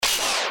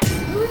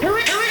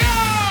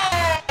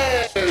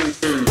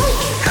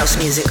house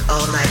music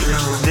all night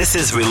long. This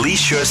is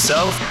Release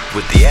Yourself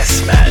with the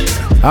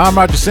S-Man. I'm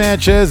Roger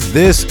Sanchez.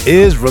 This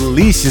is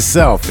Release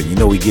Yourself. And you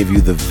know we give you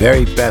the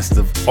very best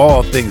of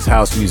all things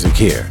house music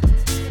here.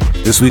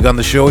 This week on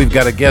the show, we've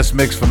got a guest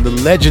mix from the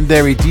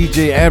legendary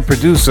DJ and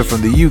producer from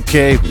the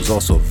UK, who's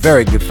also a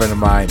very good friend of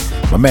mine,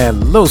 my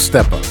man Lil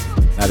Steppa.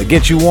 Now to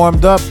get you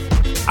warmed up,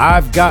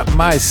 I've got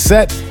my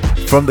set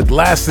from the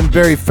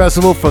Glastonbury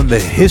Festival from the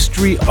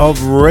History of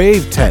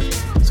Rave tent.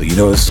 So you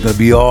know this is going to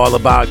be all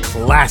about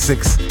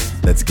classics.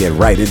 Let's get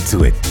right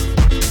into it.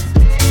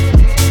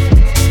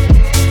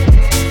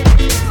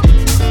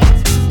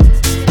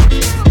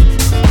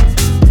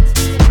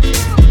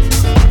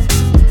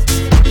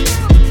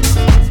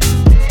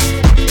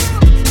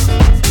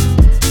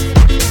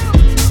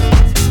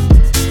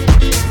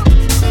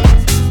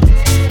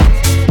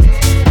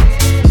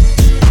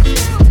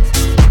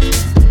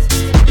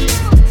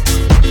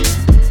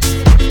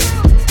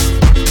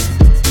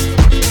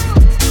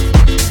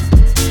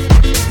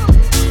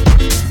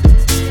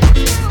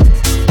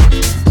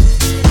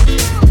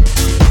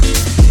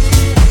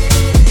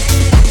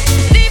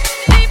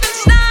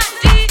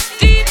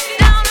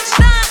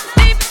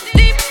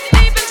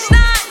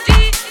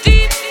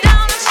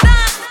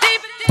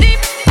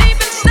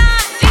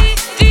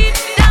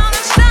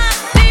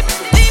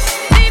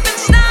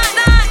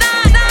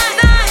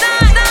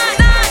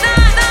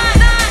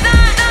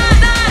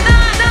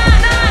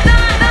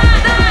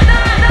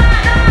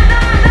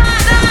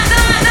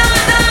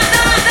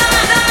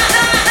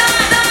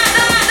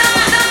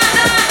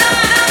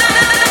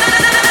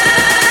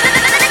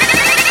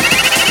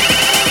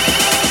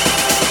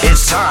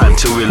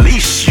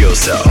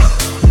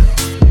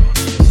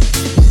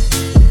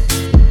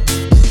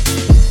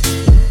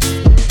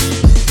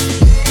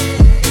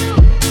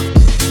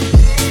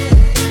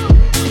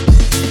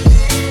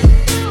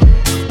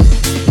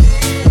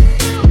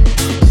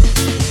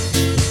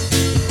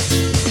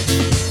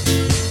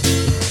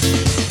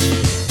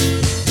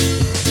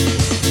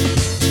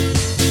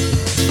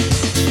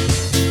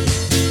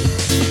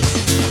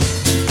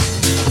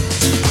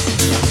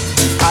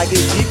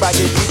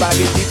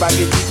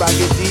 I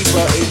get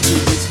deeper into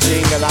this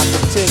thing, and I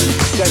pretend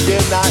that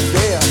they're not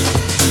there.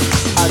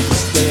 I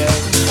just stare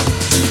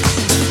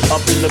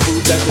up in the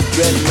booth at the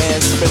dread man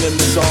spinning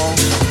the song,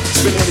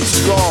 spinning it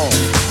strong,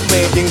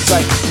 playing things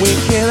like when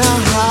can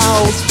our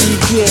house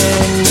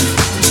begin?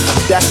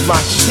 That's my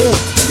shit.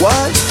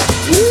 What?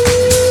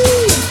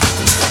 Woo!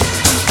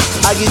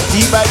 I get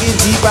deeper, I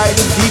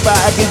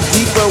get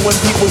deeper when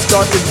people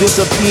start to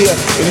disappear,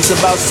 and it's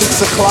about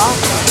 6 o'clock.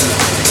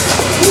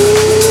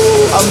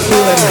 Ooh, I'm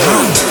feeling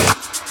hot.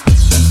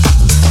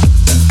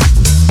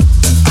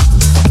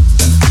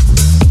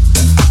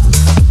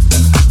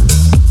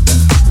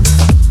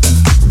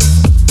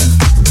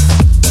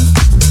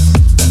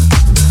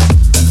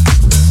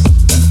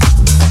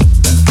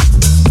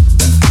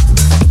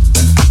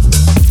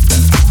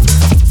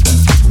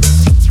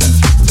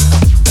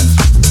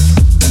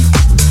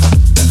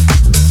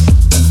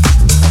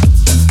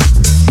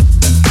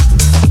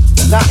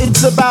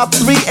 It's about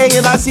 3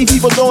 and I see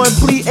people doing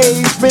plie,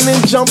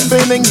 spinning,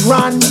 jumping, and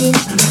grinding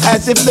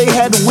as if they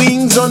had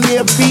wings on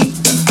their feet,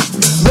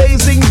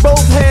 raising both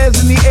hands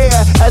in the air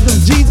as if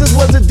Jesus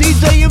was a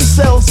DJ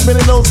himself,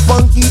 spinning those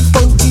funky,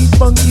 funky,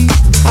 funky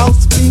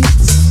house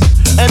beats.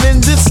 And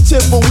in this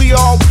temple we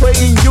all pray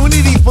in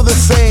unity for the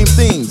same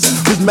things.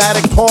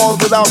 Rhythmic pause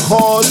without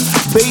cause,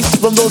 bass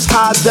from those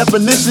high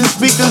definition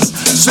speakers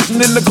sitting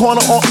in the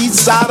corner on each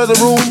side of the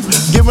room,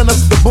 giving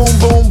us the boom,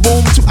 boom,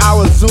 boom to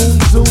our zoom,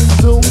 zoom,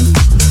 zoom.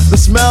 The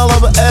smell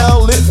of an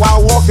L lit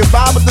while walking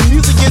by, but the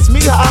music gets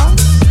me high.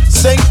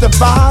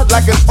 Sanctified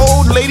like an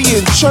old lady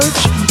in church,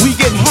 we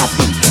get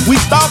happy. We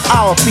stomp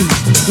our feet,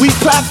 we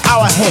clap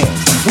our hands,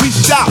 we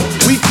shout,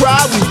 we cry,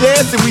 we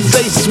dance, and we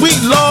say,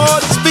 "Sweet Lord,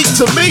 speak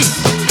to me,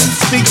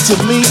 speak to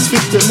me,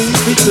 speak to me,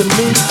 speak to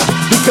me."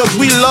 Because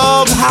we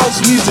love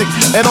house music,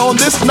 and on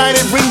this night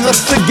it brings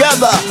us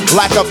together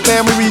like a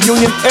family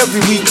reunion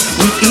every week.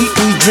 We eat,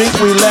 we drink,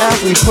 we laugh,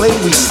 we play,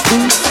 we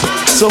sleep.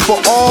 So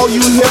for all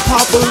you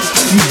hip-hoppers,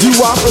 you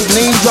doo-woppers,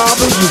 name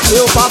droppers, you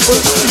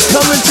pill-poppers,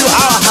 come into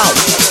our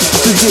house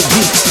to get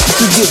deep,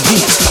 to get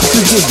deep, to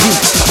get deep,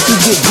 to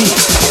get deep,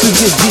 to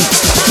get deep,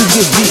 to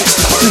get deep,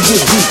 to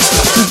get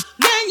deep.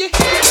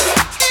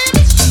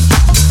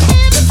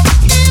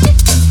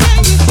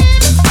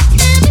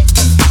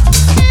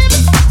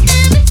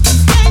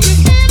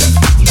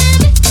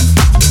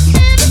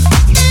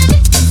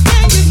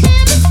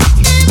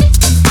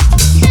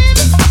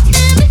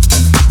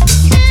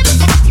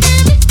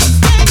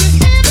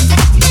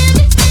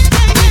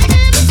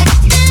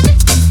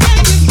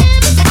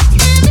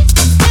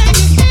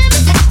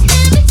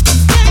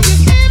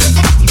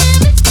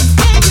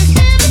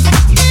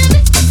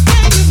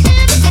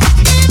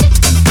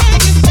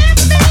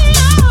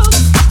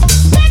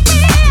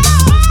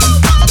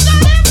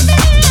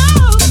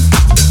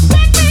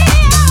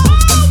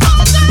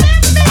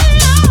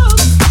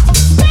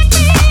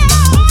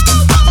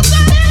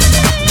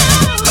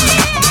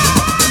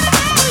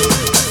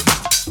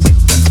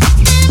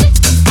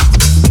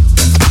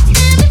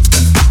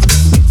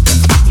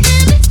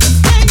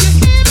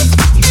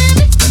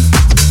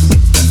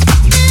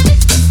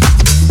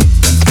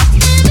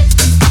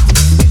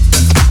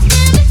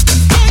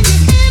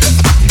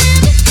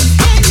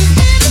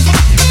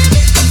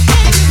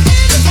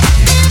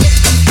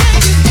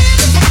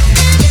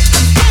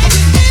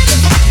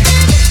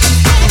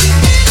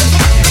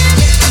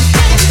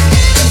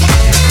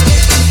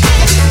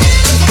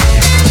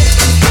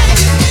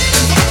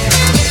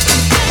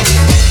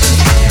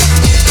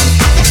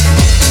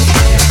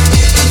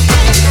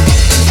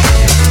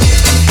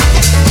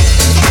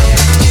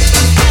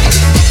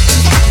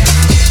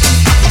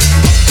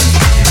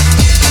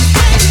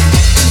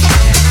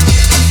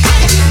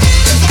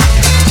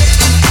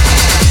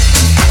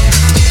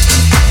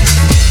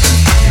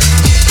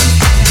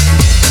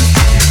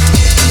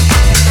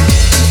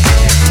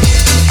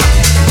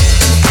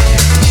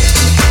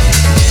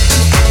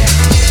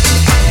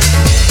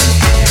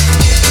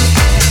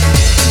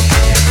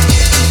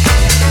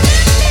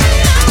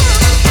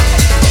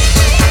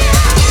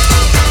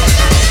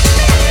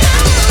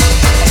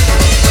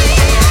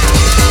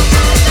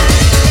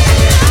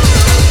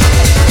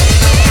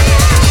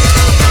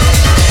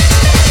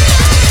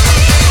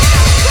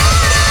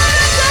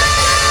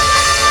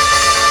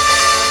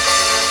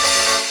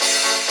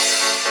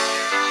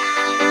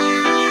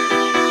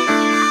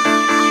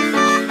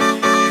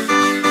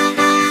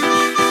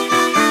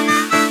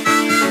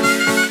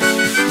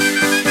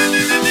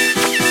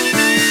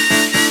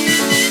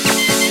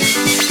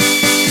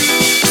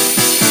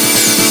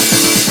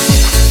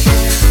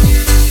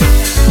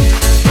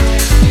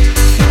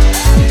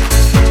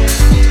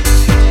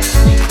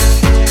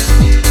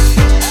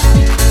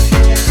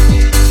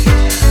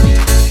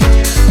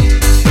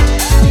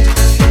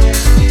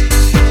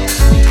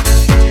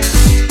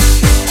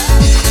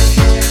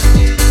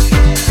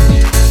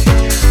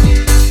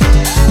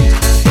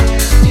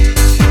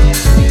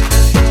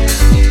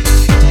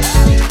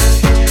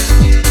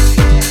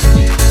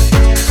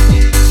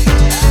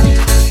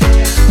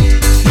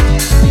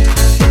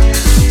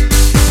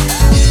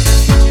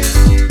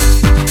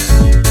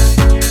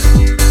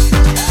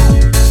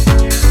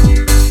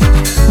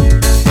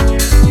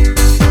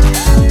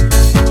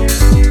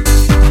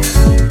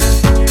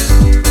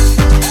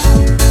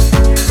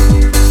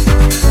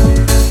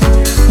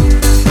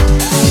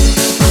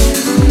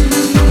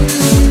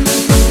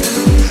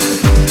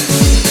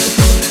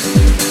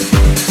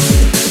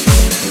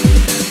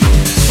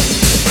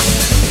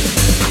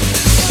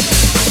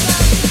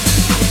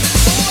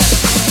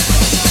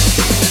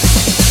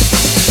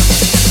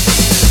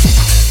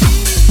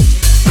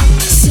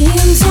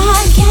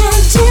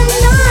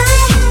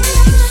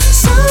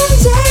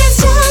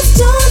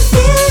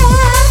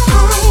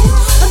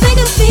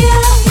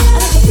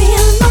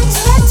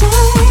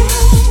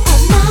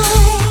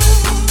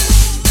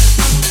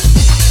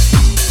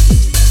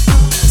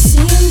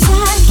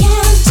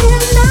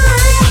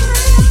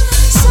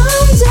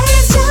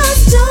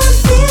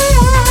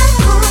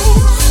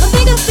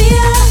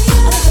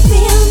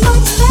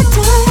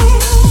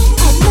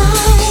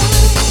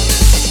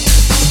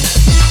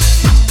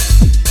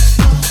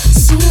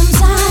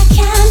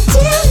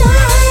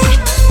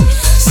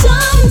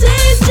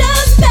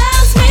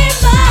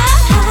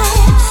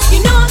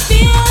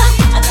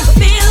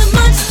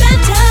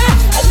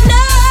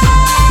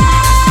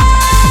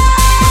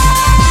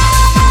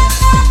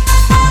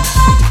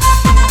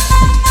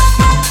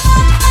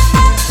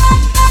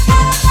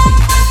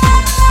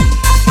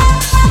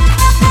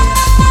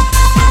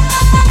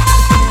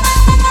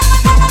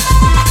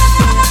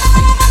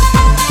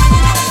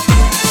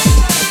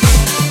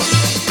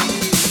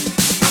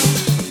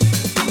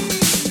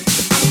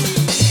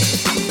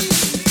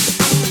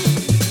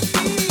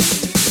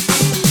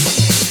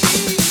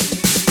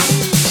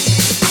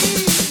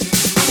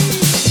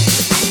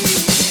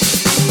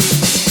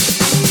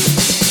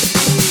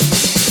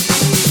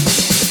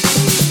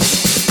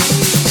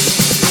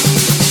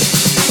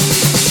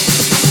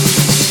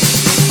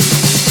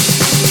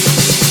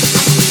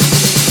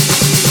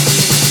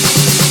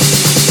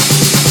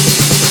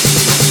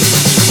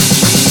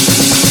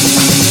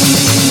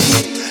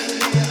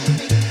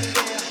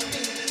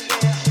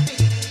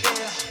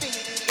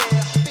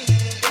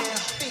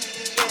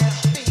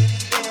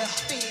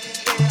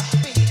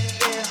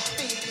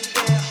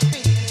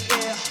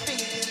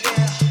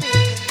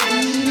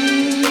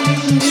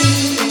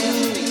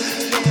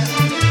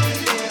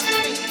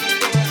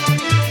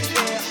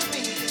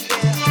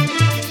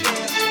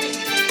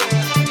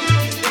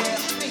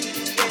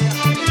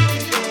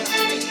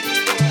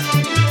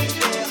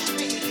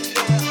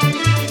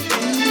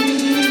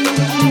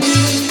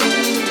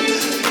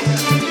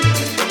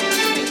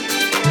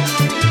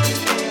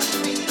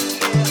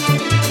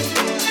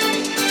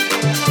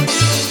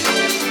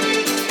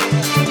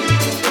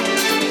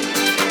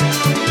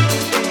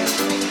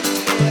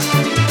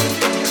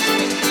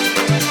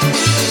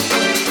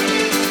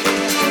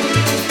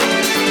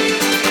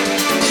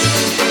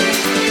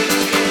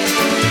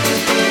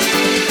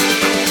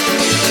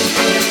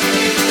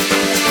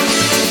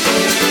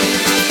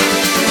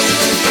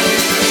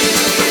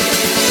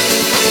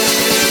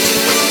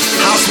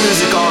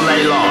 music all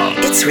night long.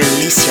 It's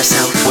Release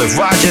Yourself With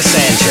Roger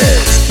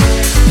Sanchez.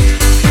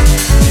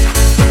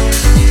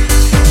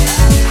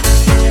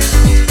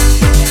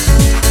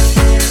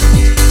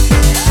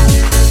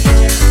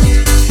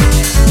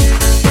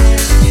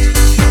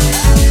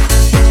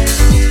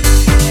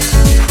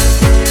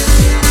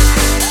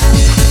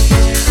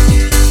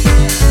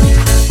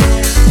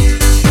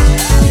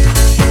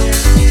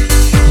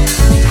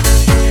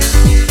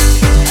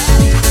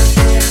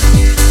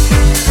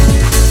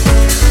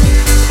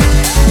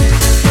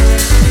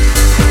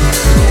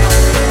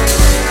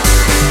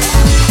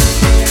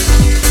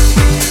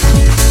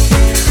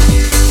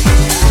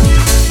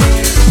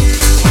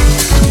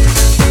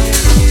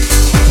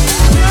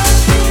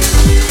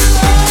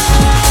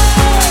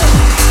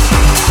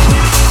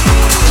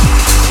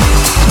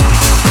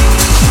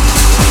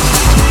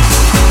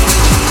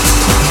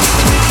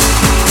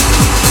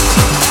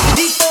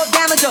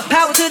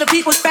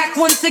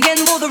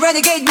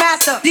 Renegade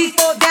master,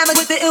 D4 damage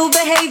with the ill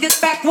behaviors.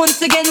 Back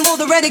once again, will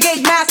the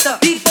renegade master.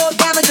 D4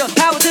 damager,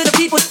 power to the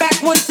people's back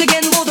once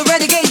again, will the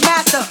renegade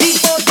master.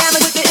 D4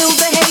 damage with the ill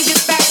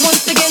behaviors. Back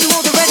once again,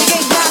 will the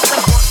renegade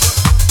master.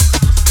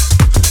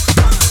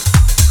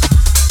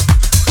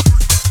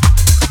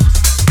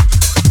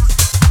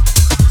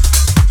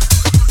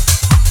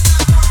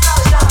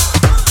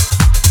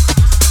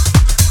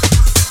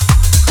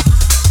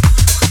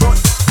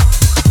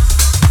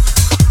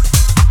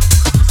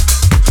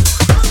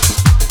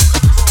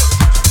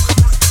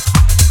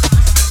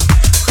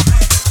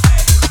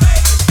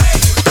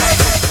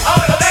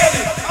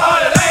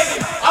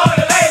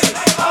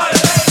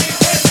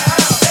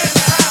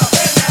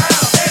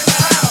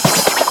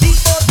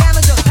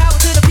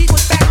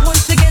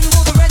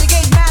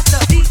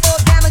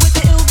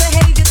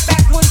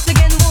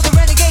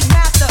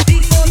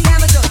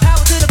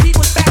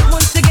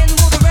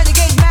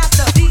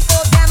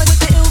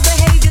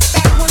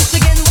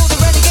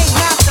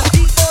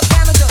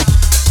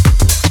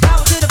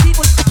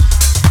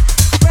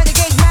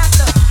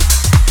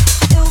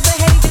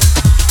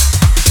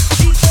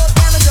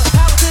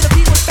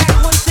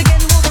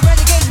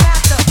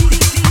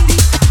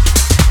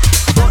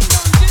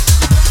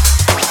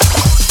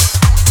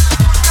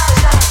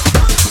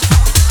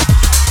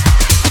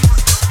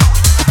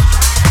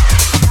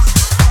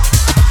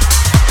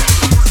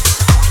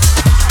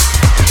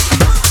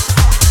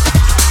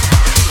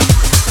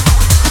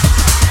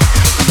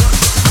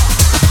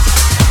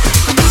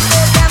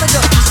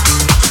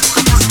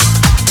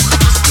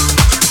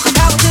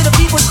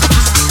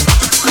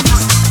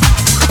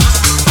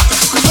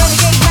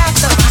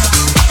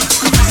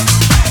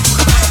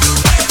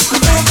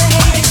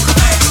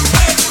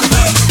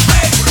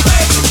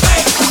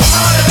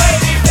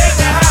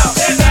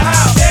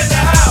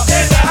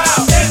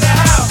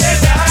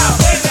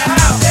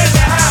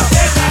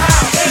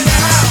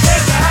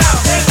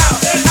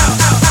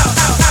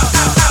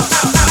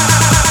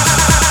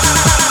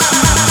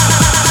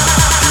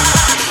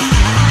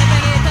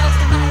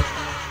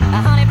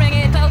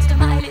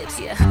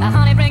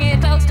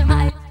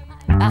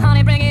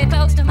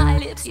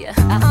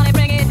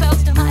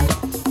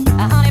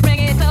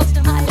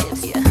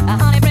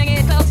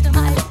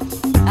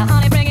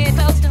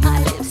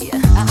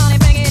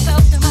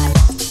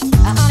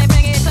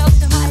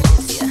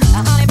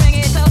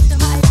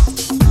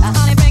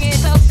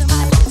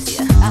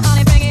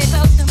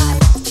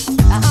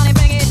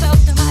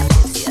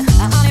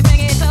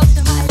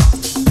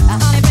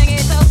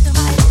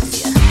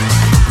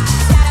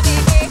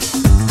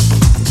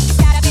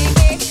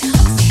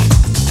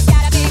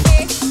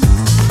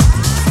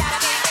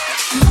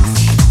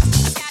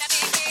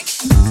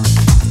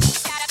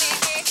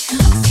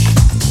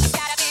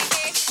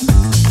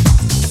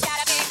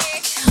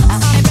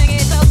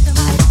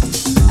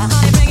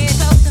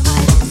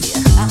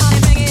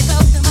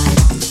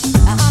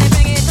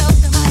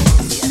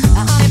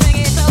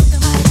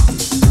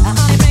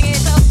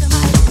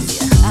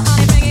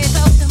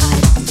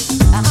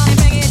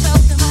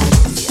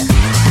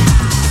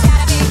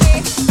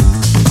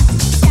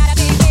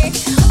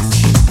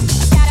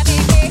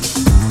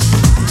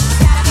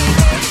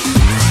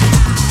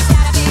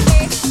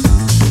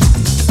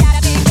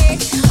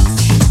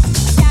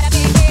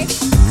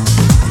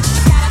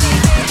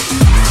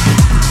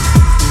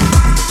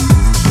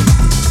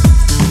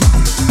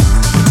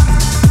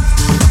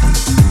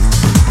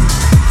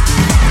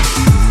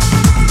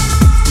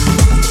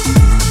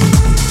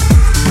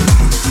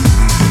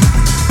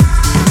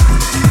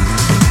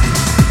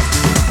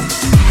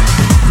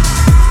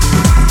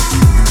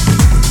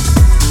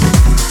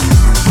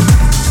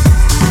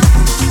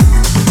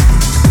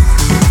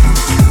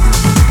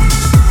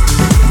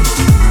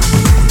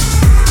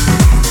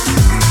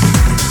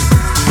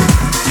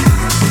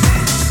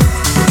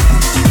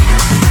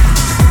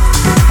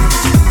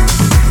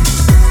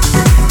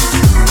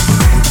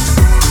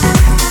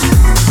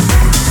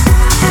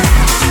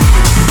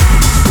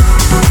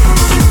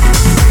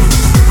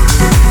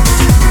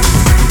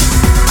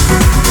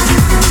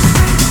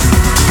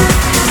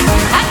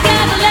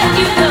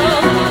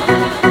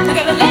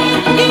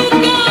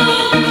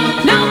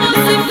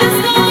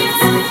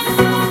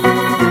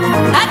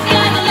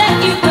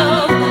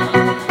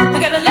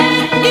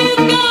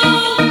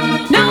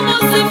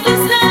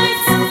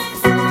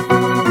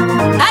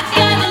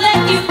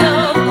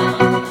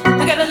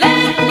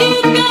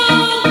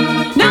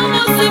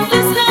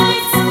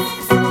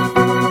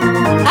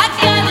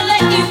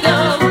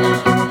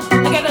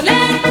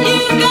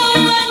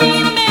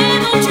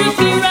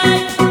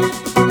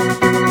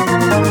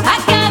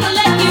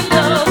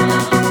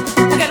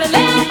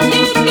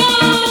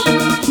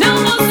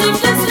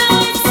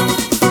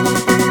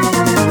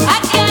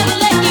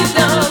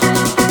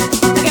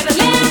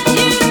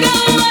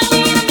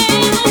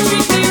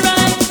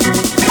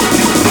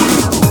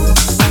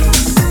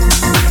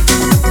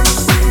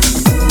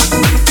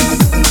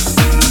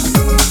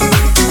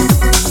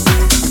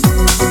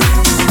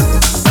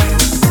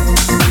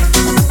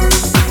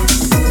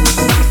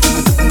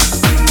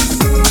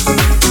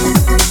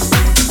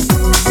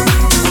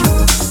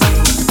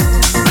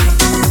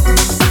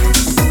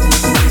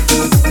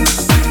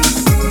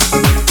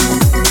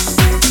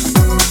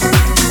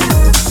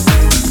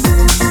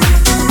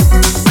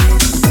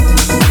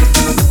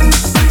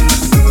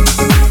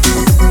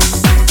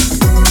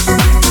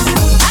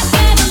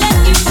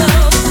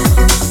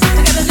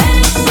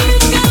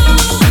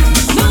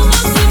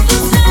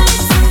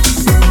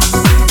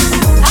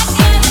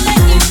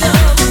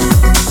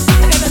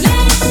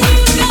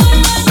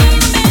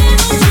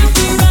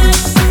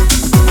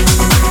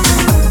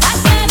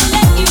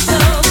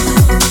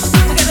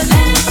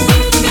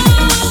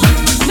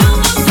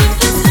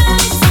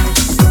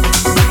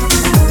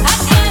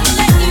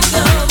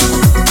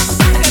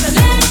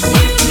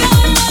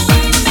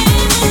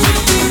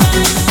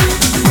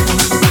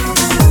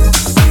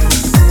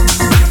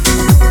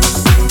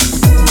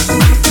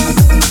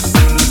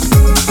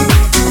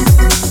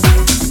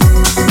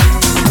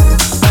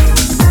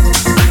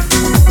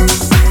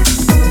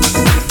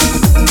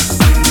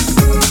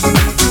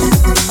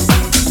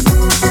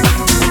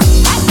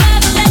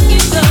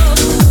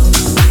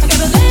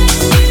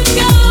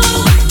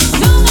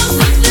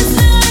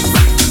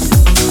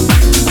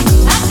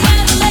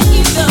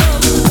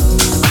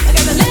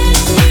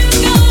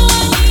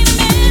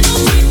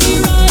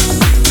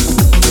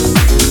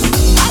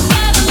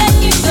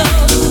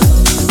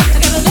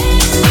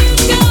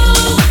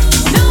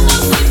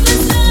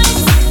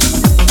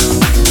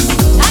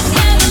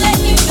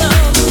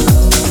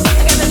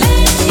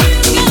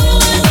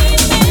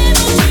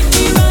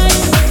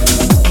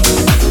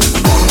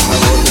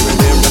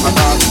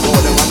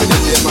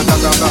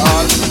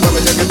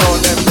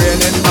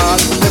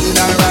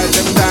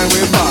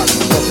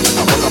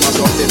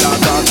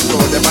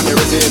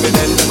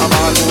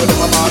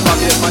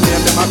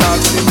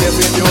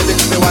 music,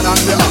 the one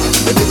and the art.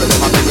 The people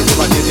them a make me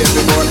super DJ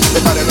before.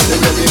 Because they know the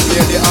way we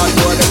play the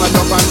hardcore. Them a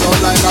jump and sound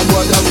like a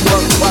board of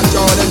score. Watch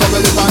out, them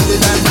bubble the party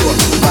dance floor.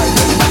 Right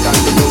them back and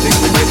the music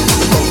begin.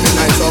 Come the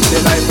nice up the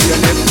life for your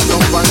live.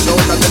 Jump and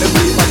shout until the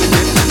beat of the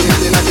beat.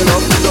 Lifting at your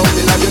love,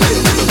 jumping at your live.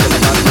 Look at the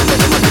bad man,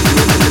 them a give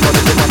you the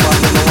body to my part.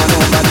 No one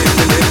knows that it's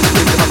the live.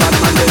 If them a bad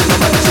man, then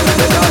nobody should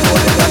be there. No,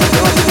 they got the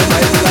job, the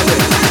Bible and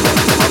them. Come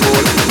to my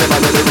goal, never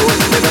know the road.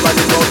 They never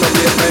did go to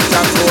basement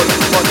and soul.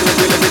 But we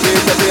will every day,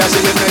 that we are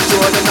singing, make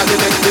sure them not the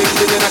next big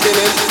thing in a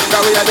killing.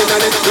 Cause we are the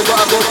knowledge, we go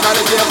a go, cause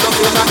the game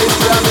something that is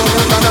brand new.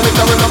 And I'm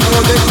with our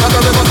music, and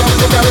I'm with our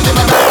music, carry the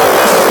back.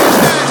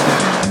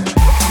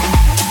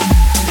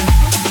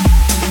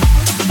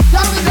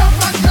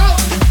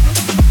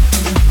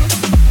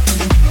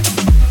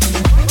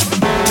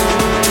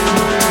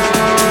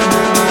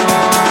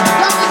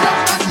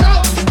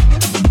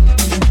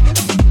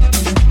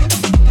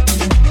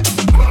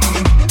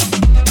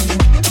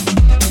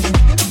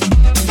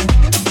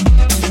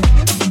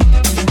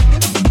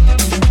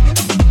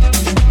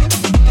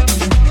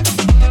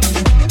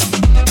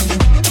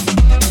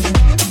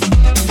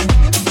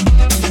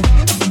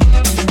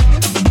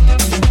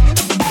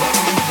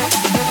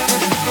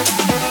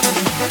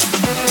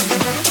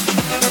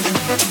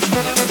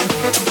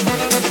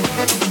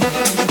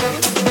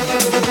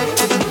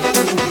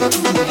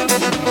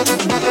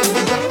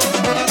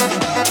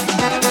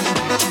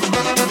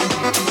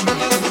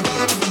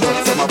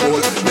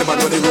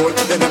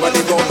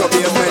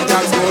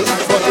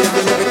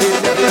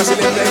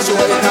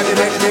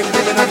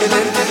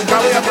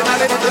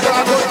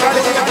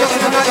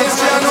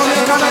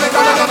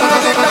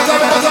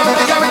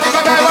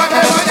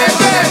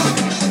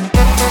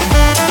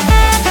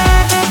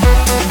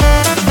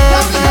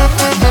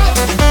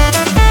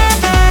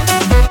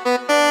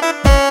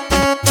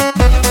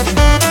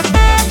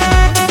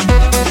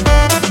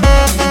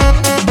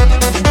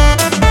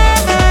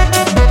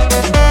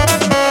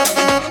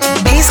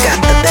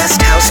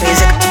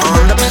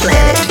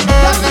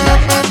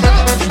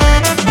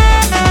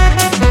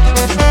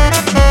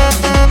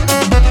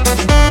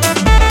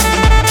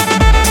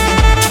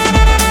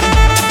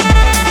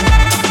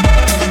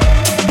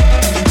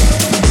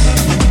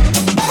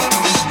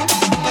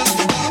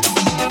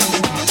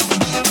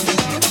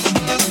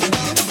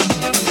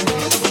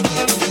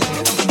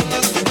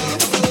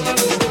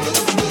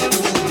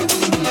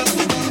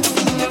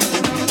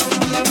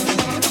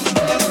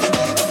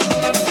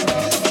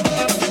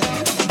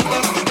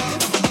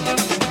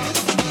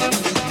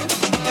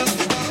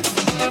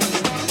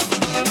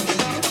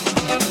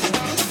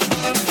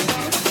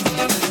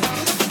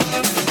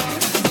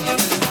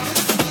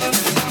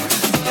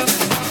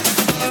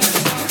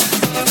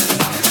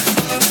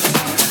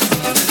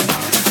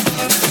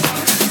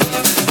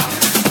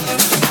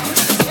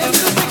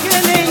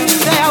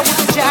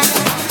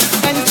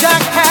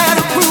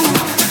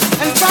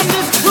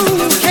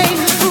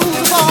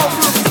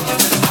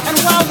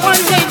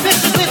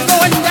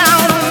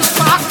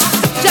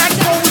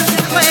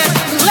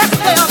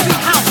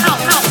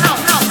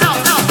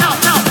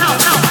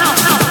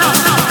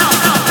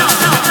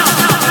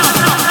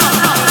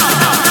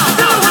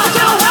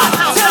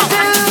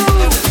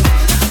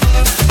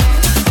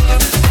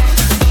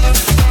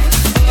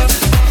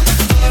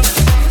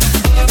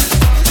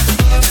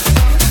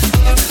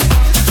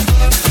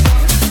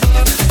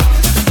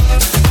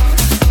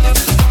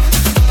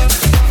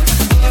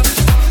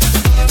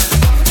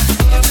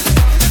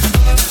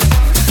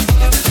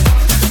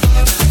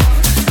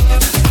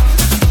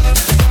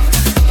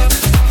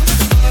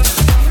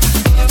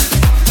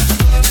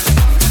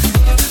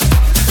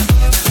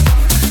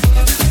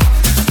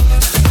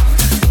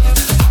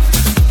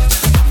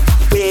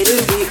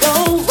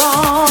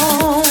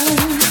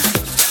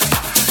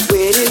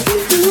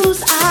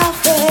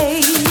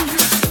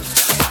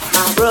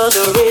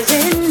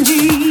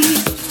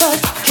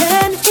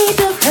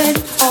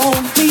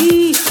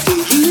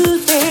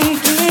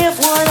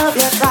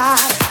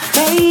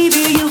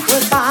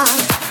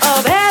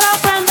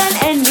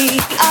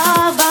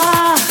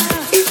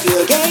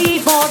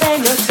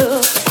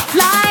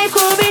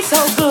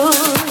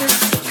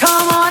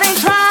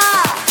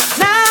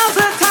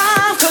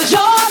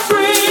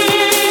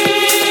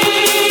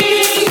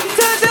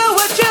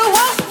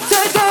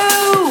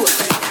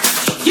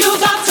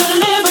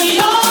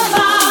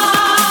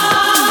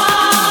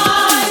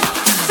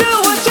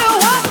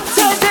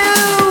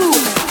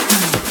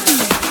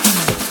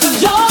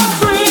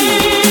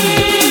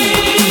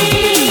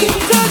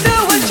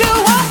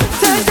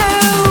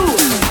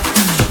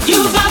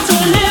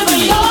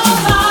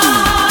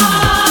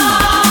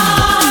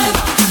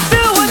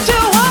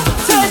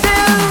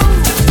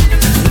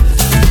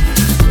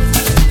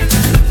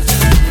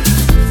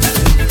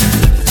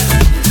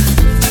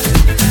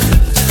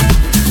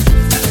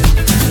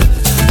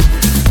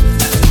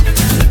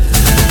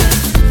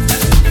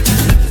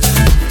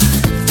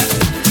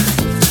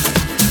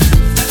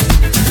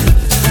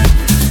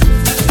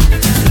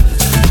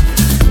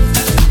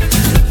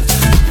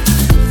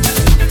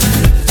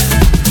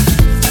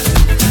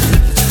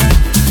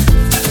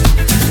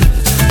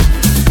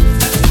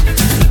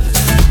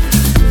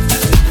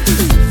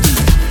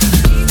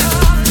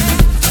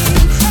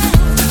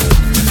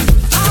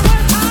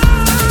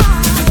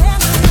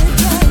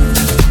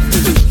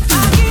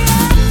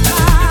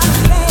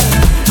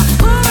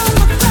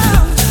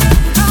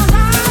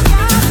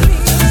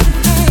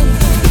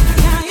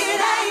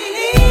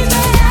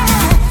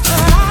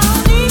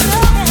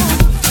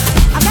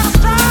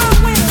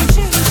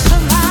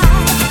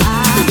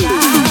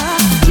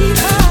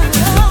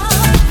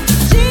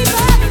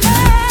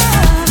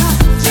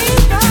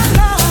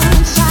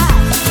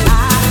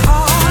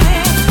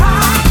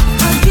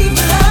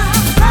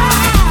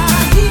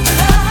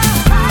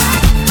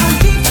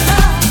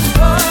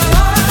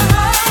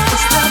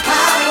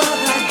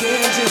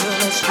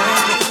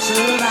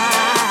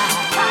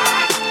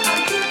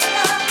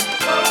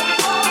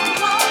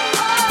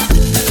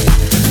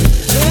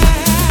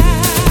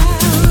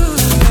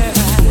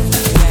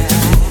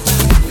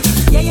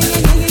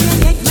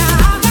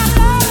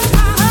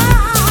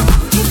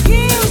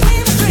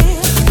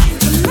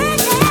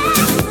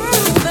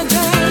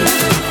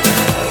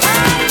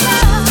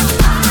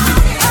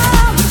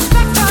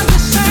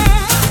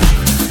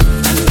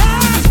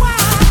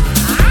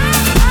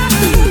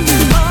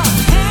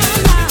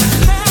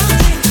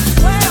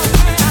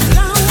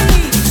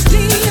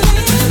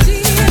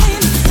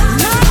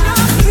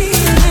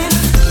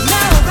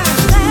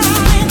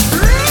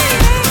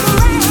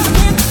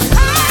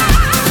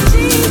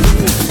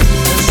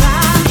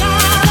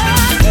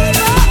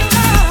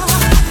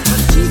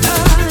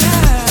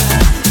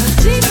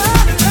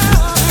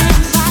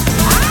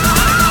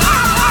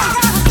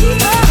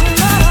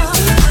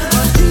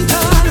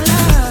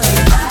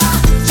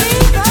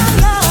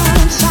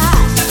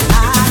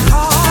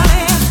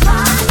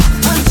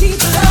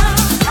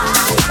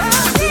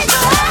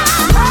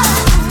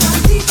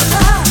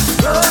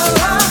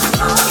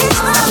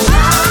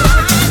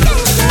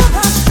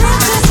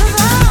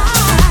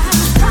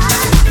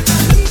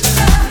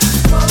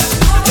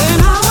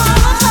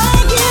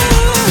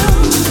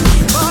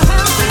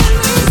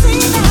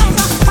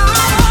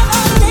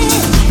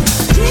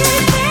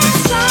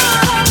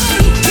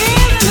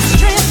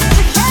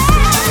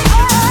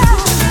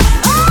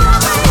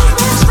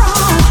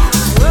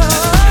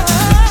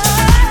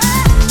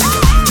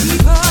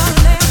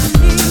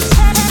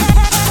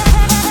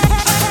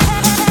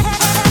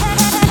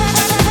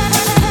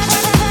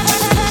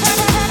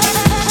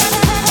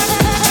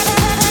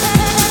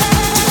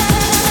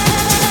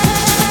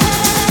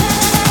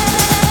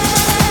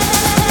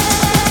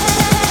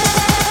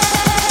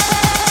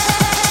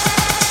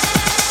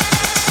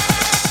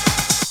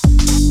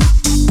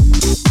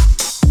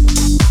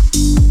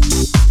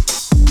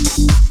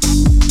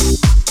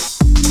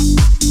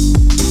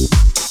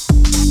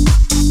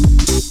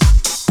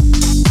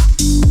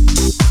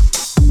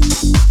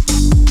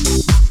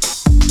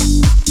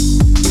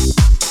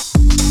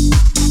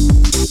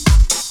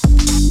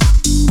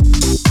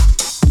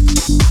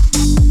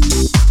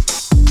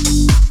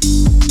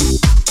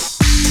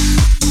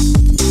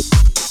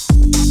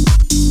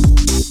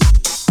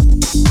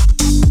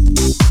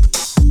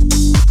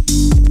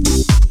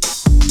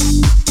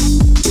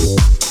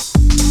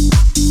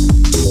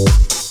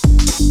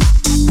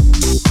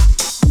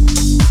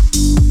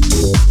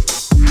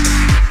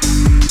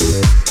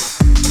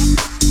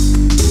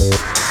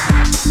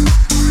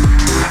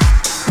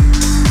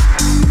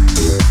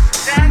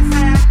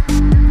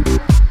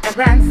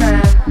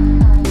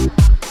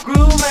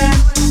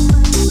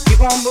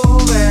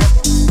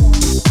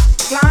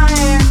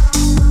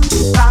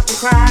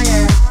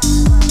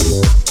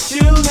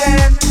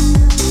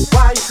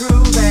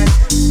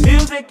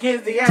 Music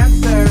is the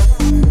answer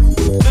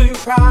to your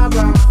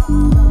problem.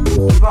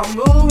 Keep on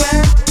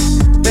moving,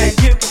 then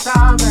you can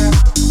solve them.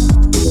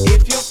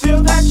 If you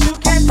feel that you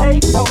can't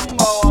take no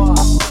more,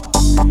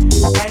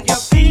 and your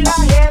feet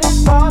are headed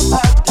for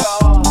the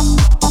door,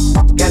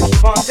 gotta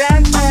keep on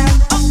dancing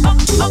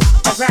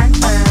and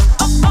prancing,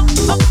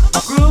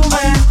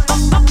 grooving,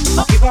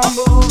 keep on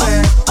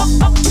moving,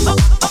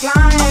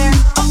 flying,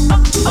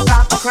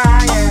 stop the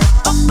crying,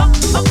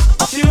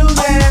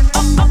 choosing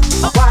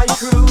while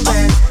you're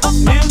grooving.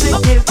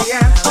 Music is the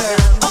answer.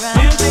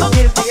 Music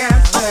is the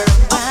answer.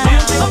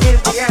 Music is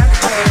the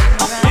answer.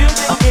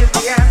 Music is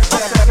the answer.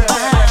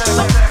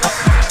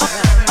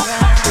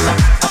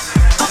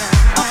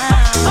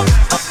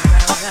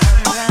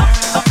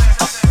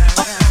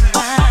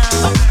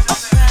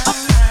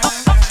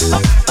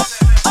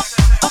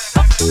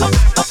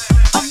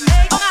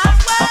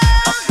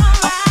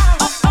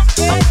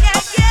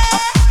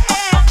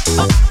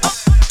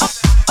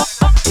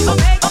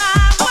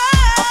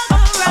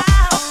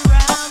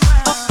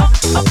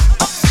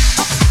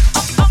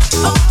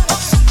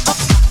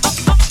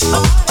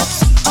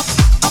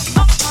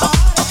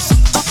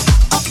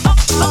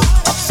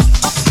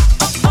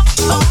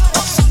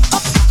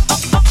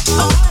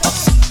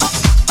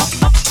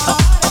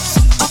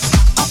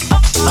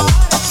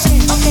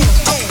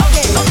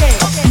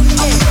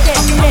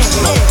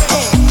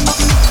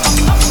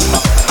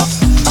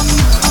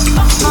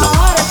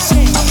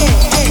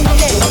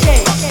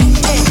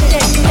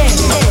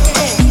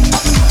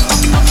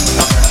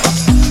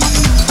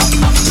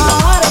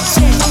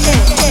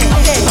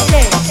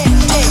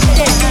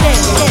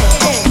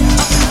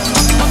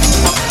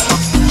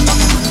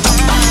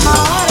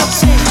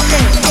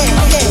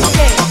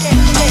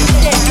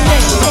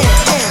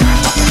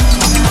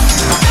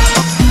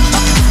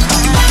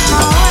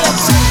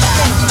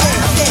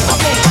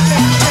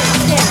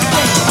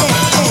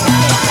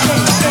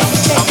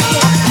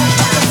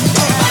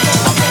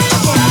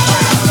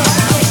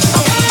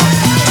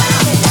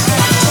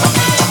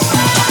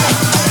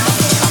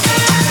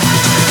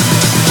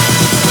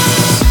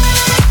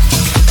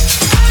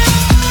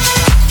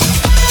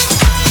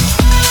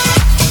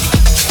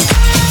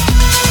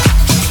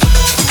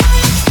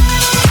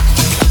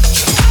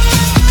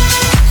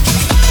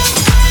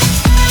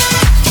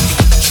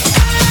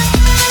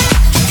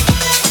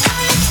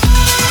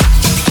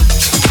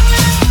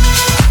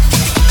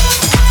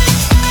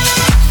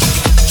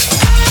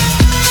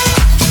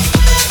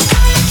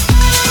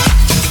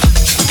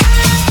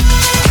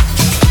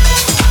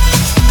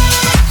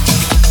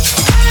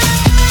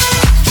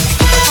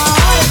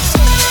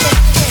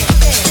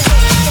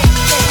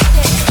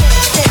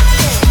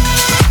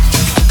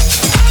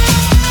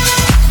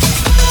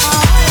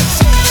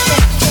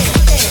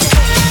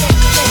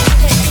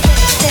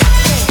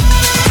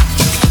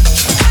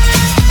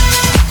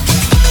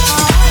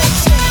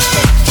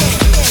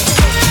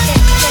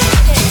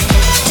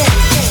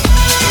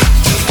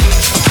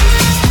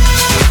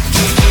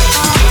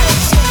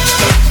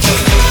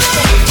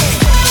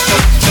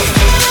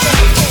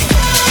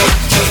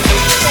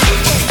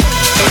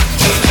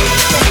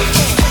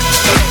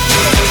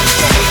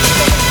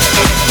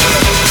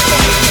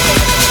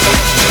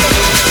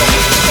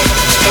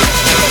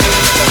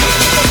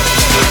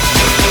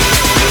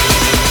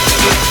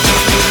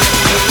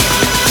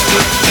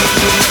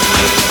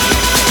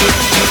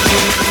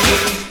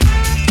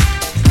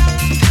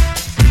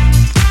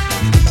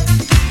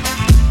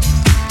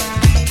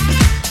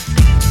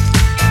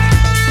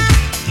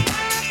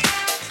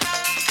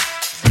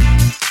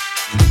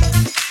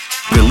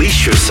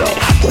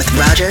 With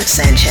Roger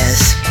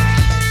Sanchez.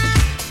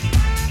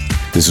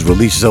 This is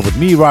Release Yourself with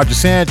me, Roger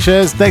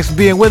Sanchez. Thanks for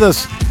being with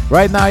us.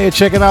 Right now, you're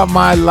checking out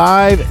my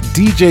live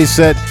DJ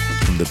set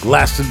from the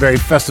Glastonbury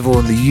Festival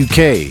in the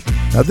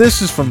UK. Now,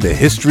 this is from the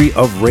History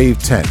of Rave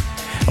Tent.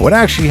 And what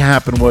actually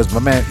happened was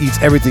my man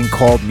Eats Everything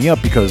called me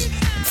up because,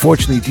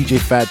 unfortunately, DJ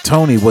Fat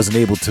Tony wasn't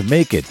able to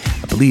make it.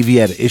 I believe he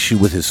had an issue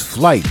with his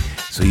flight.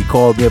 So he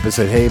called me up and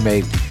said, "Hey,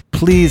 mate,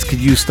 please, could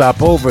you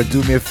stop over,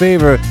 do me a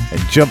favor,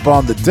 and jump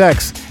on the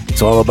decks?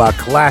 It's all about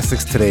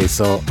classics today."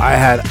 So I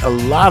had a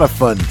lot of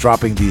fun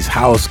dropping these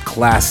house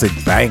classic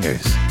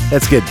bangers.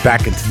 Let's get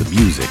back into the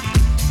music.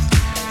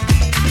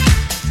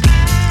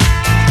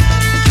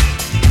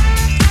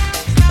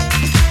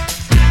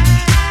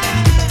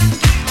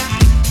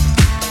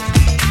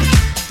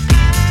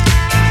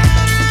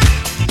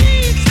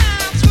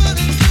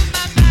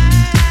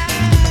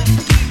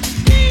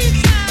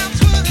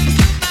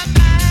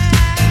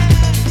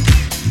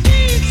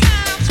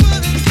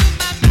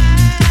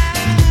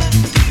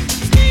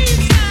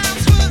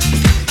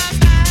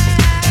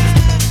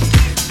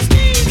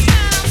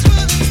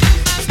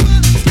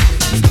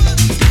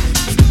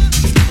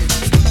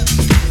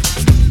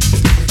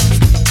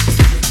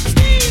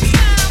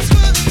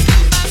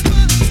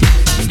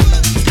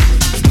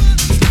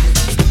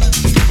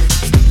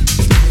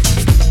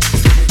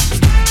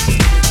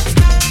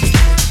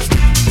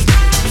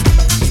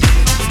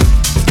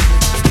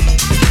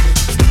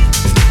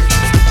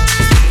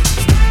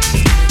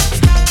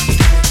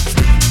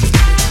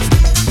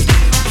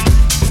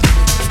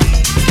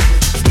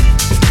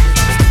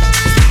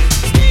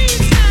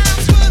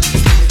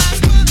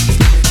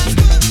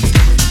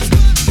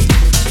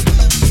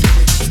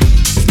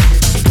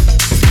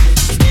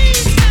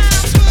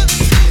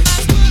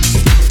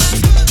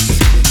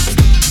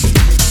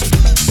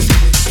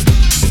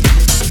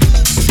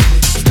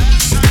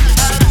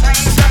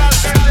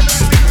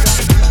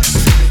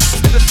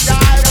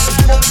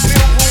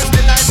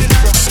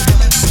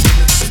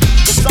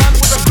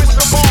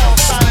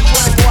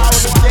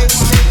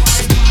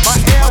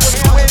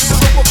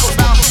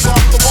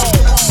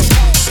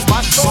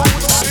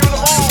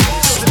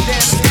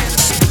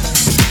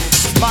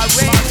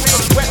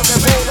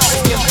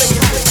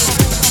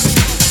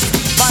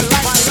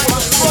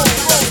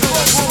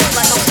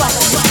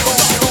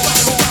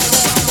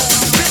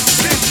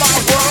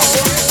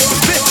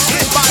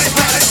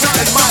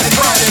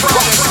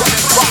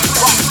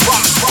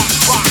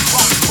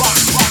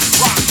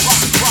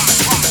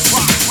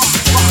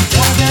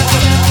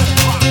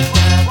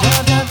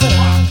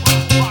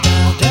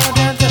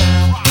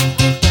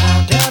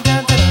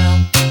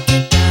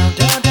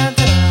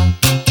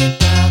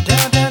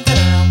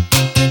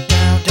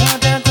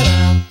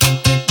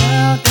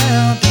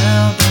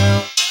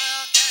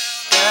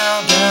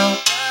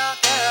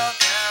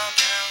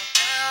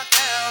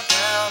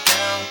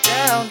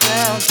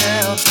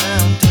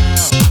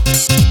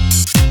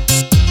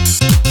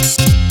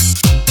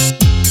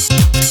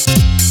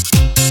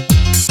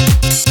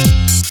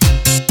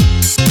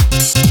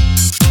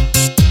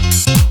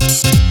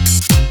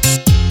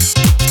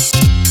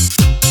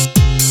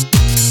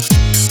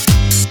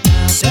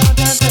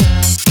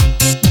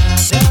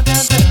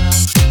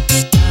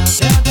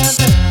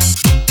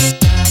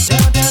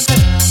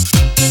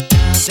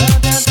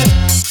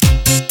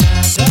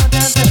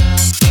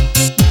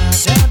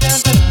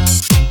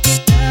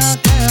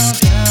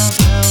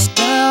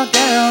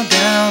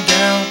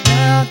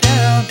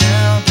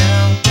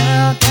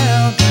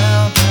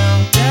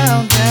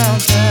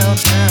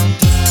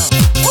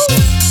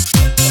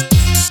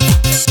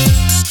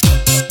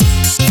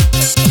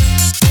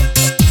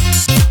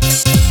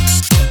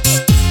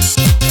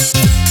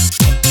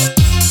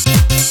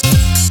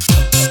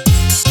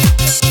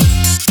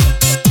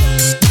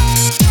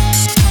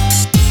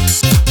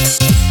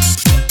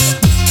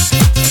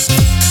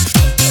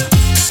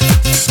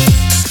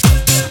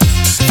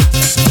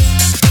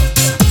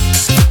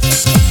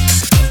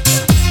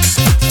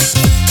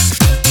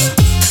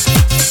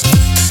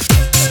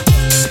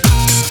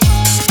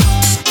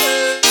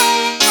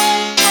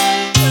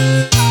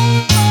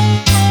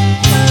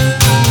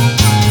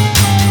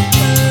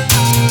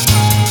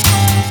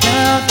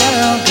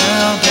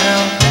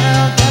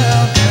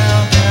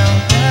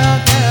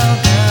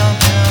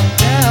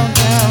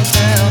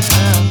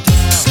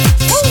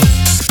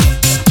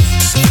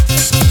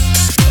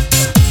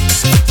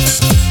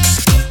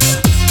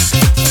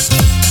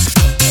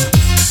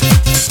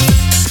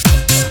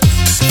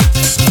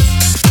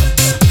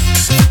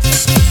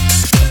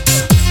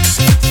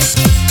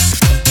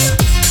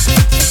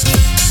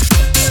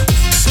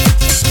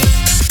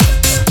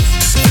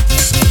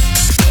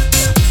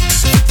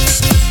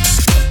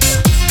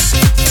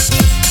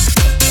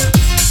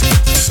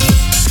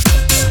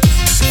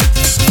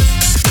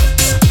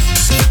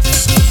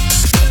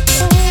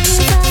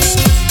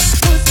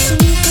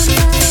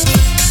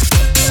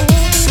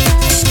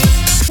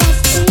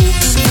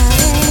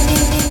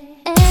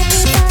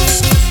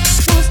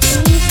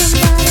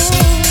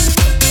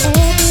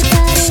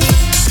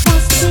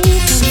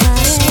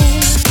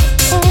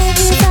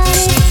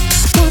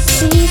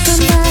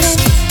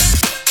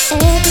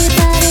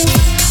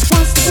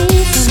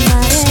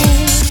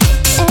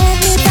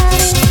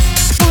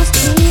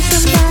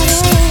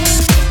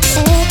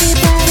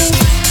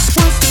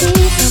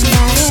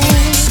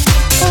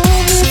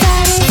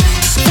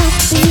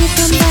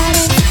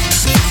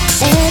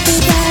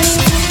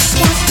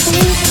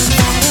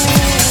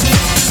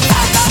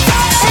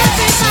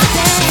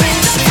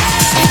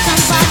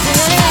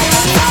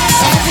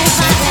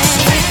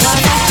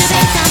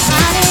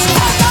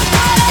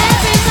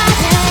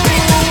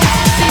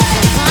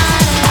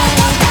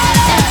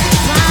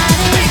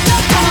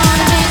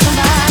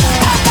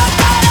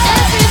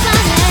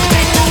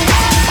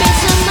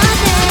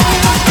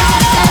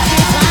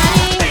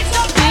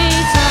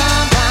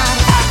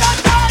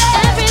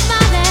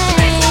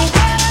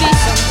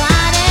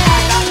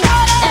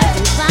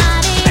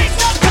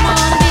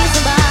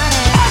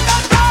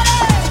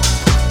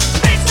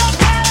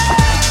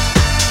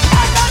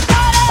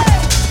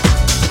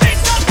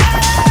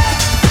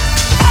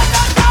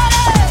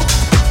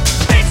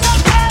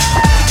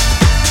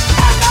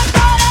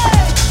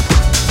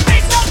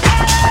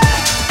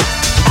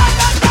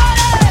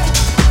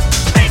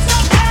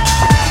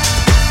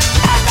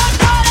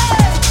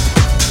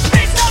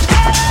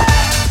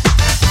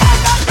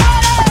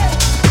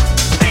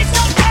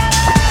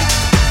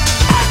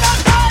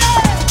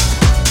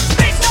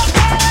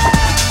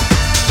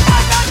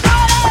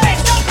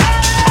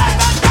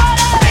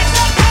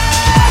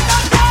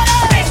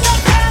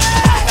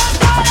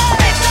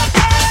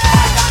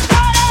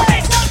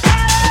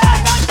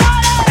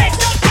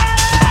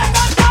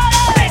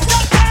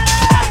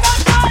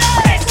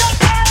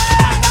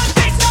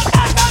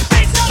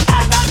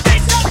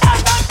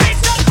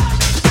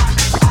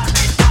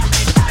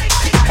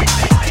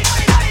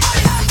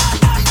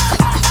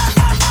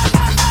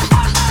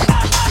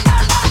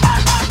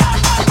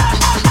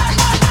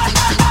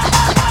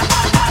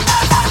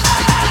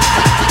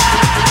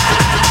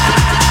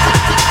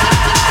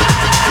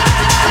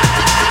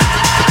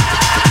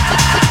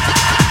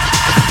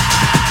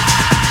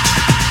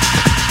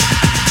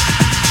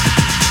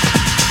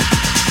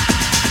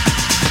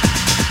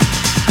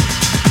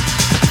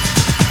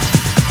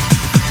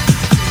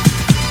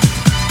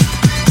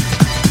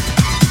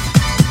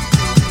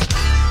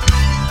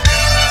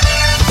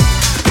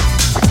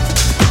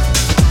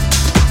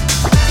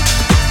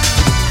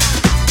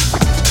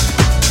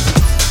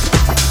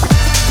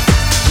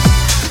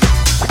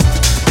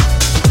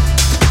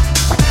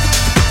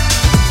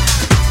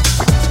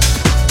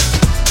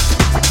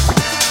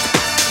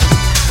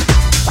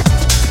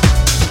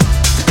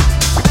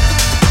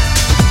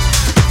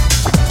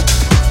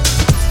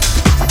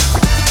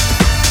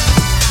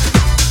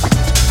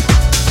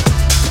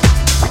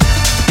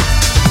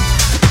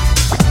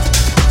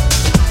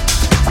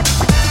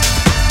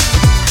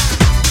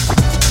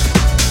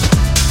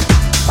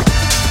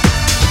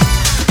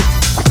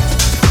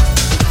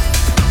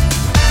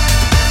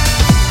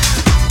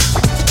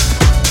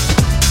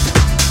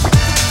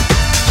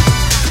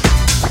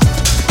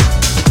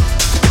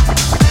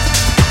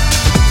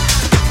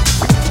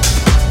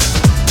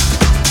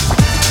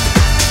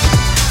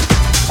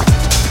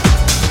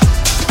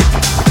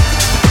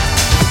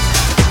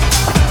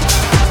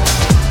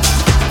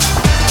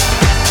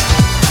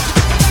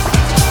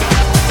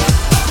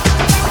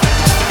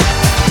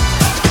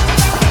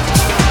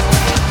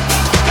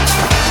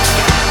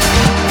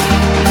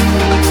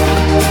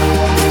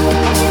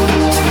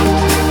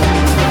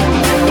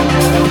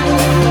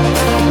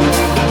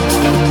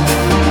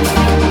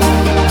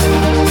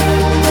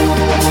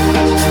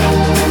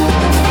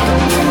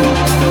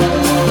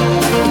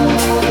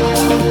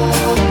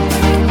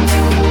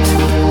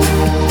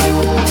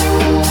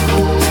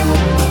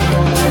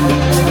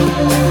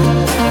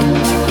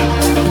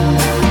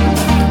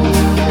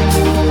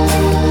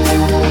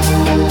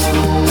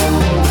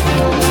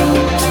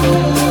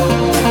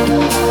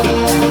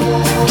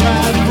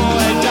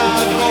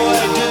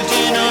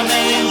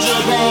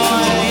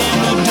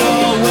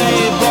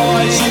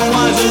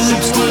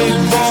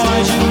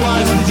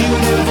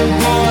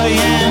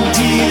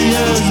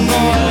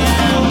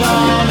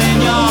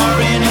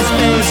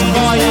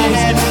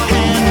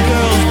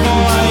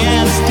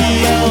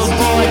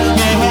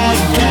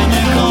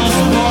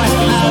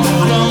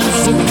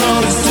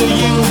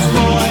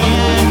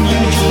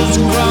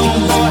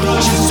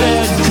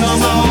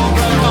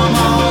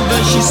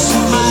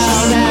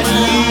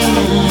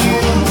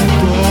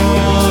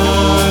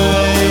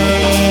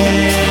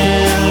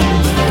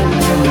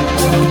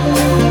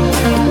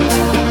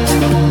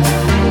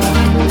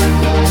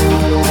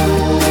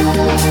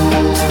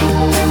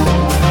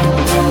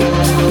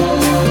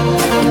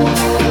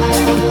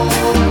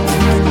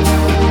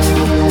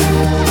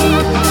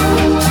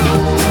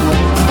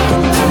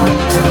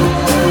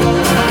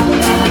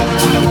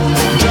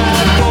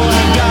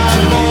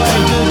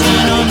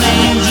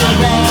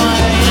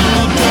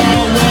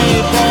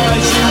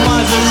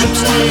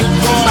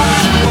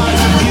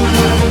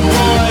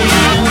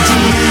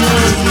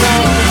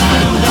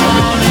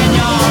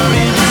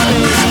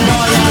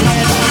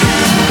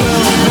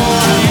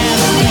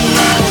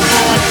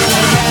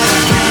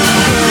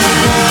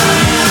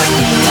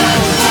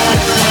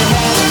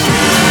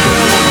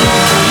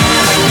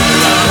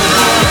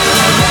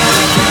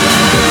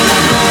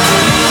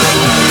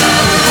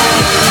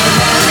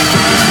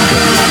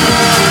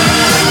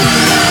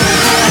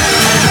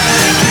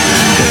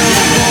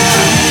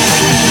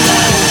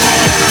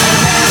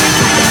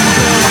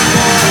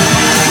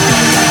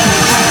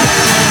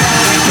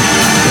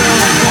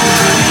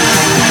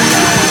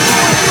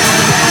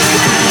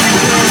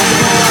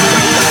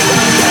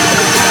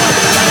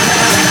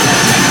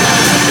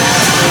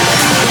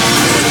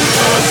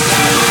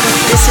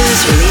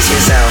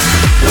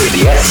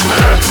 Yes,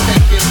 man.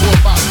 Taking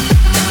over,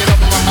 taking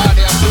over my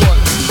body and soul.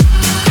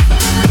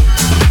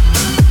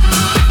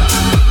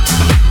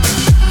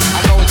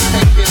 I know it's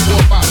taking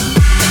over,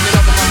 taking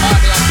over my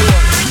body and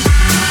soul.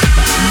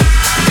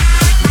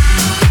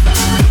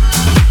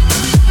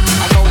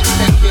 I know it's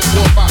taking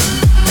over,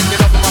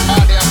 taking over my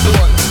body and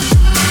soul.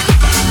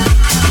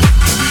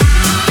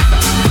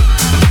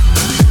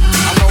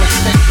 I know it's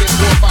taking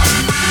over,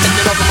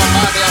 taking over my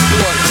body and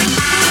soul.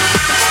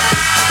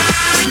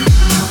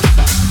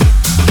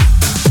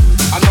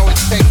 I know it's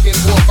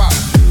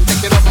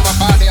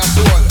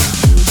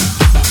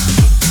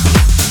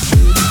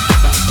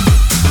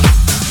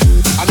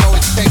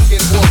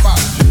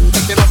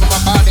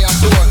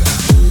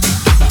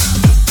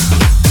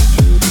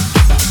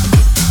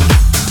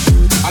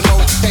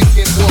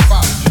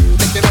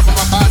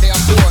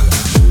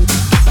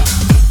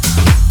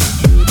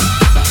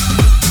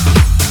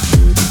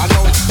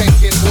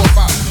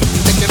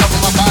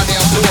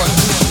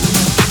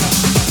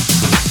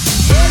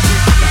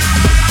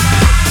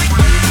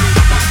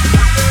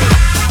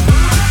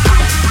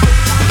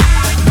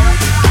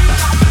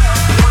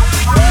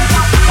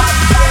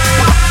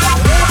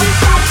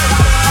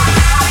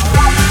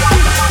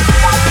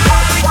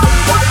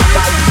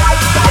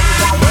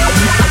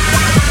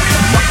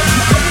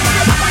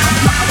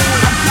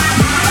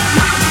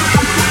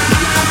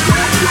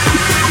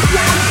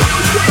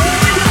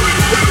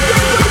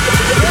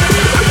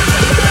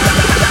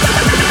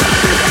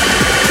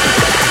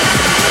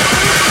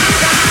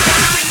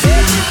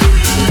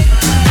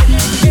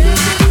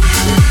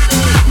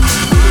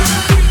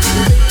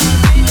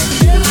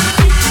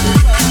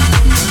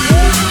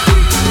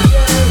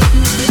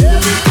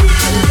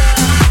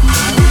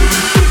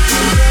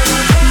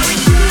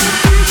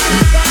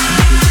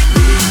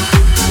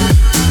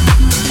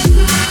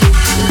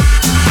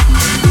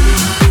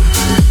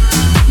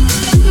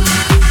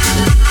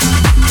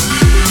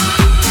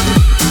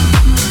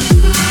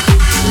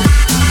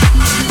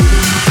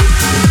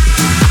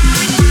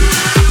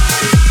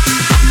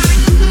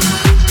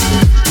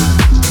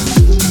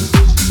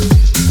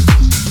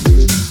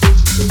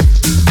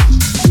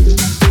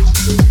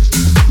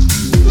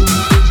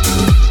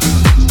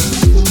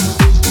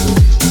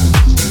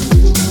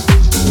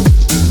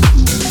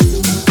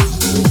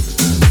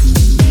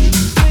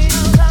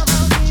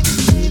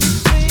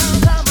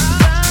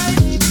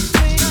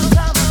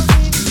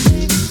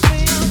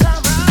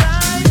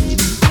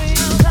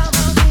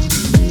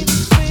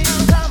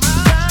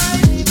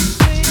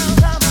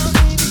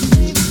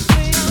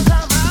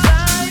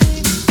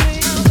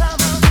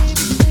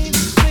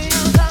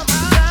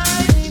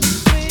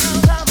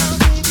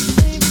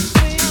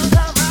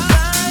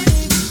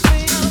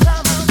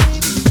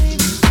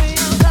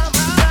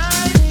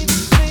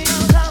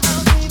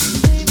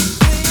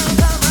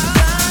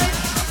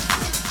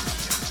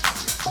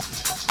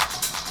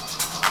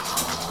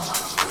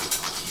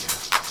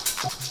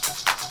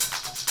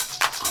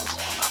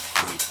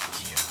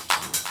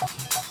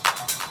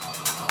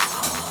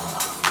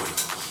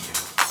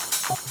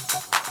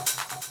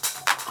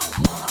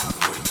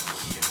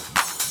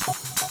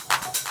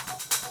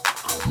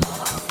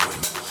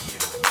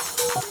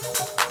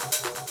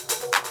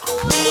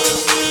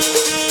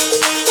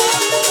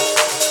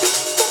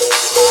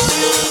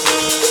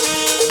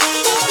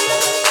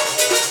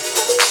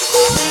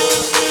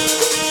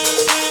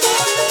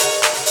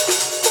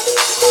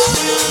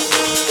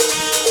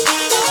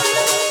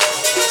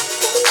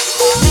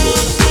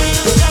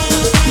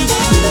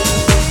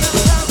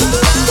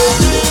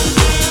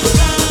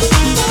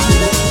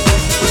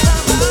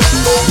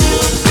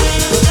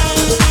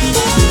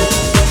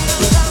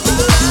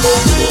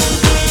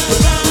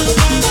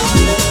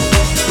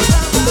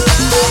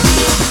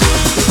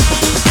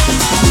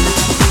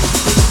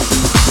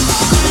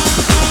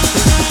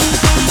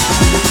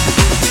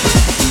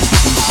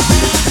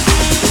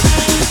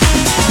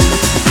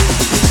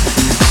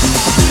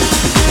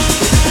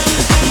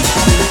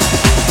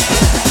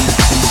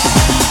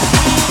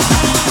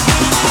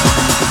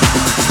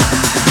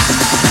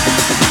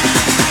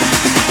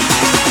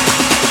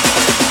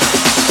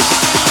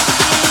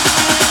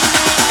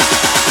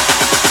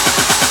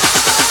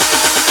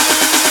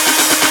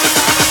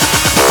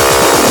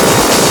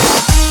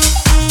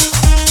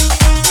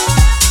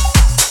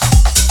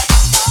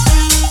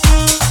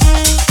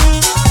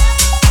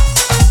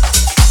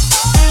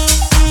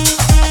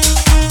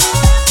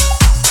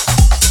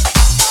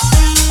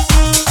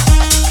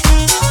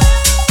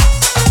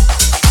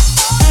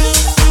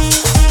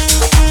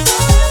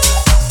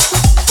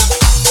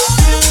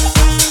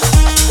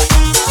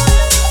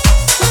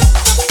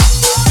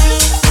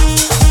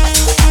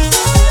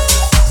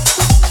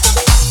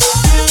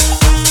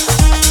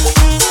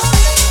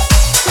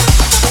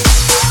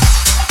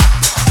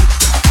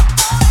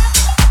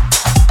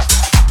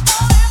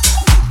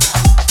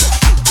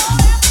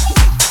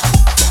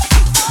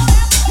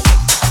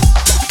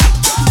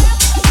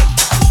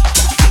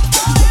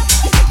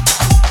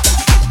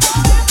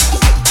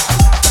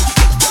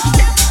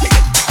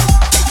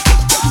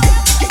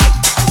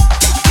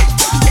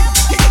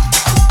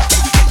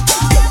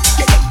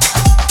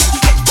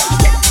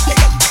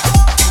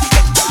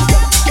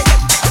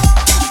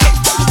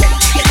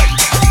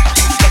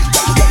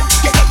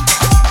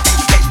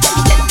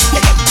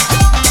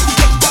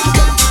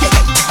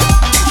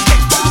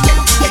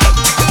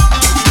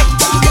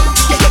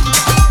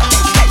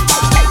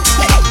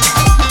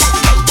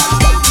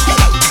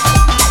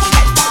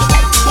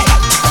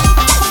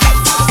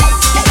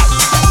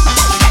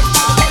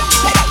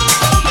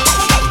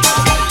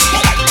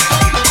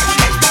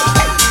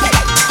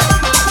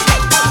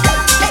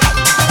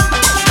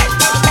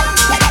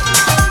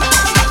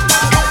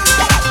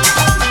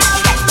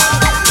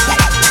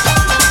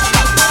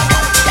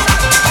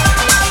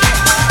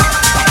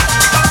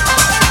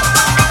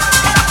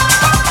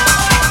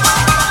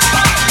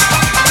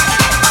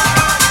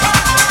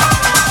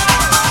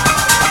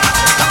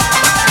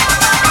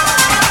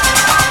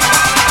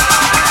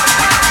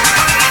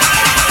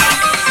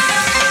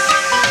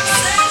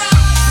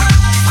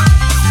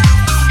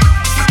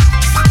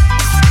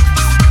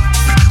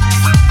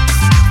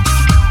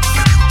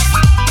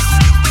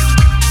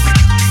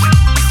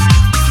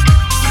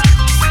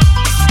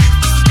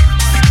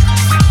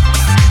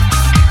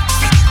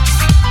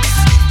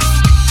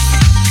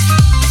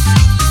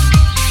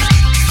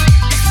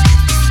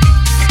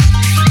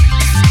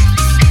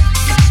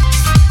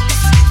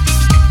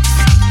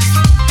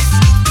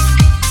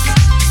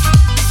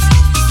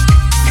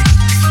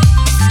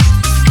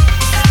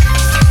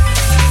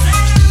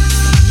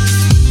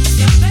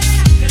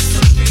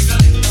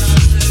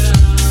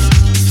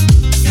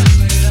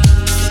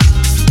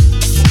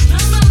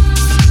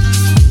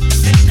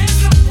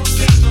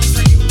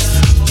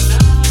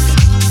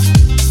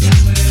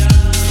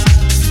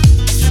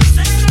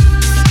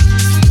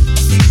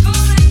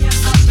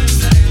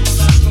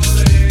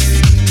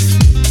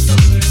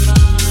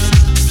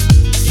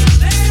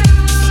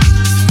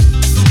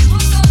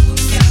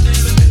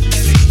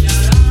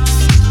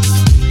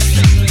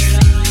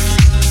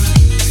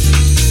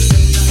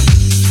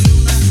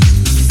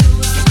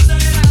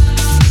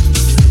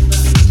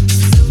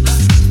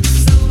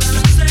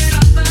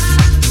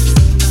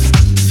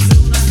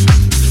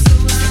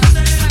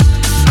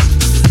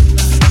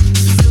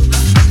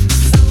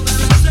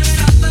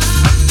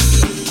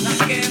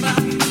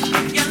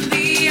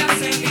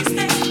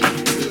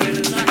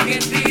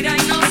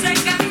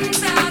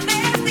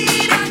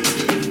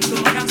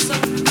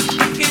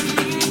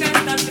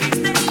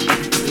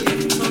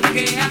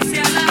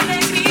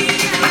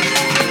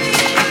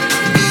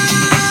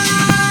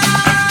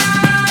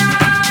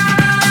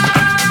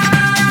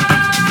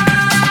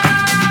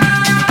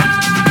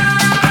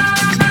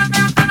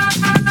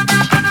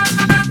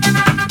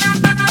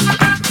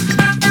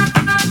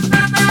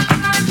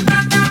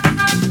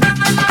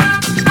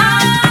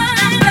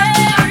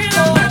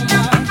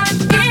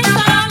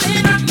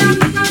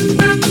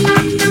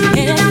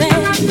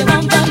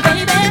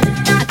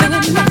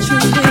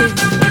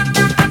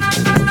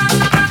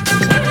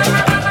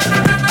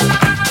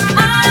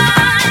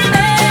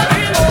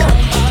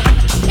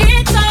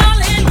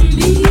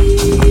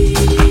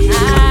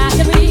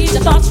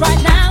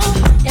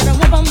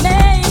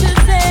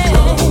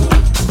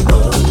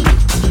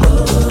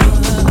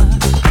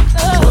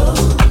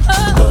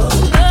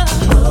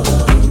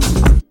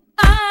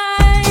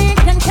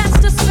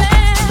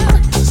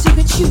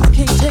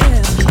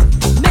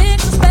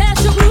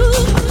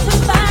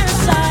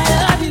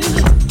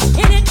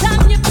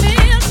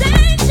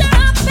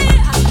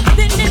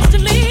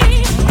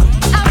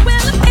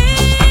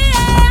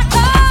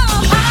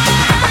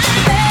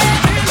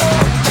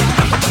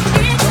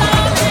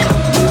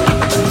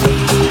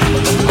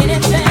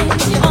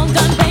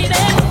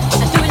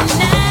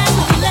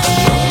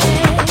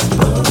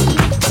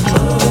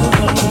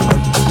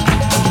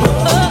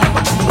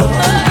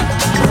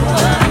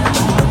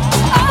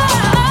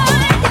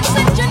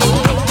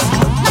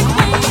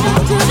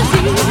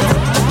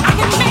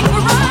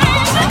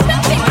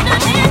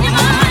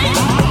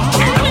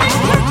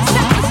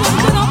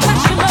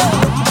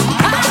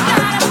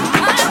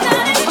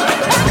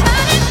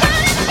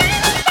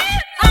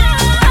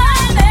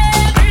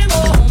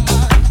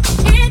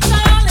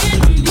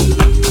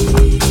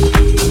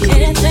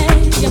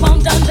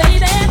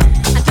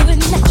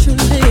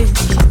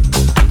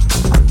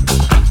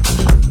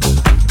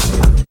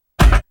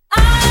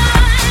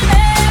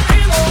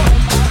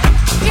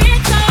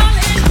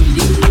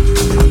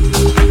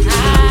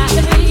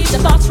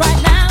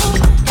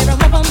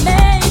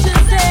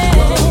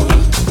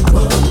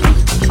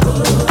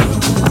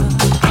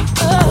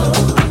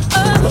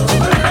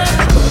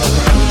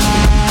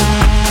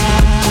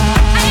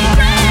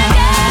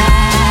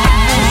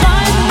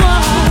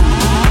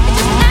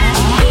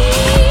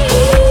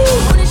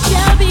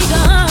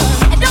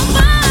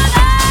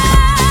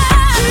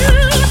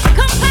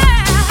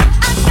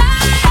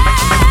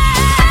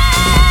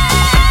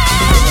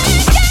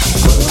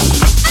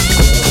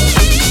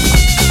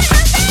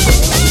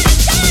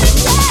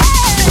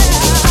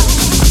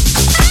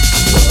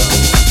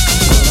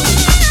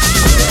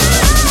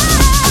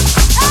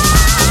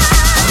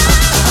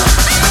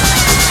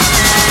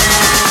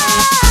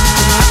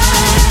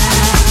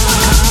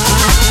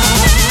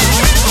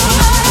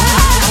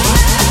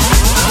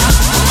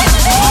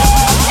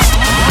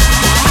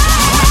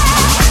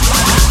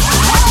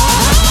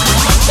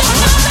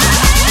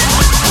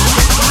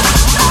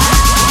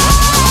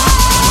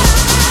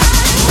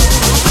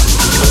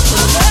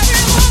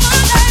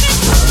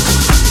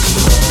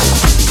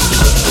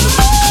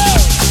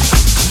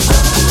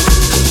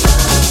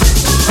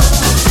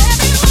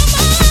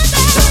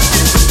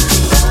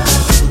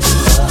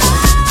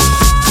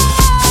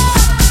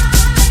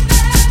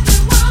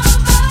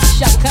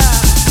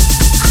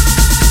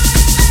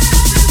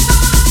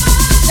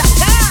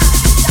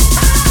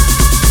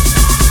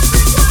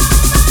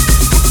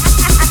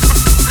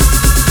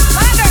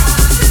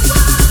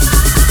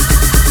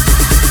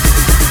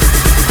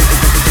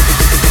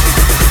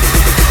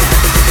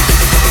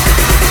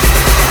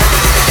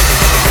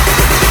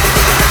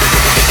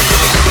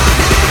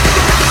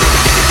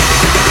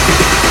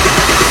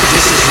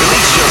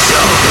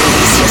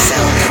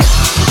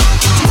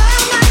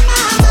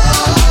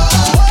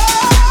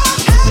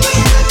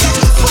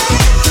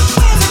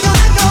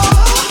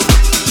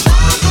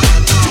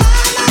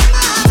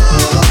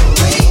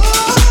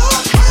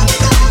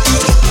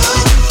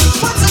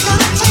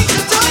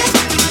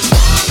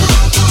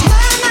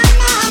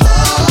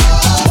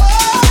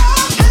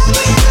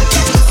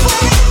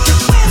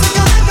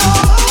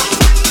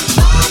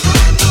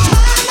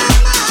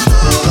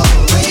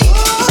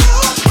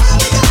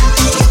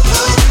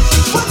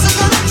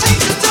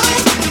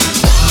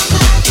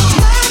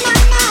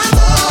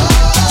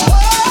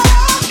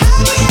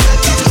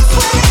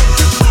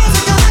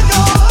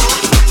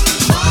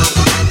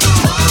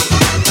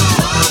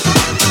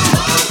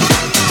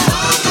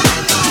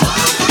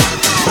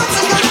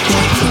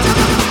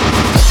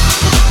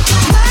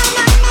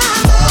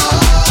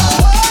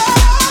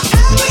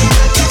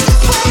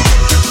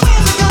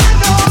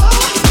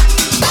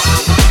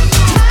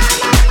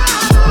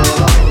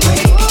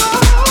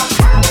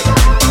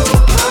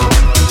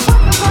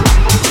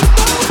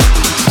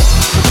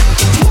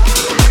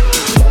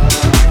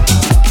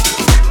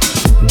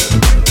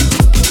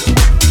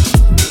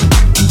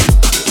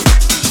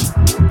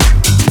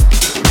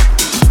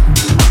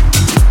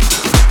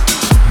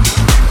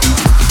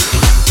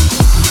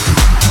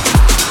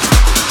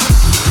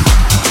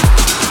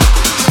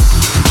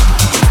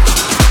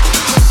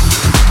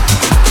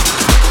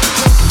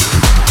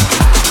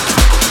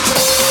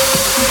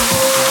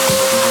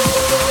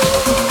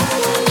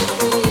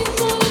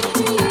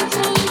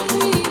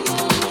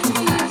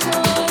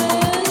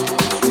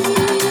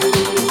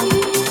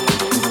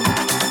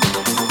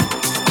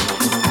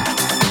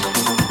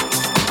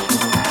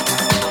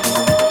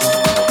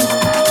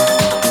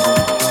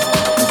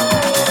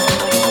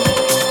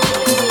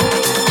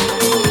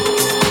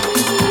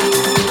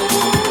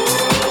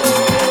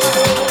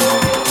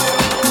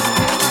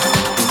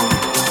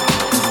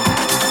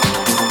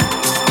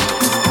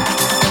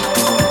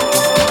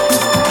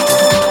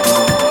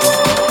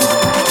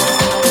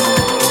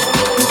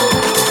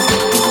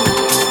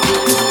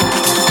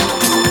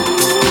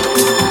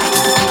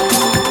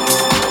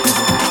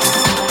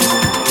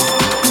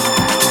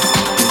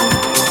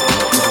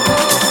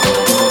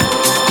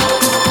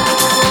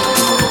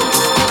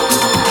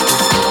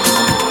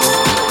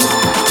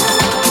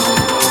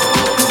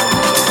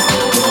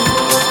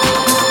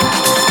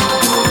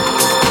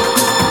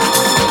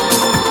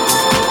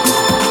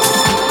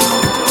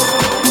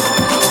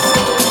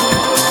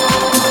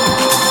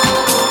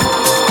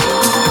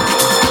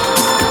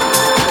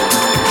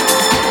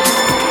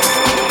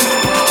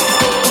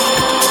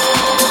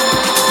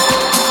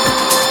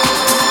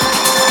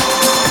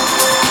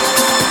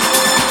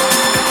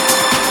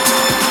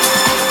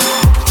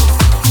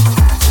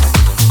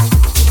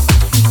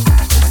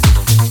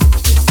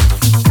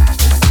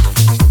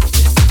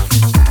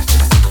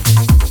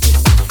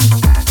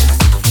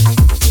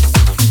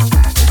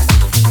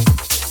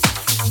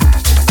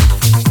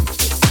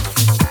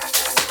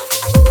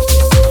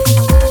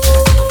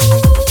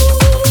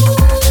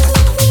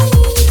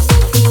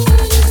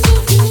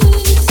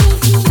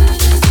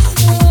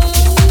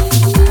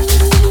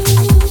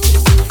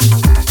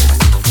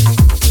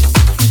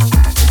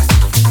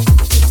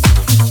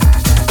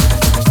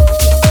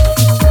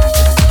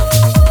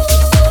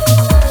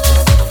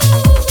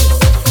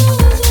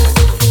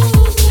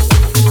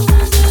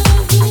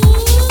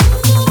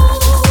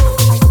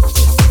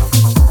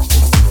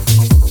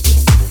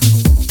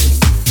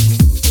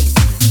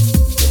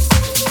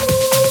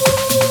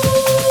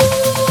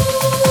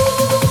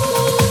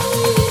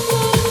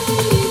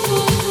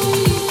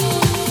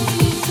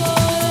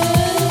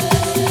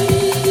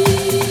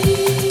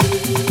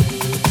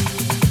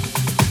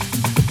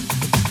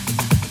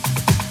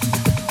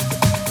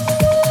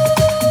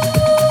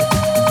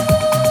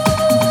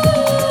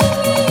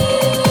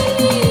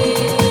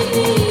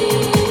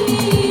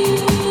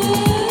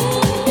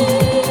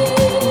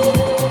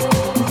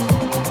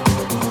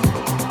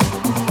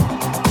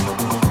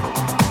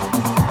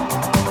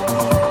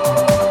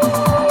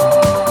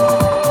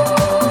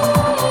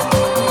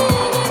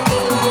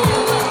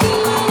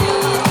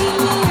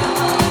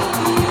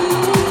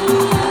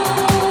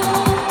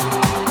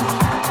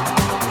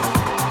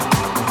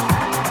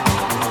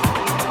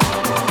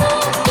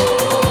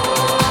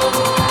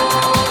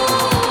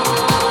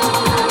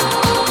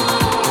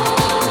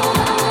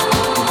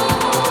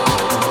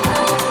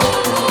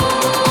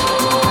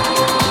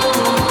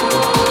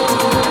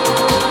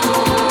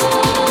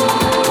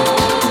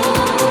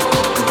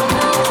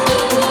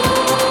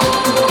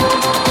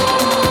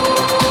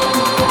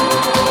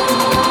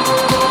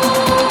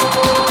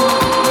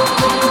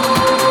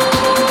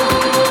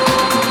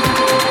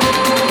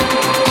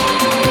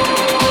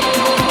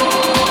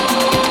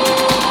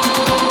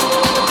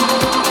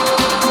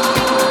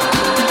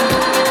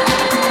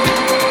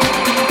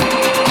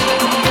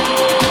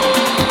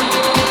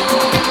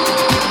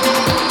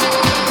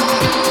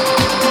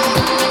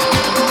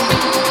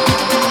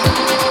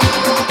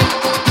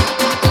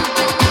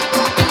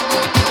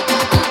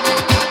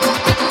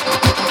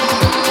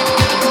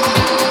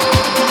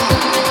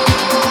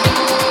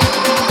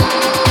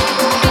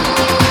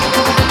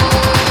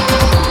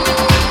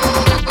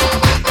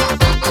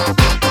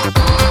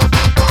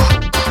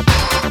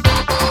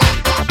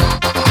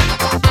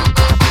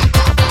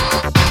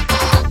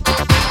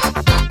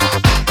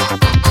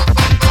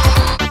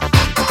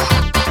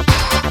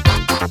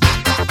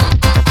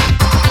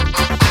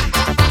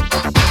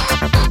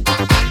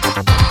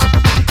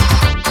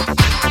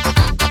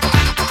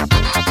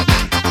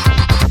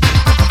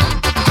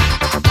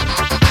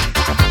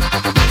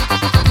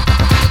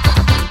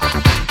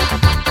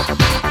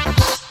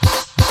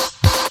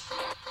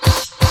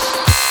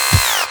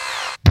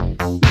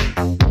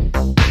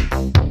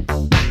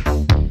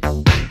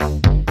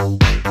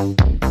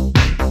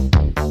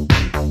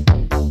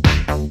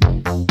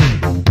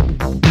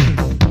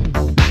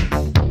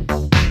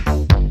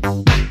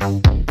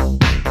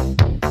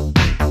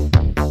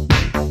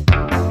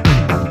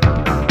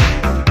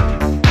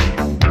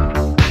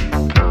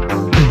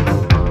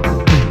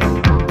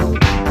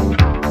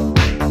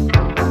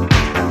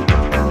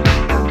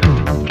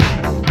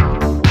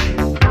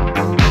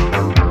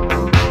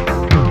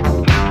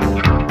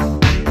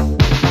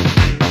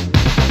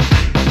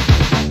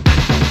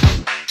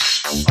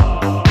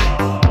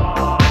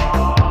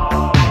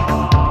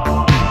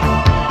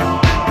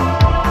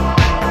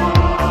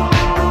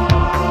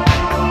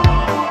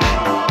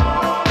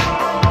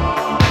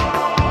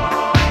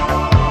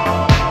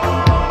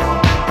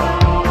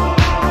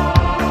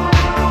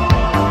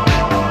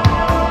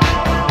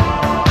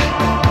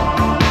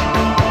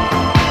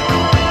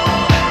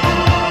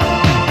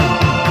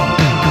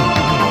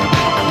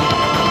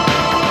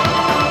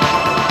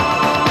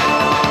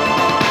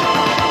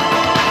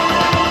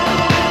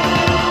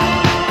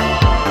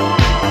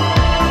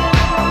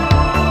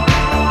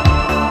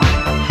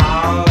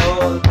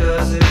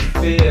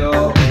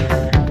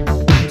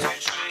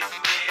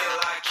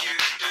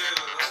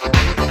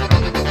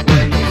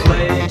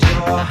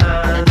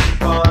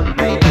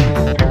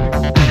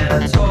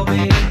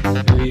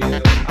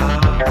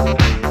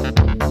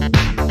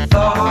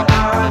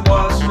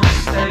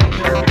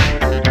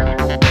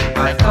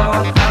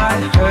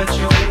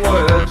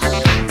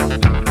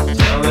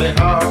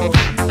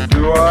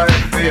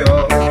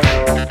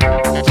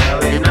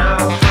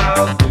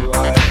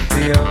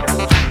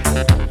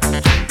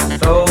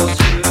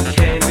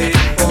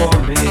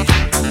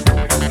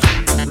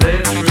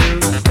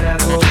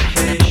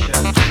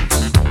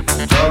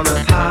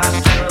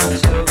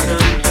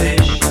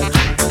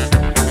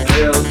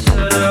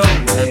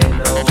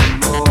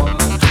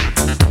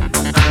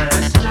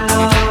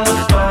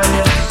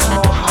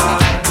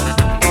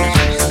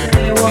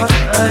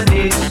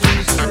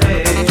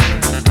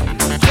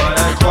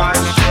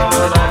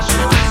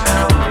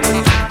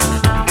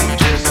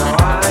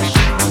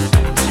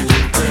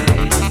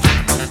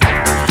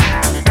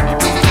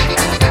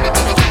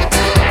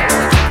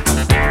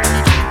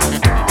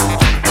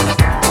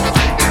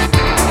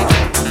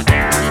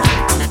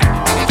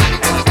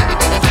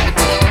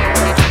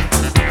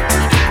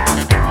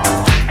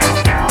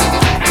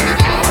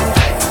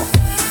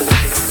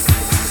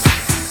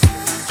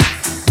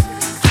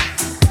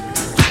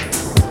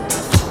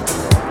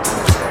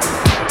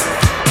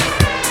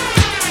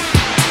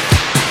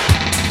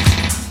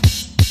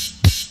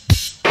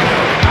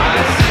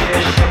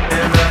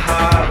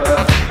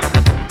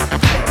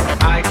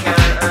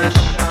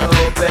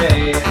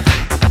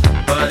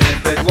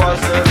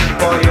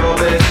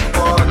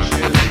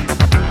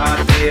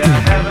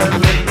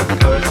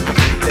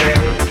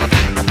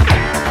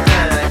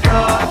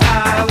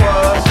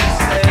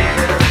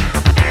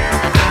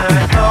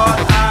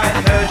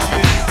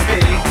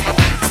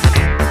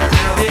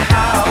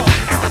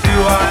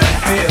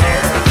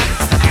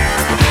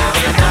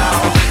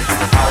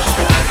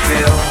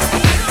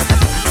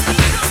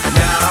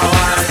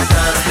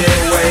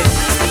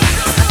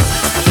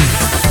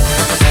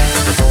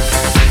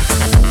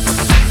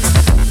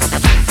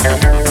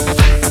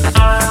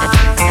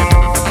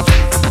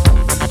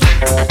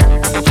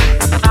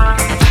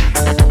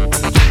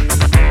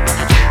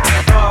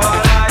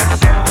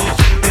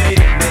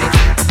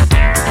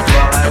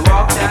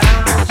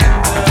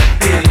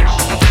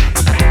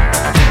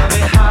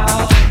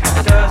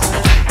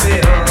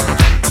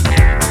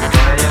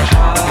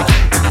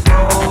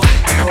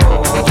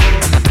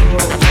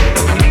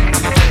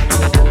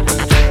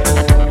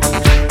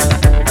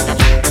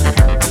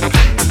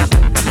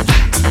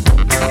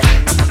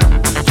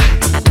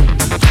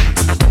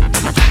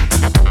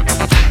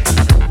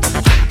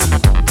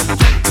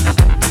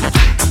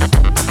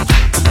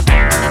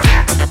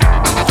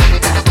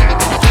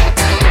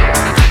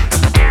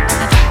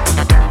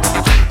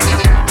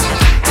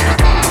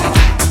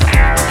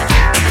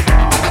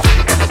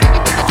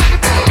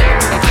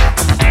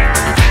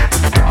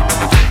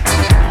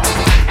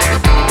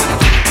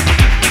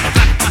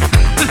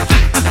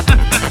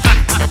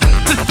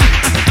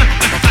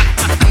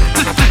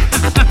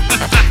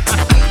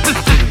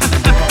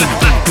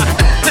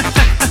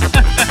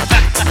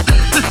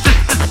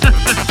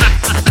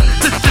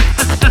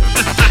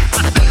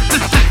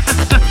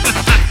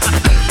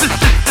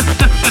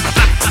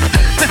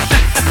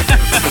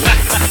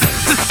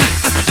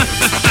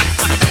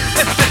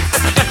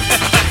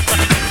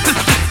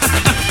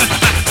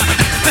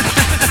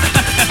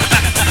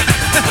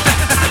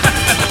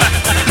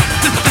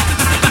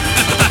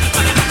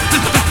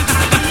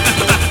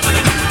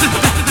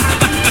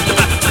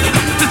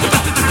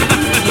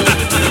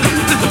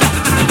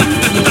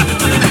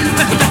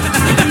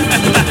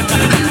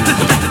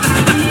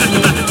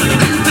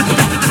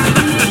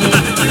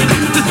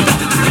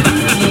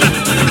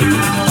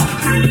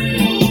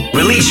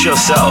Release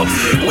Yourself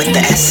with the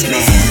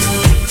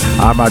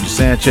S-Man. I'm Roger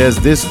Sanchez.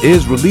 This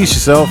is Release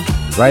Yourself.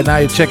 Right now,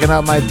 you're checking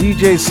out my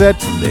DJ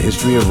set from the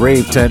History of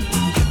Rave tent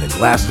in the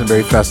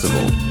Glastonbury Festival.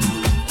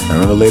 And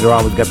remember, later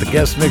on, we've got the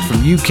guest mix from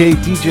UK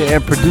DJ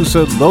and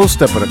producer Low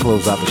Stepper to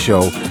close out the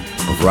show.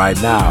 But right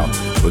now,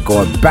 we're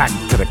going back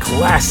to the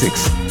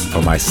classics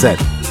for my set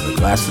from the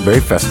Glastonbury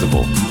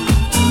Festival.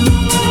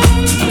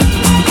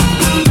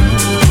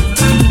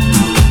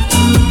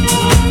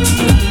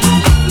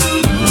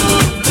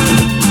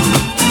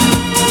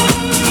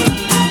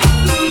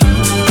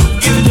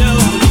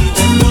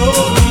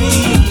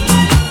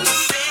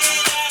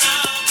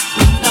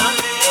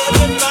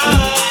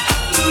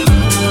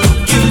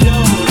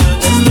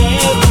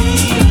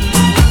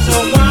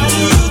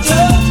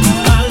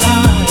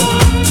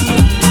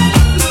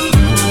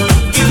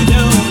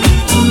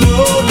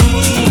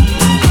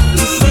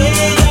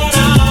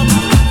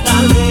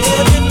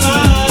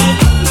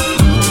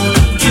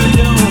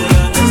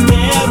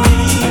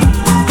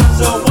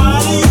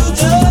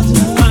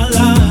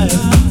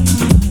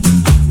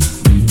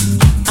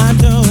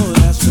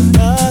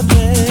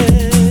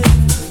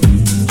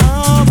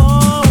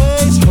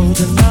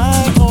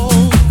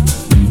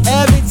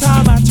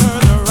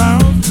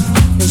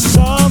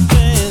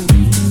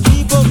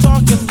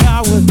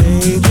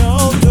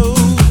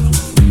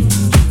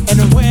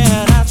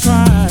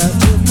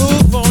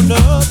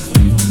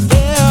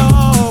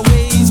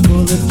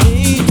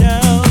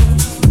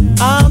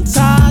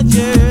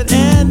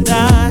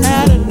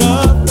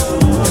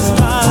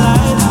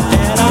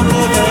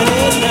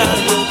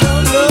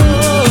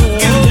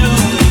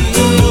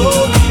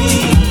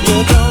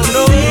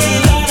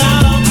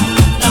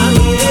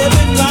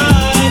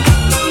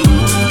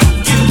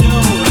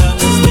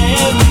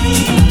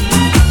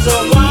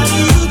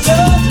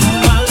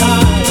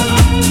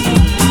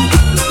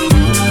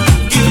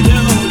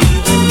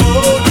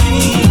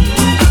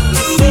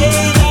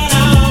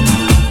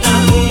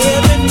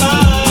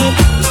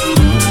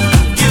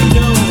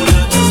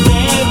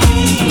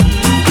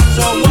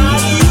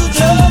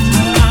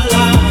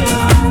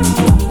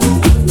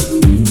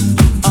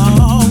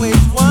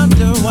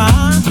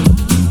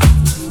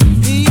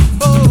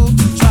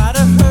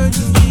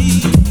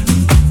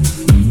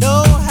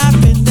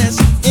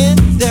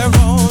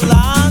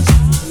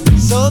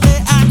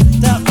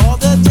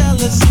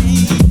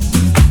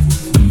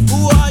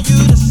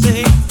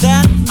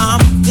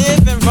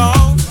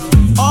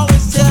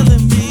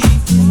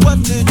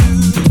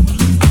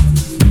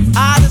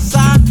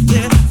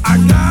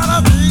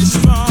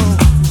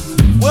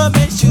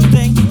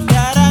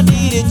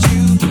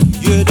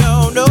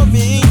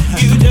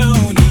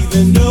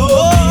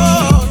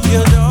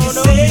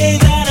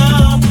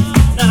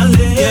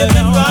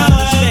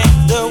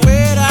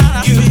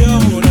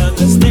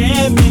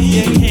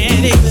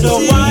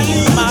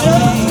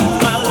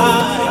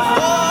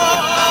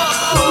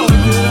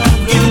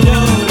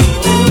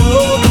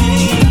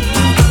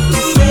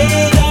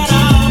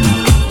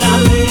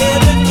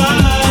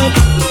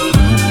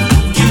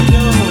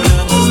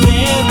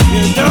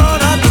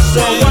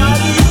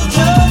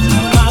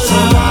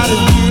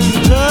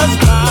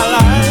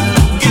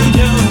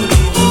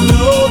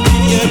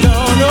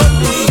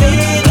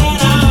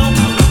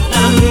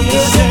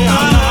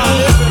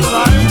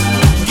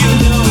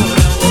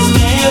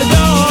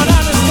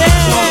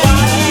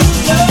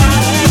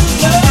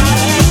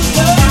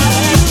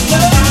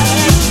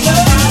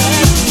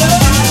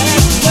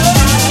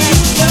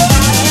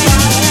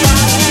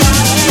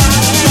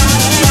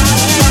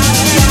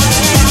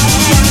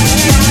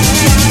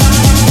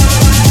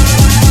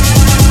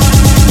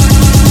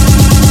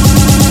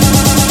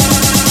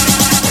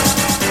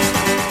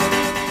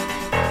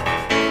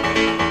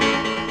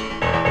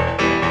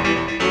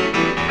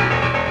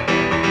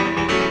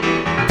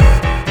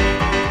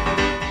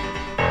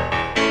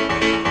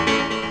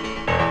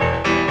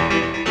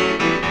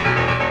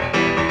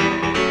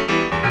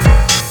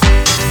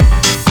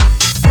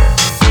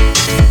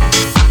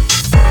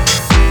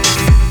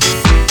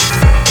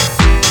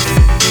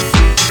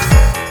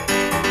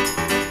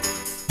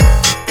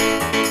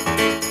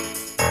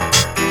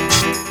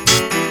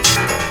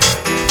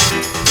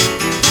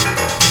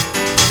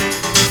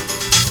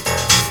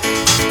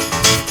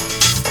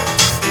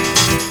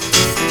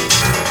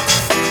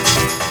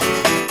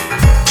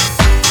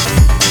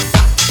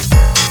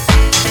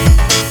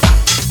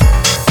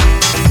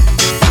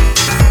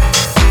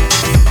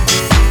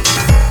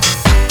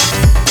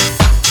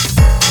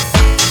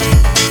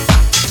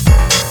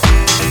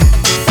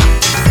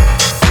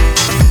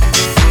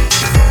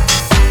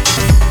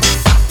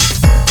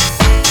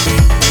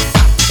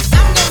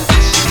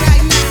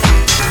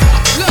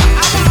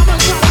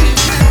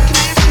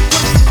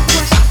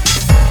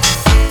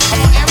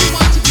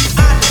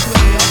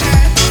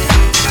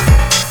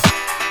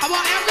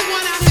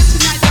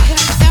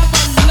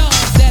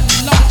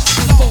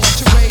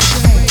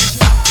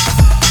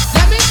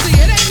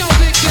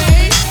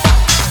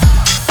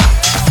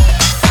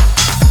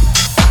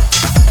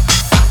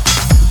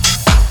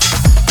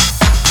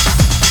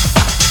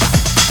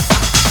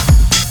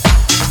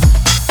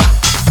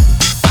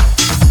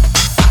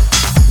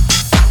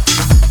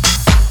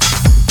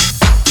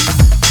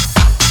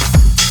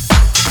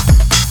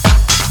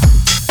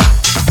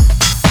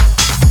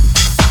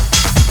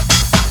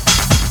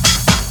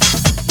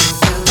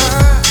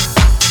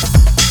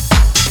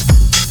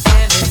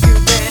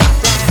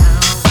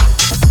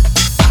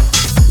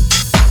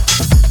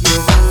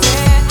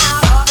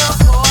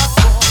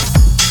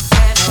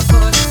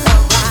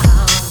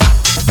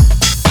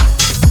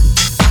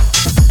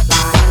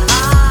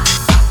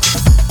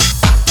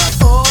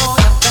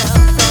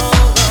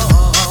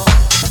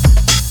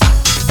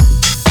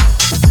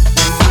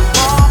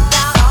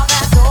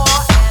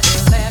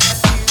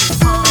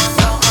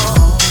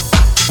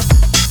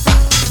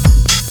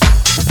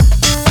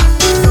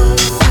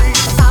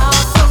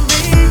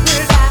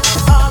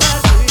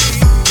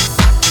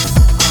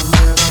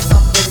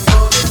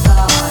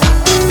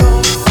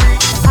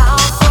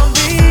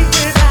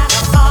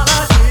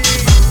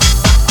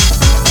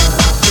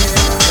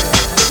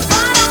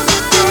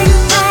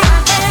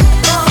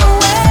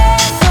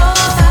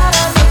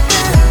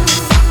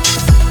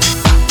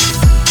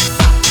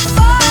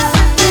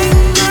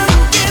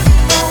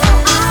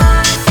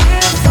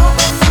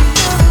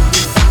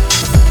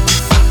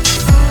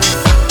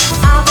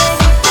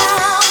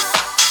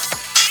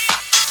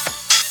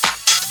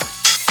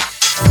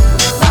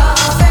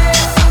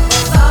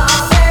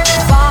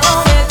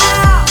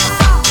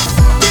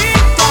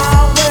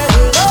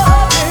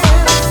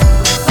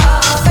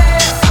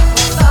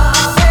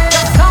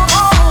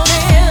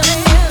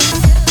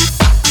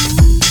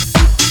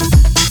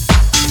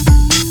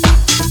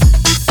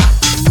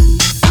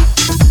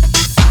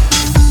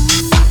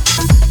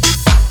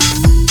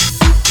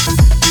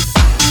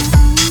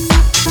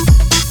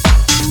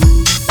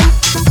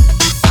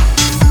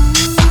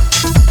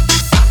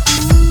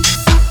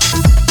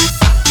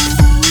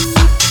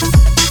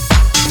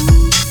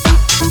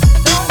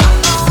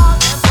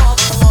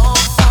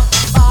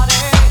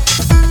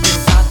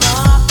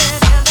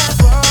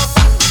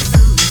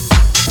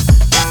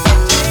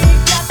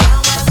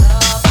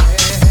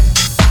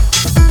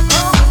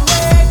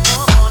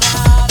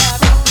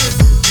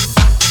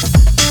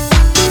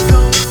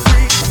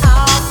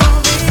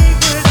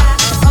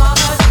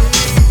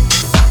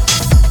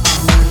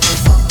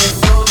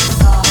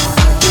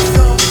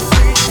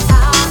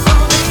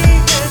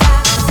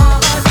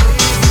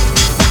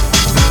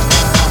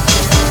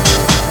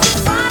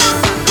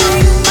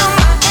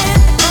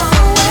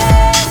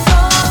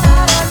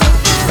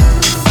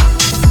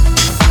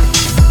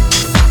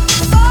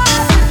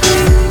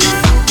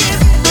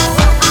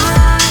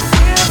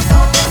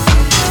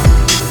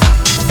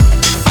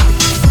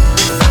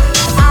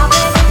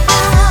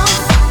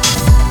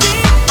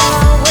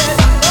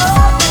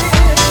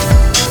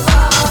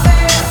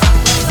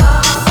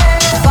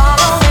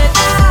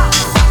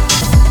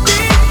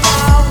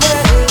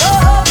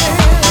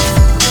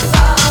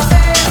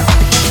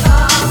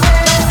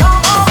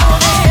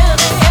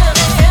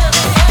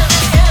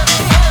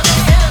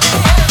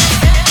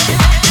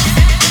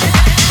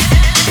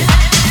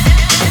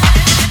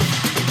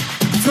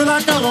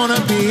 like I wanna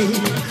be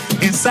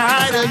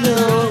inside of you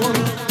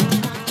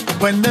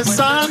when the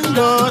sun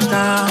goes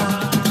down.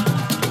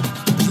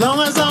 As long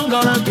as I'm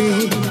gonna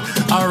be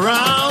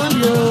around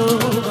you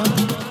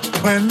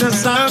when the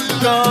sun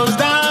goes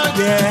down,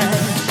 yeah.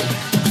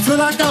 Feel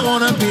like I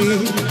wanna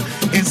be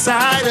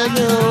inside of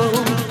you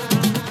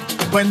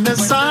when the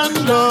sun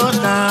goes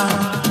down.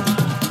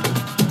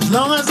 As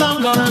long as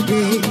I'm gonna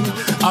be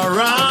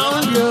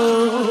around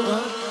you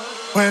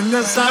when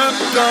the sun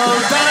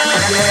goes down,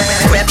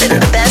 yeah. Repping the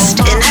best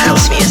in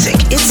house music.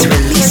 It's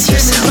Release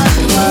Yourself.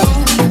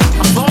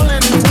 I'm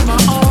falling into my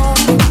own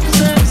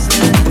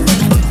senses.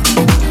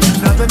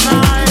 Another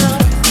night,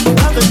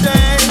 another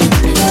day.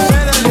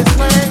 Better this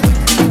way.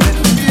 Let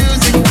the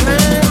music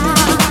play.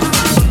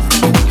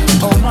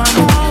 Oh my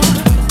heart,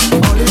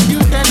 only you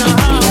can know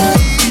how I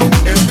feel.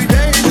 Every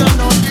day is on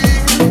no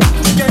deal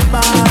to get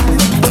by.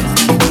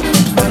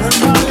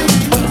 Melancholy,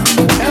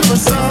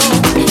 episode,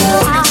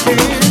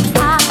 skin.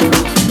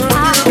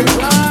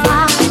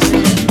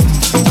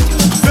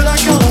 Feel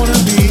like I wanna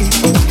be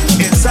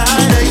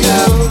inside of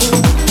you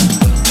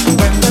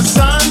when the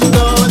sun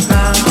goes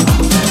down.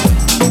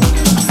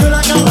 I feel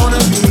like I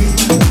wanna be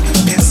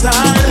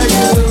inside of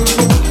you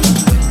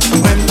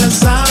when the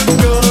sun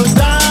goes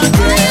down.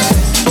 Yeah,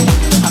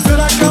 I feel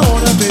like I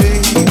wanna be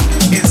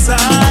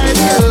inside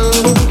you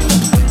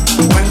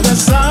when the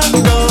sun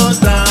goes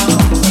down.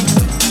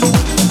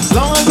 As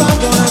long as I'm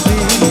gonna be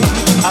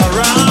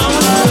around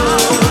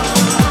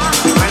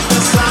you when the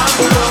sun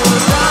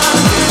goes down.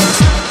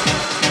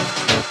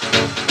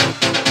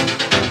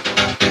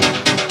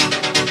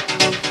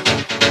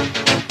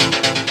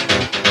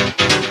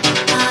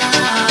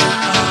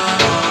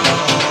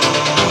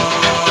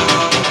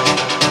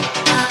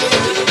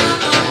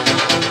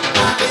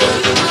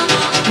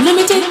 Let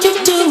me take you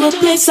to a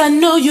place I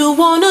know you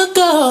wanna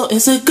go.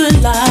 It's a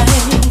good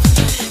life.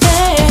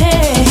 Hey,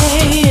 hey,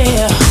 hey,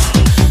 yeah.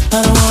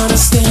 I don't wanna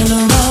stand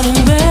around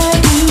and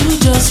beg you.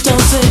 Just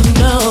don't say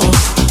no.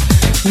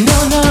 No,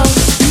 no,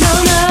 no,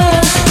 no.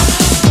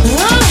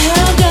 I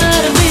have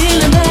got a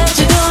feeling that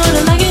you're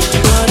gonna like it.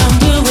 What I'm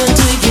doing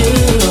to you.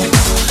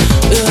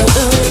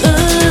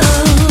 And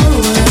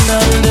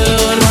I'm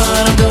doing what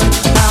I'm doing.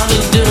 I'm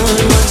just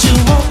doing what you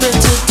want me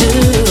to do.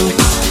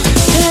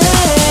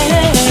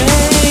 Hey,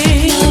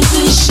 love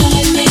is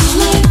shining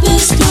like the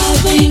sky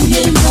being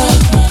in the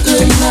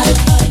good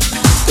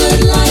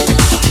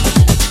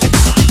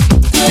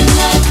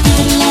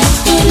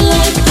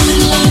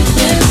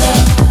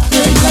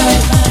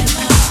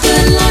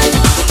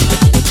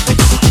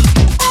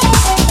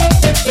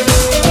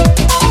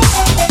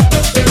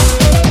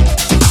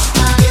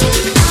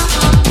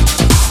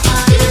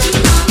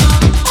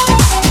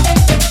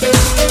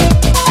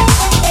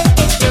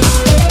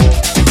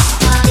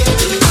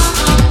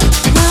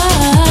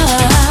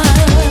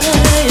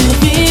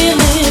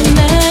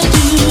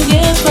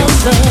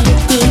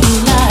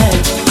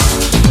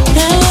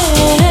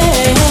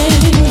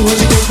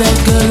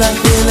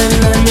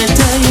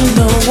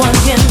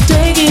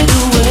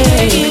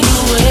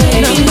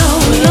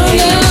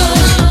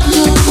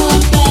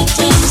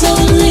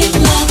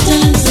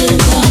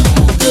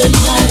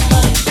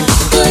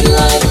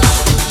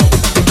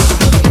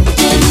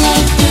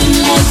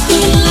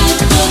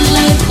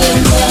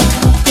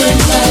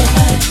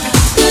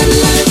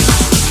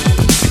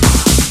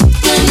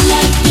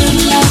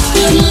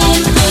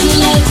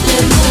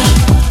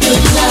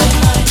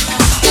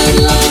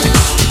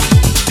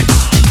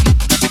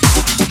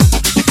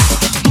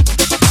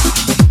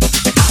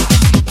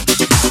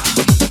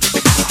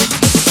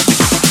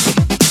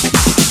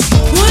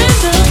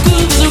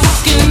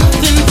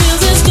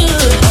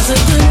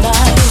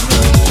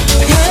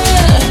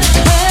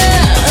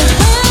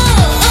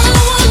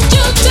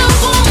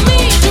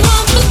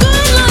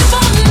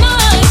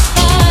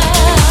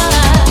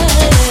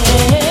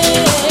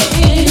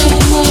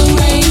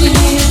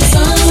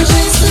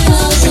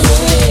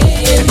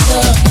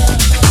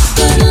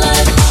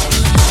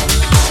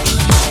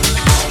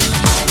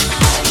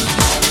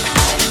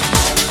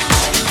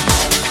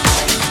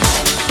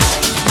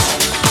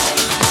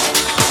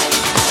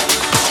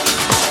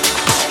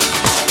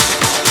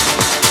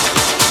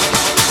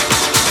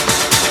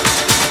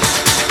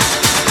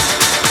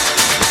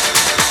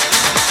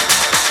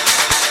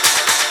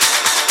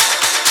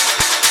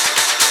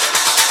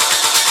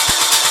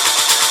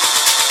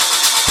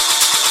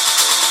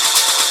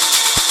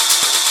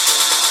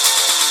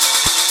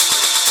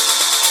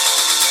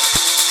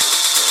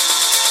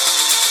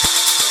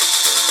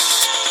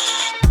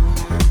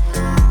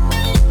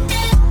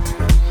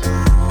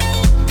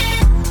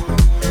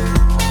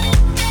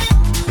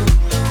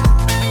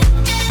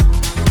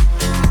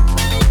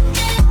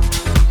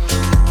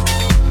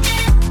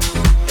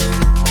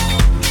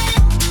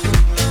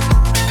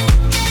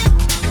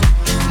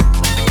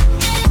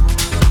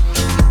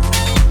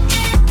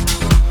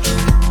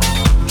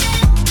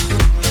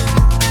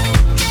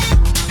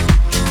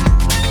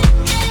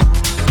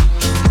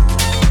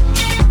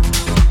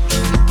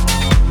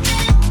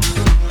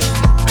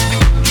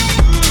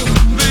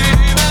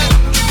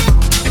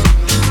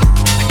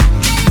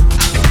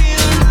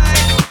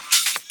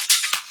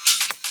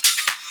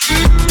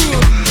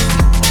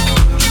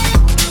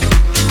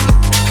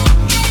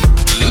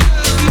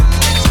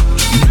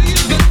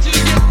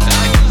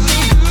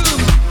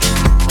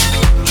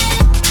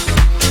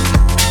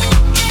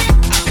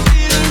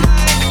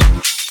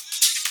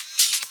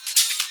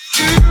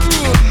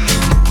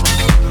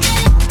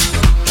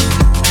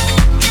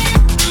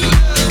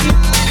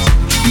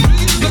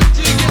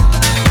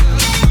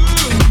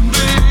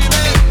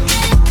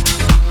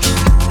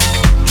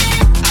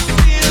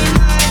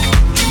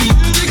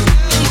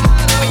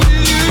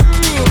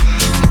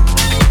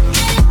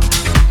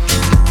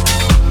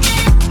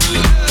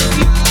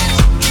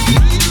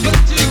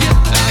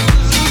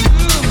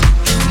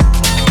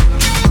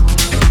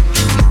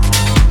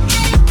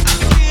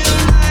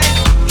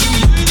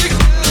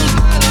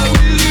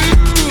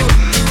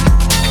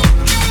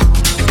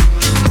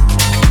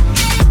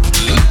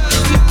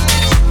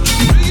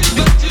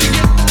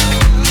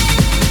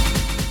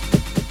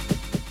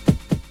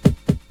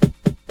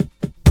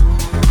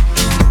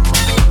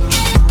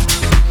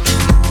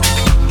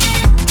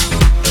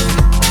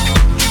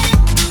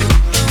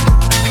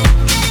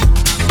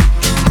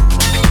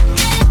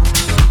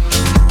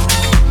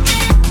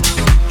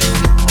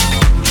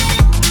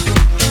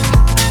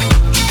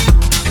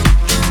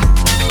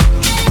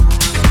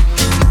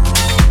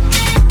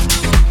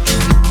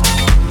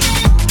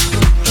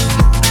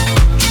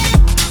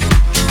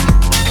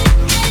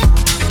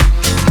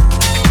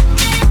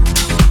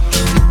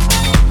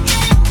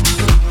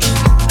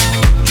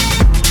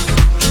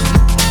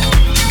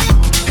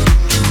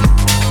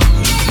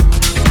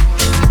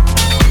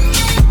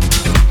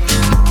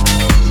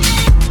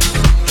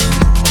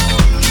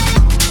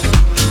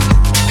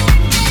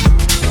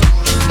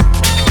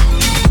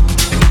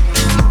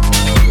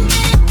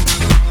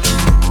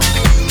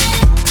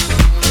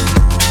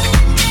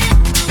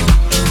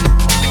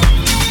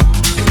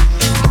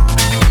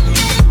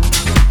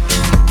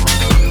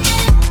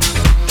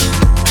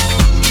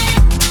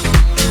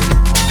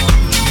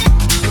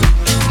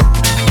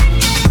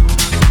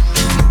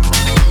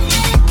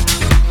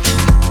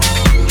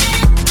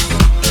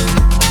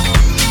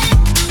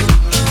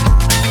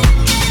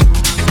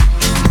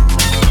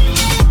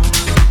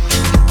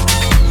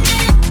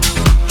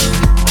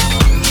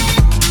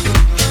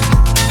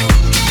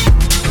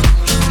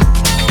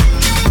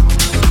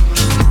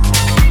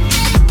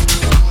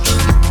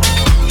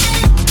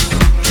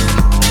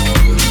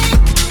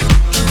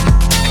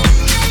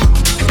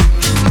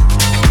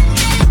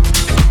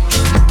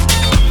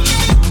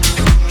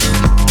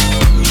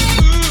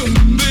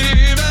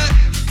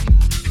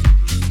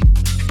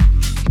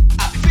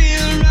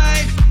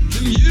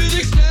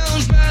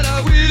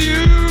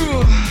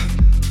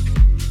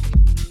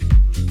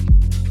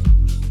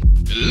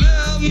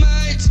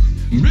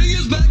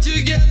back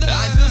together.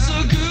 I feel so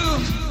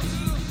good.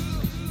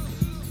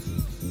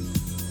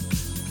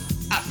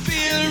 I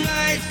feel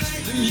right.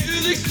 The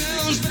music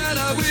sounds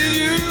better with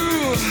you.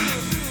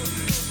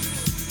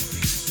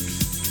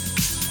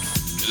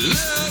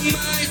 Love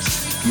might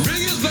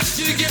bring us back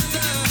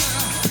together.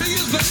 Bring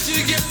us back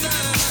together.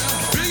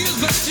 Bring us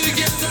back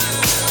together.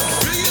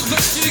 Bring us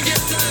back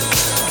together.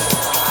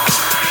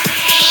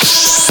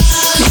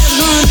 It's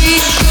gonna be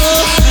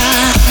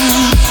alright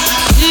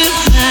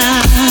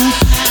tonight.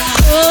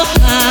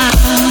 Alright.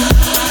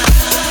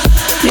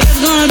 It's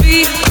gonna be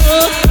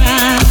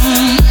alright.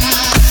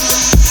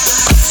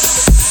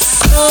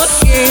 Oh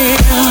yeah,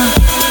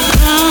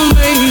 come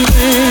baby.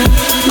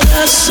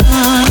 The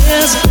sun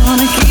is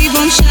gonna keep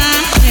on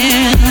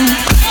shining.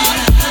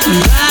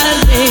 Brighter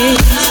days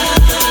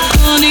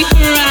on the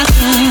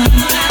horizon.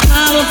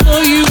 Power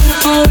for you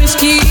always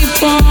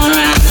keep on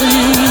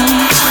rising.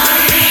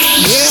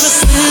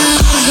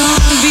 Everything's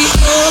gonna be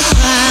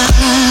alright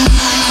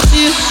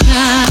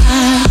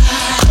tonight.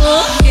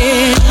 Oh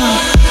yeah,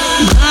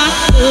 my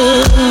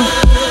love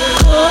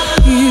for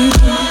you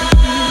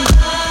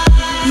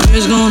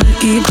is gonna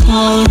keep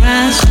on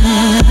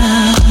rising.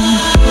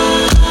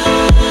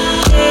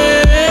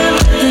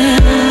 Everything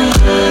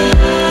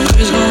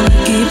is gonna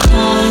keep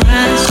on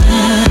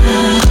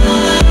rising.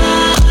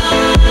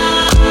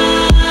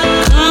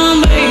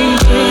 Come baby,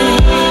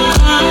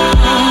 come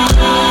on.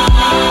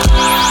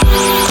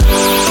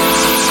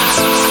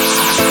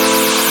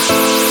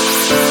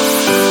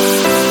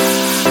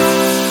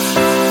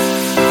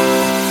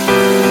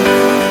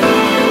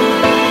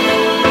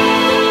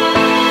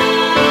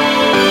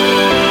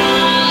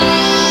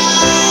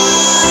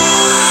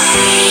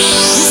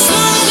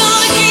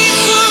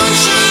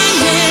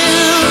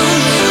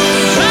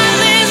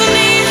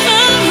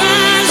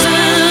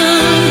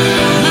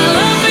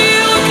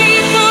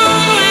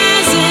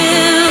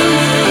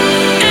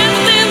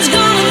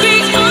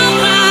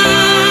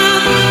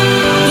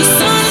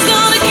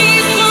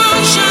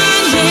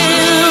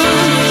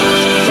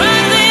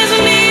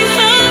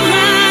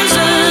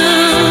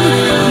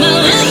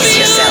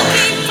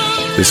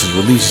 This is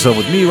Release Yourself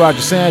with me, Roger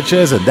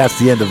Sanchez, and that's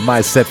the end of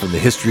my set from the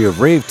history of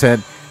Rave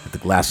Tent at the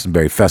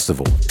Glastonbury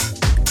Festival.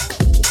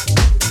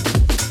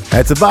 And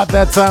it's about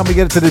that time we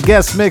get into the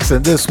guest mix,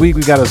 and this week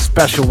we got a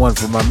special one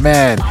from my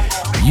man,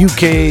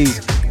 UK's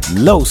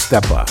Low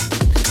Steppa.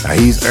 Now,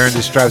 he's earned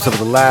his stripes over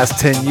the last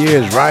 10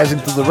 years, rising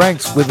through the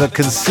ranks with a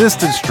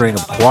consistent string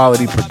of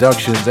quality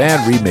productions and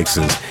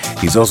remixes.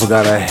 He's also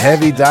got a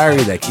heavy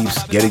diary that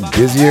keeps getting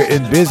busier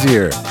and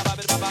busier.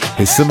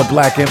 His Simma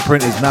Black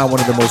imprint is now one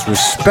of the most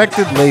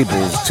respected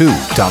labels, too,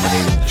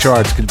 dominating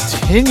charts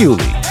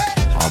continually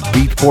on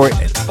Beatport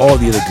and all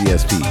the other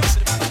DSPs.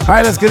 All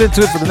right, let's get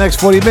into it for the next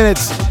 40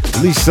 minutes.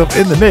 Release yourself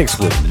in the mix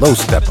with Low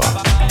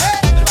Steppa.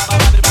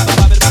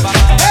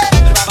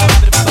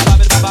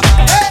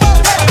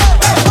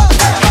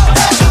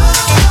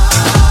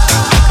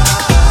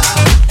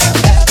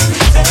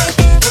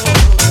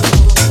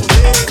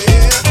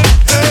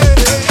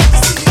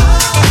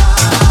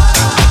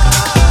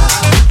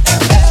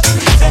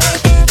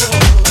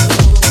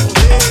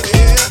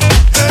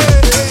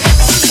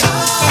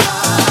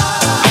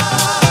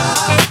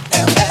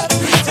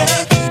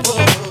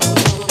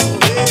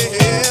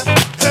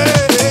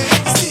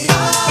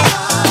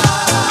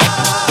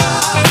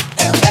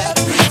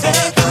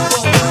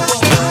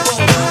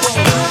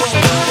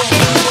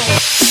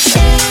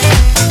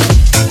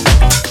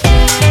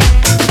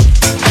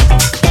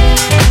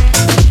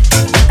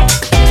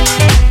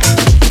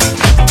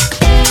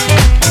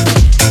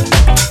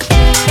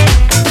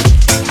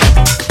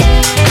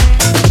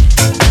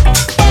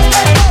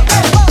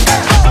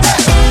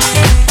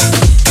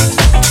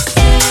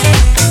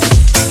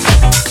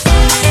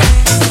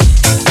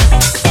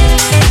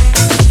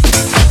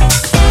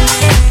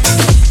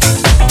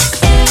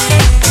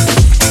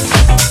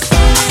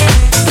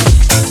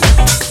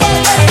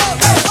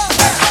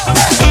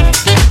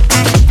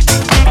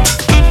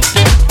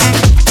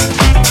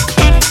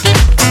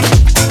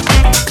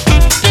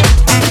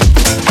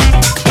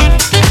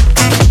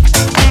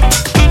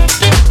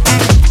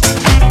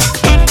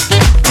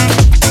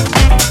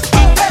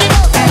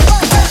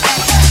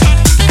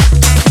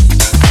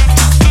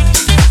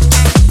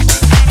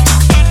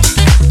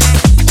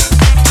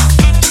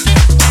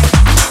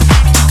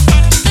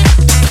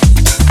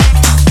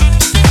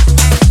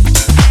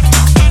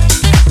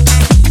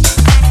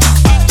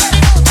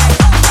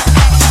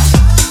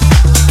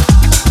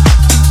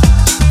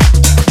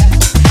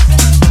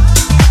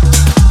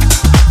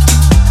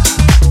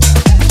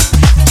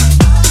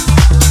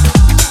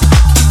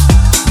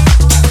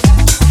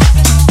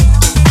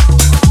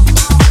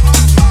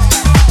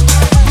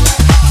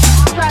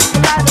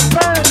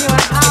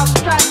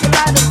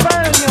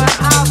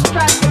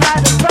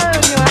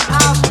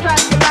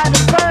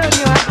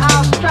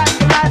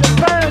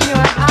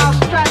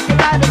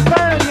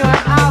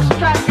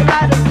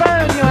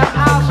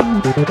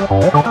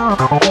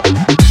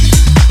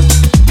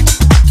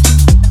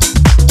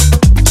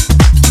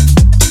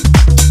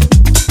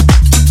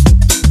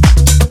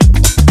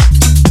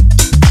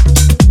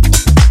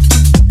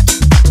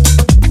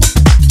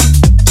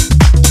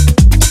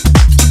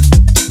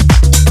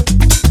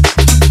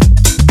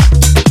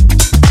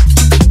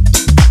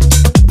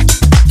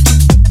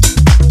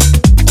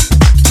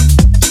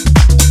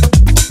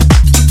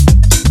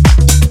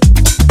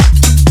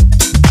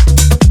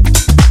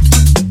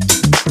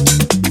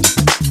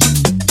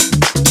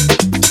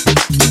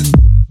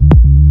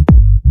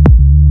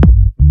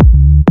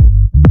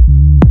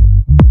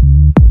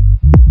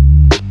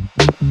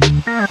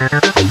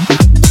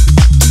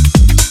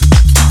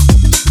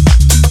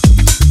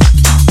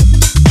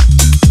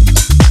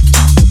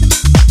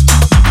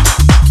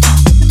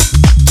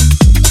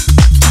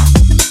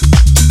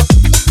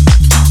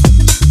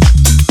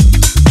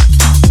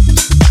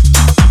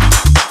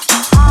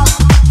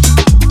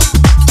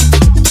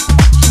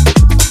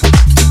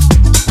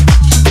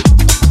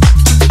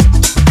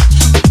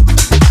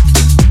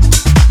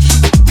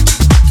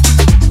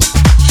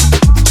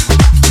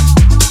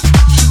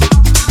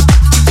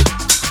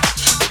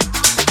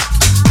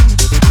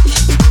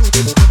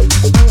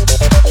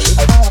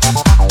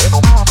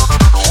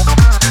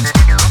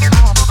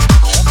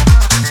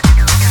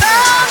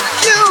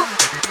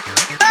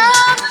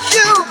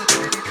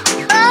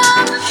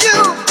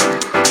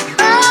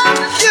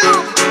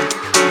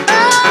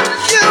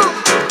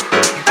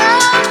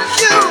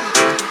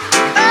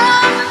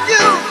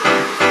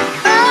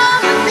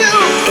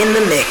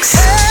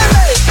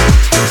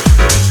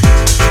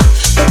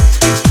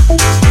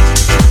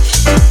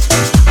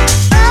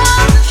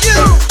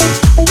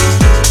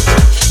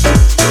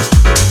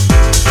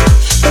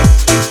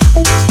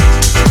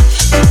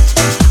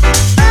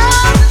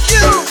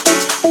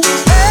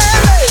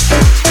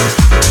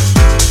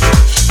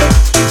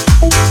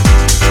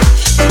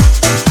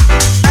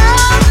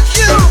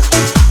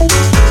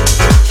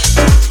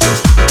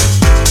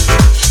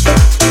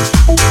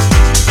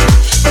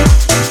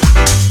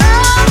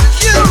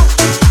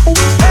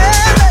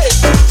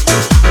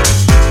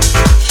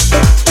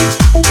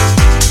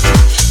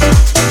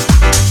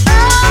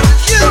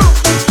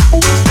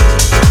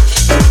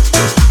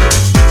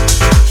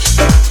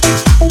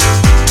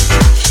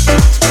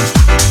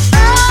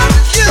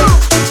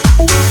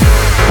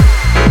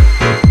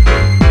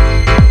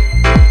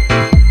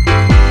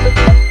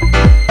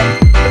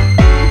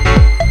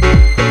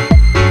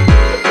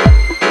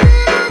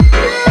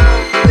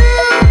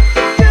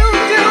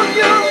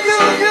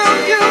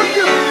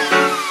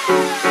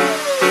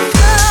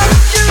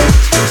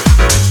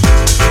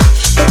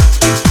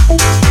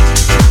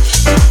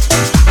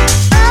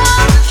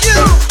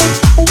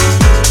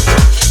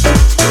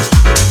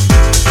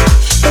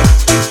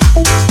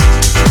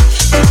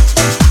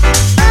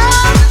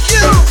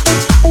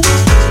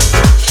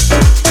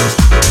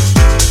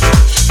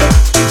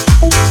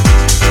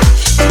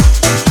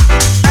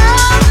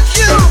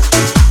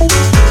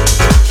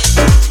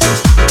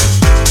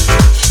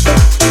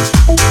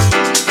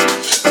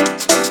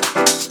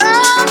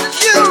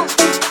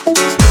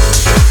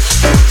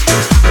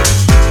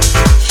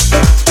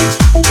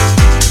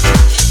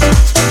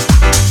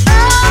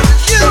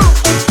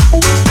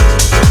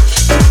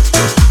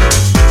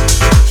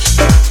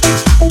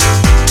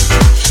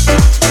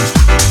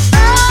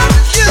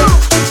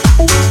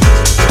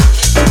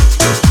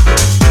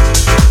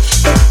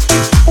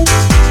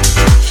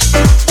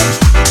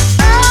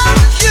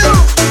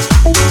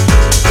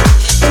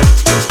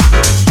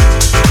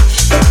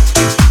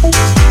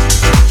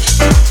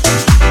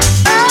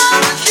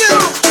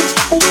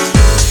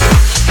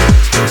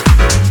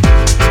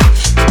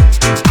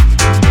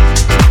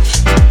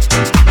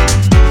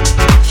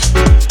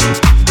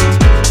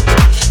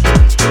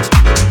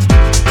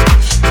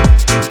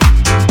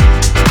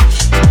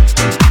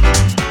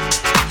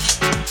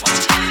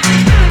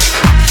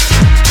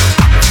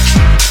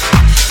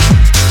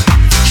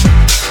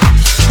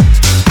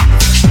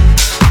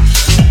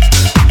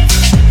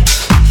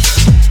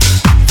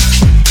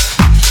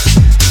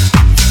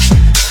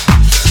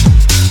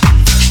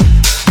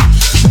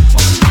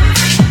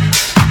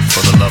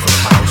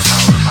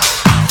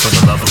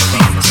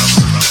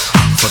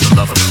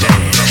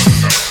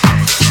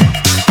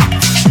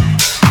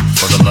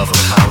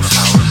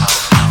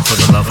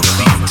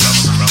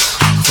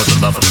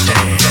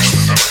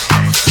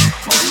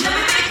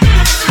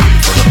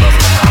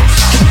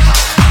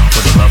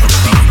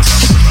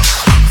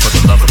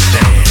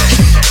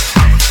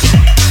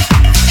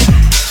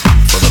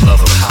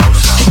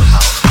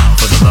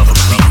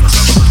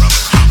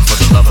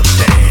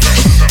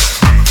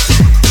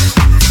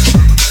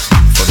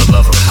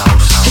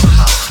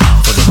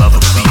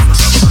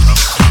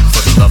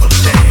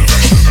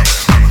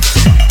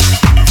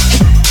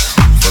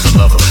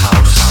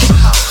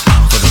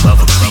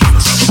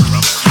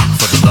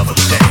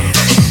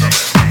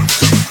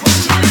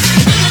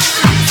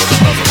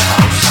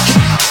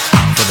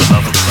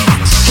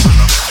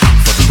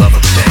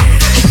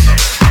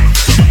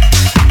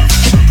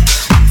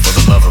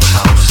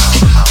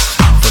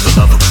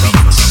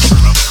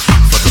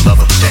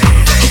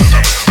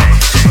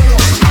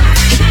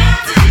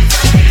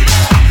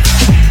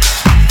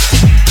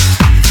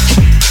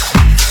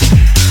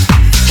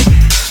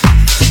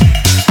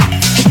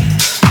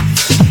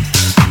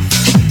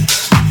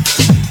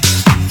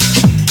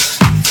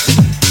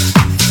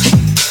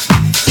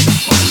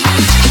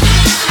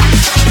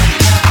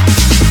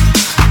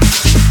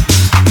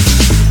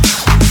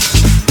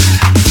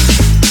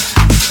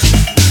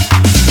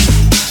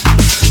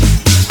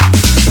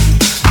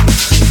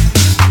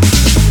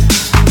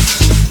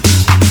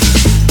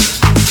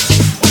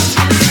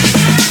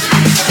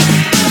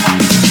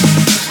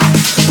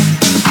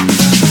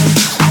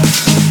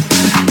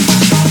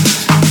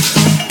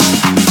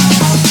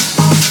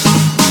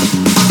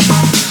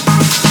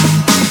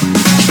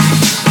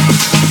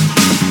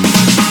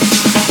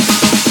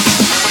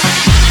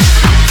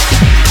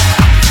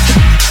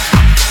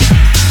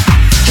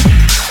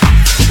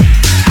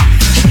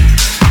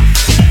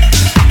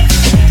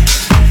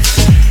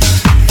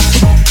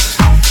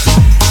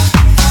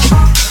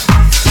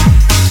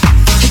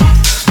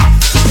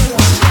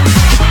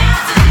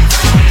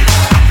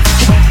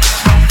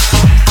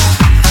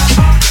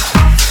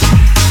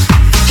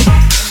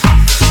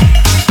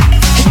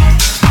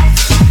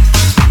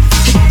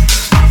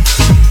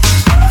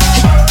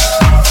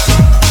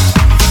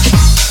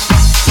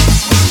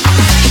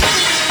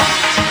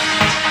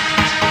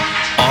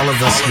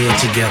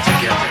 together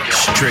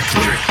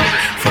strictly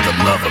for the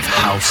love of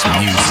house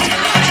music.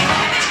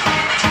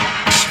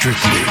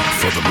 Strictly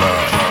for the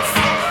love.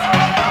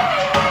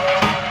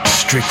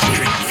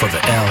 Strictly for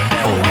the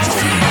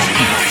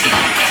L-O-V-E.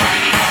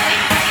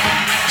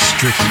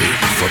 Strictly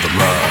for the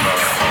love.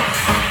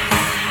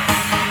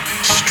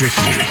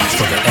 Strictly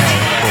for the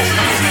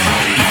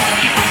L-O-V-E.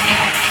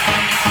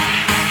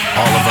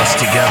 All of us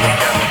together,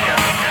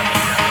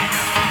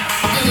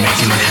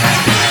 making it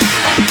happen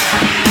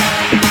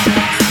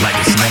like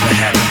it's never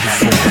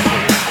happened before.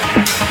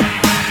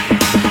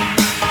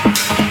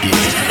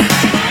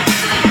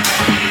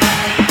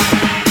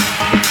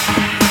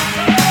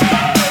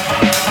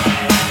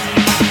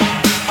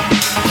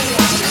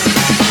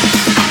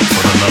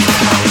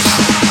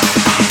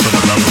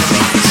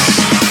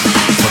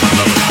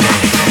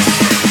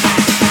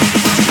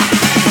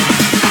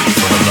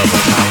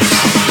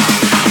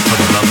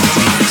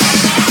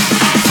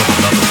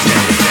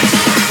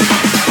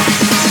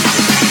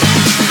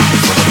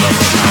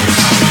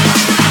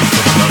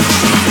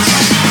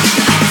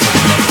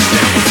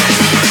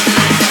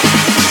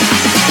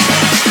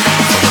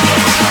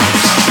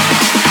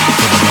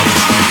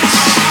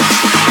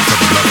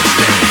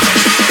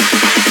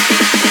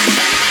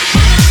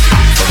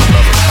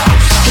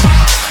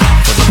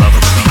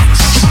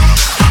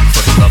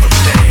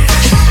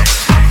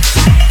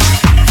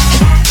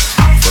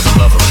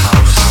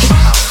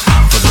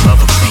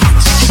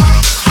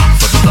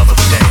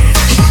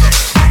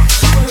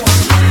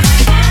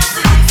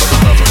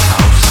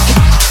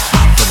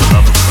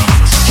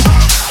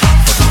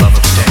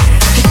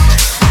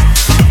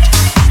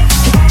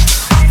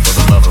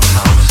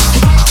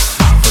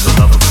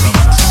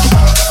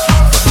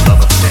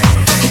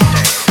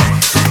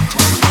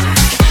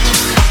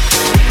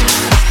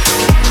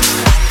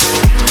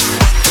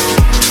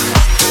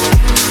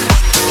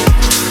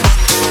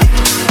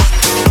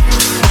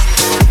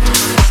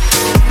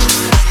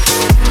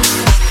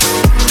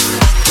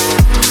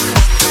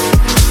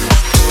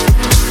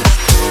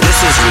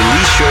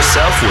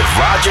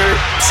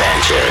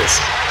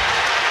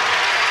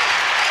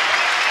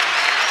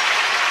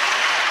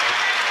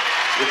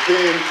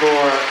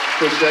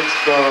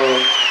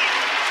 Expo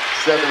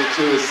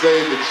 72 is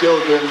Save the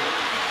Children,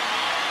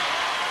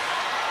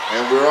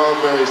 and we're all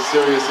very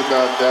serious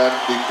about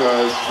that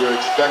because we're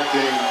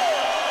expecting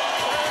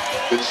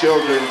the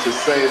children to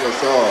save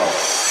us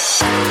all.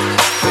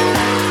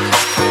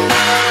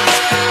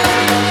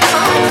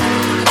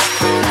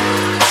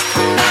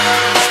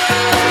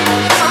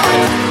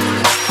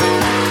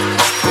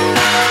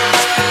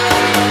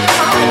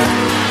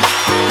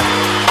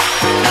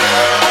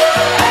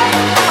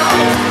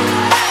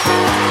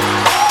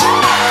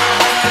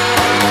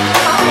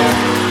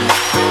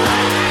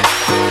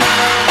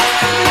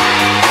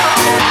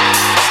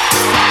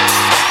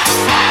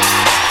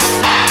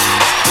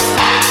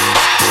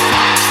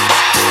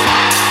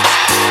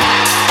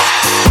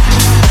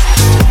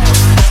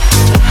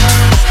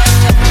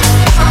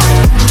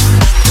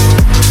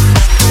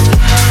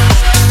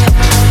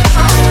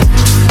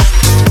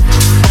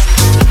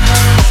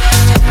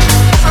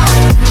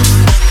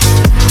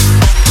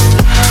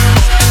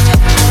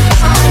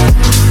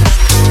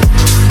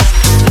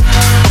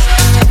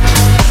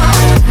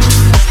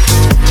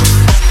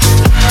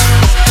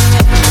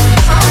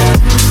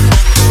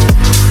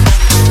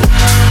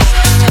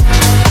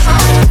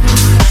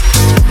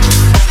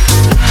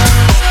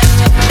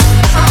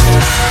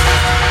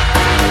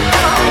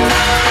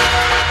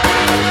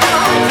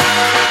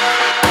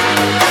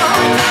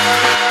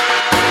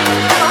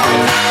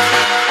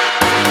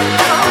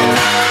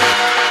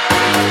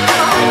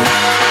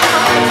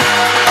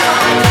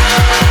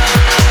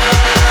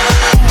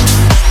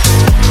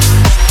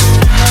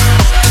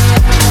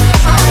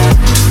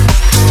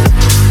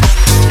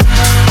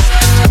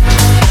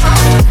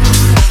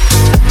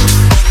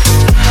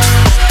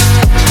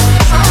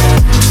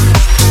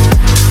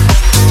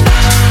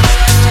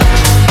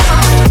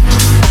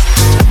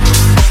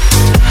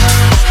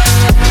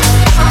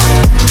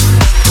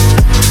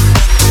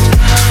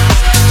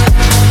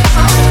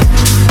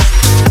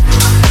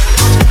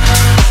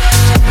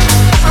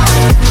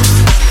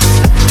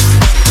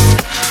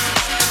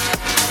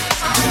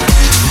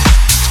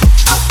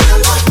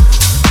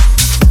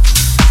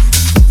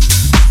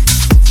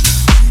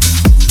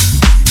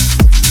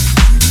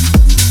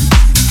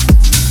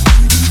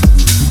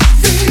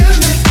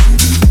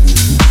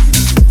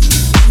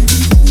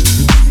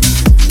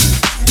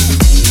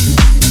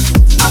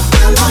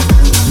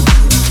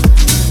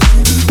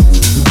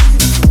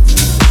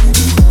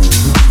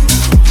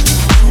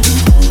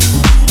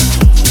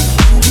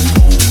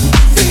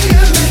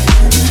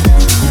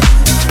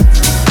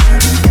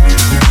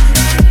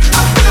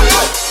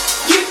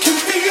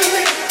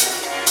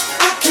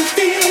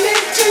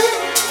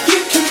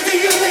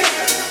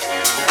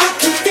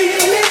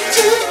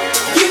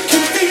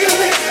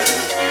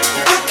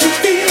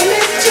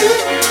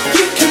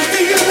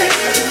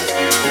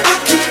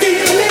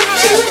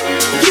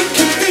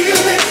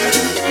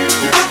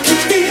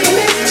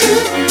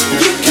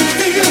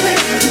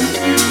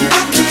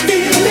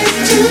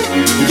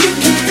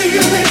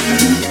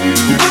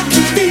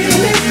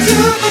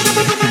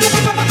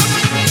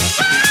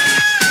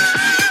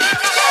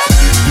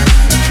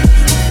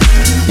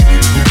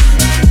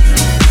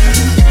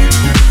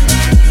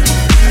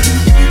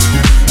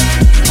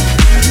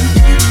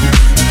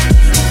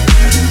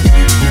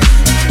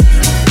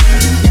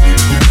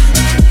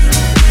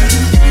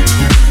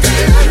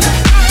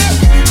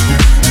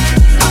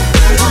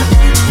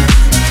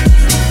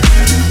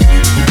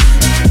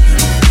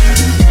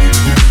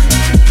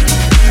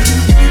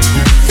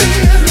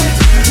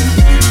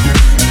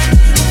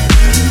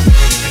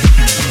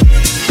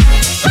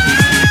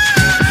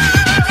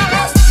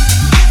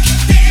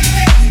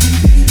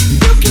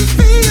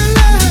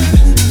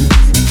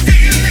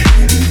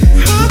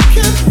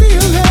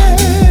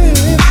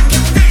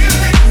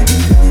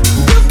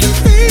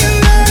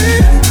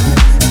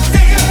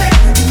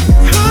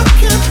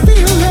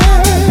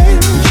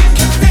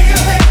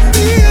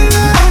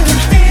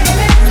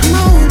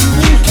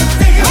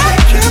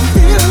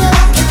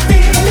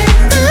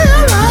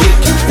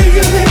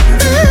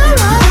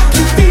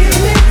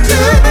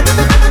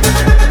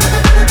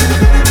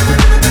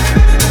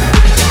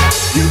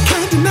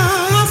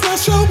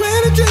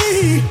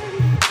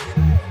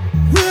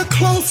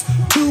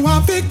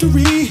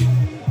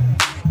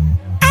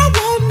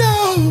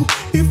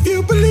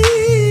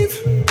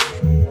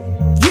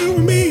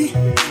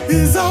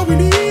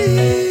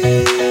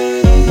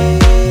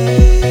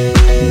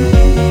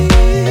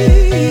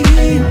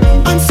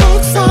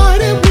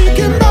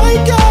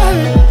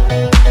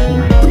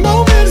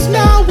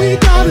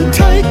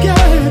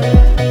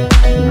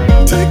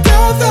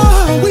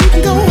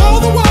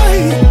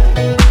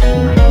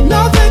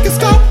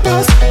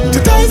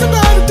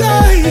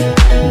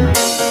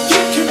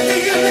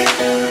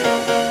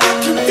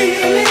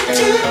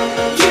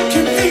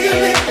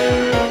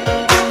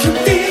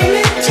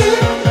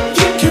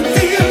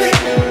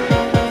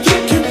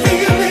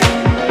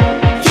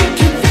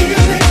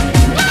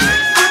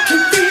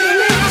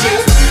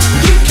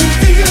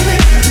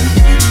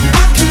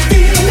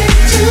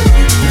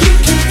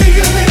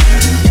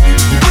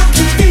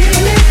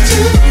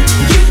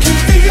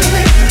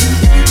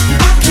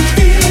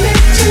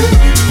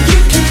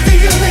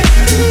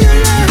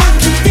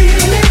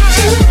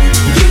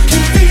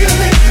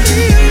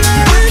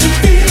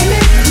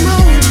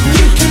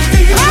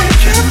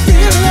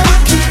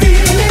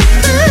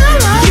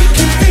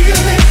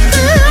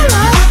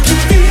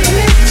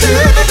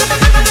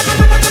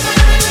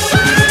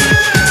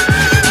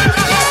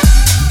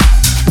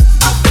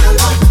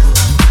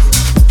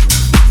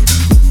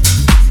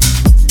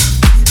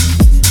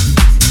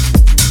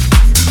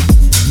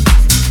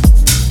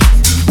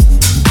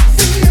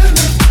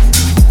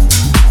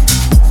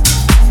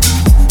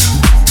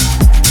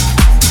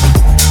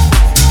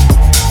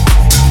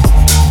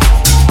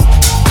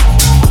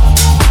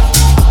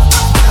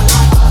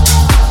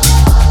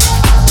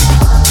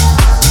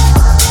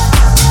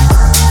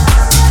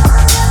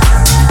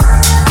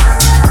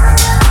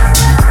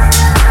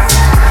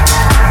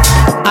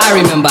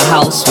 remember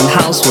house when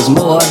house was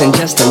more than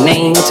just a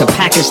name to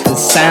package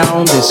this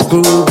sound, this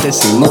groove,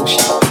 this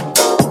emotion.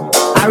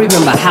 I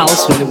remember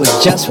house when it was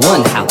just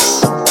one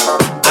house.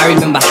 I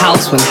remember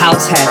house when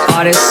house had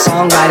artists,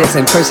 songwriters,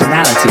 and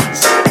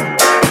personalities.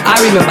 I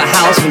remember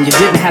house when you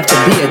didn't have to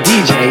be a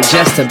DJ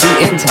just to be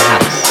into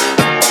house.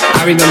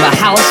 I remember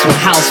house when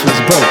house was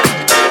broke.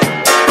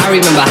 I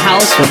remember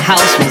house when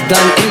house was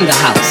done in the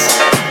house.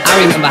 I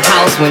remember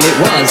house when it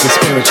was a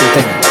spiritual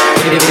thing.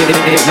 It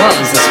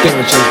was a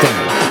spiritual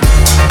thing.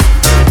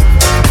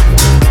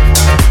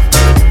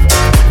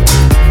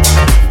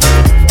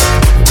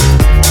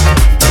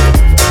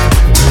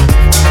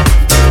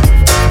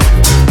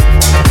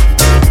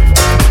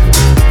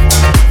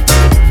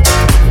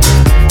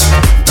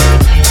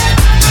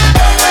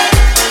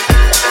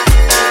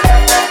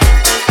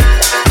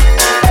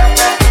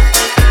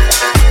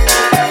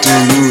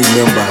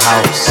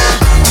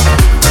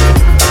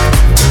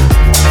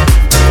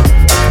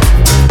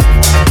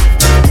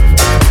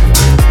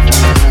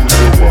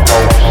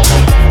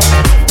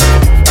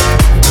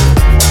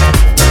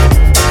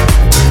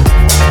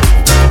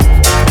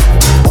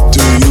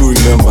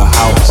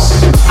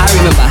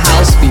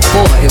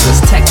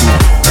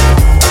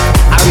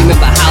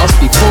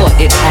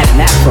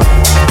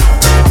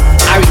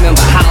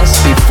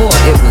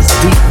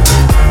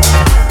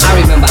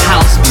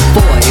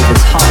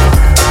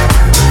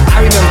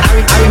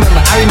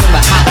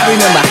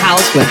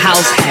 When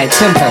house had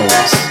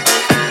tempos.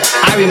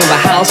 I remember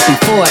house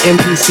before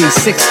MPC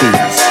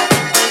 60s.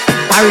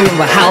 I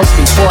remember house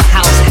before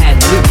house had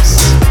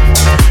loops.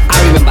 I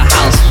remember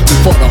house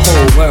before the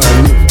whole world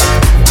knew.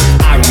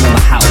 I remember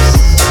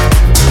house.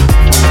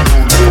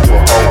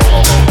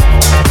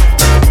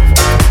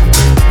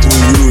 Do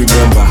you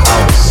remember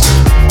house?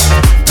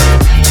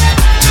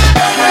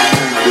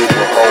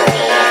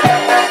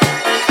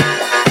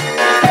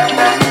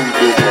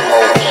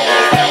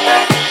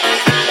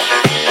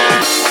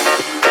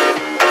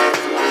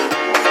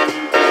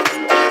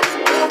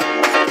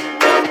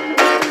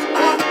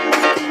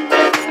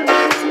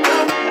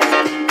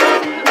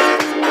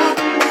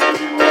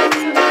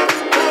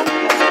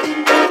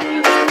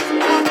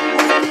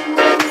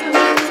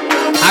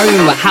 I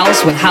remember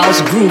house when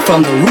house grew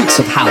from the roots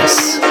of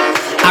house.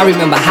 I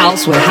remember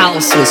house when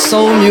house was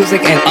soul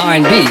music and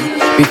R&B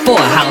before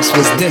house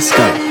was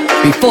disco.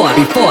 Before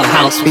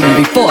house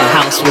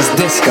was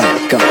disco.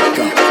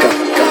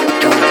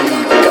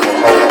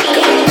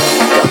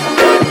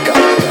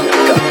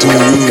 Do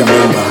you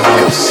remember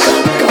house?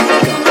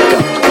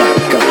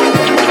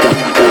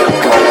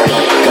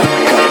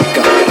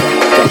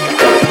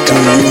 Do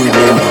you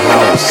remember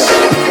house?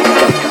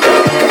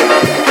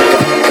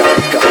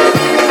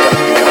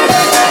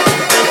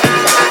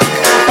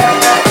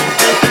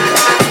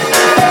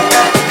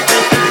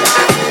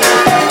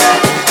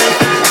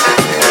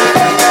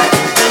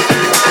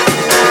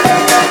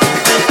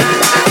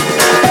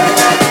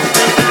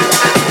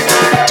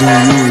 Do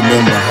you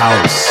remember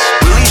house?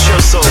 Release your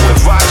soul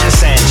with Roger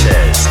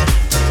Sanchez.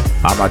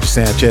 I'm Roger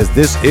Sanchez.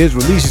 This is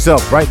Release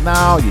Yourself. Right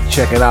now, you're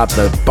checking out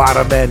the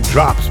Bottom End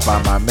Drops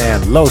by my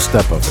man Low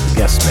Stepper for the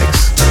guest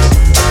mix.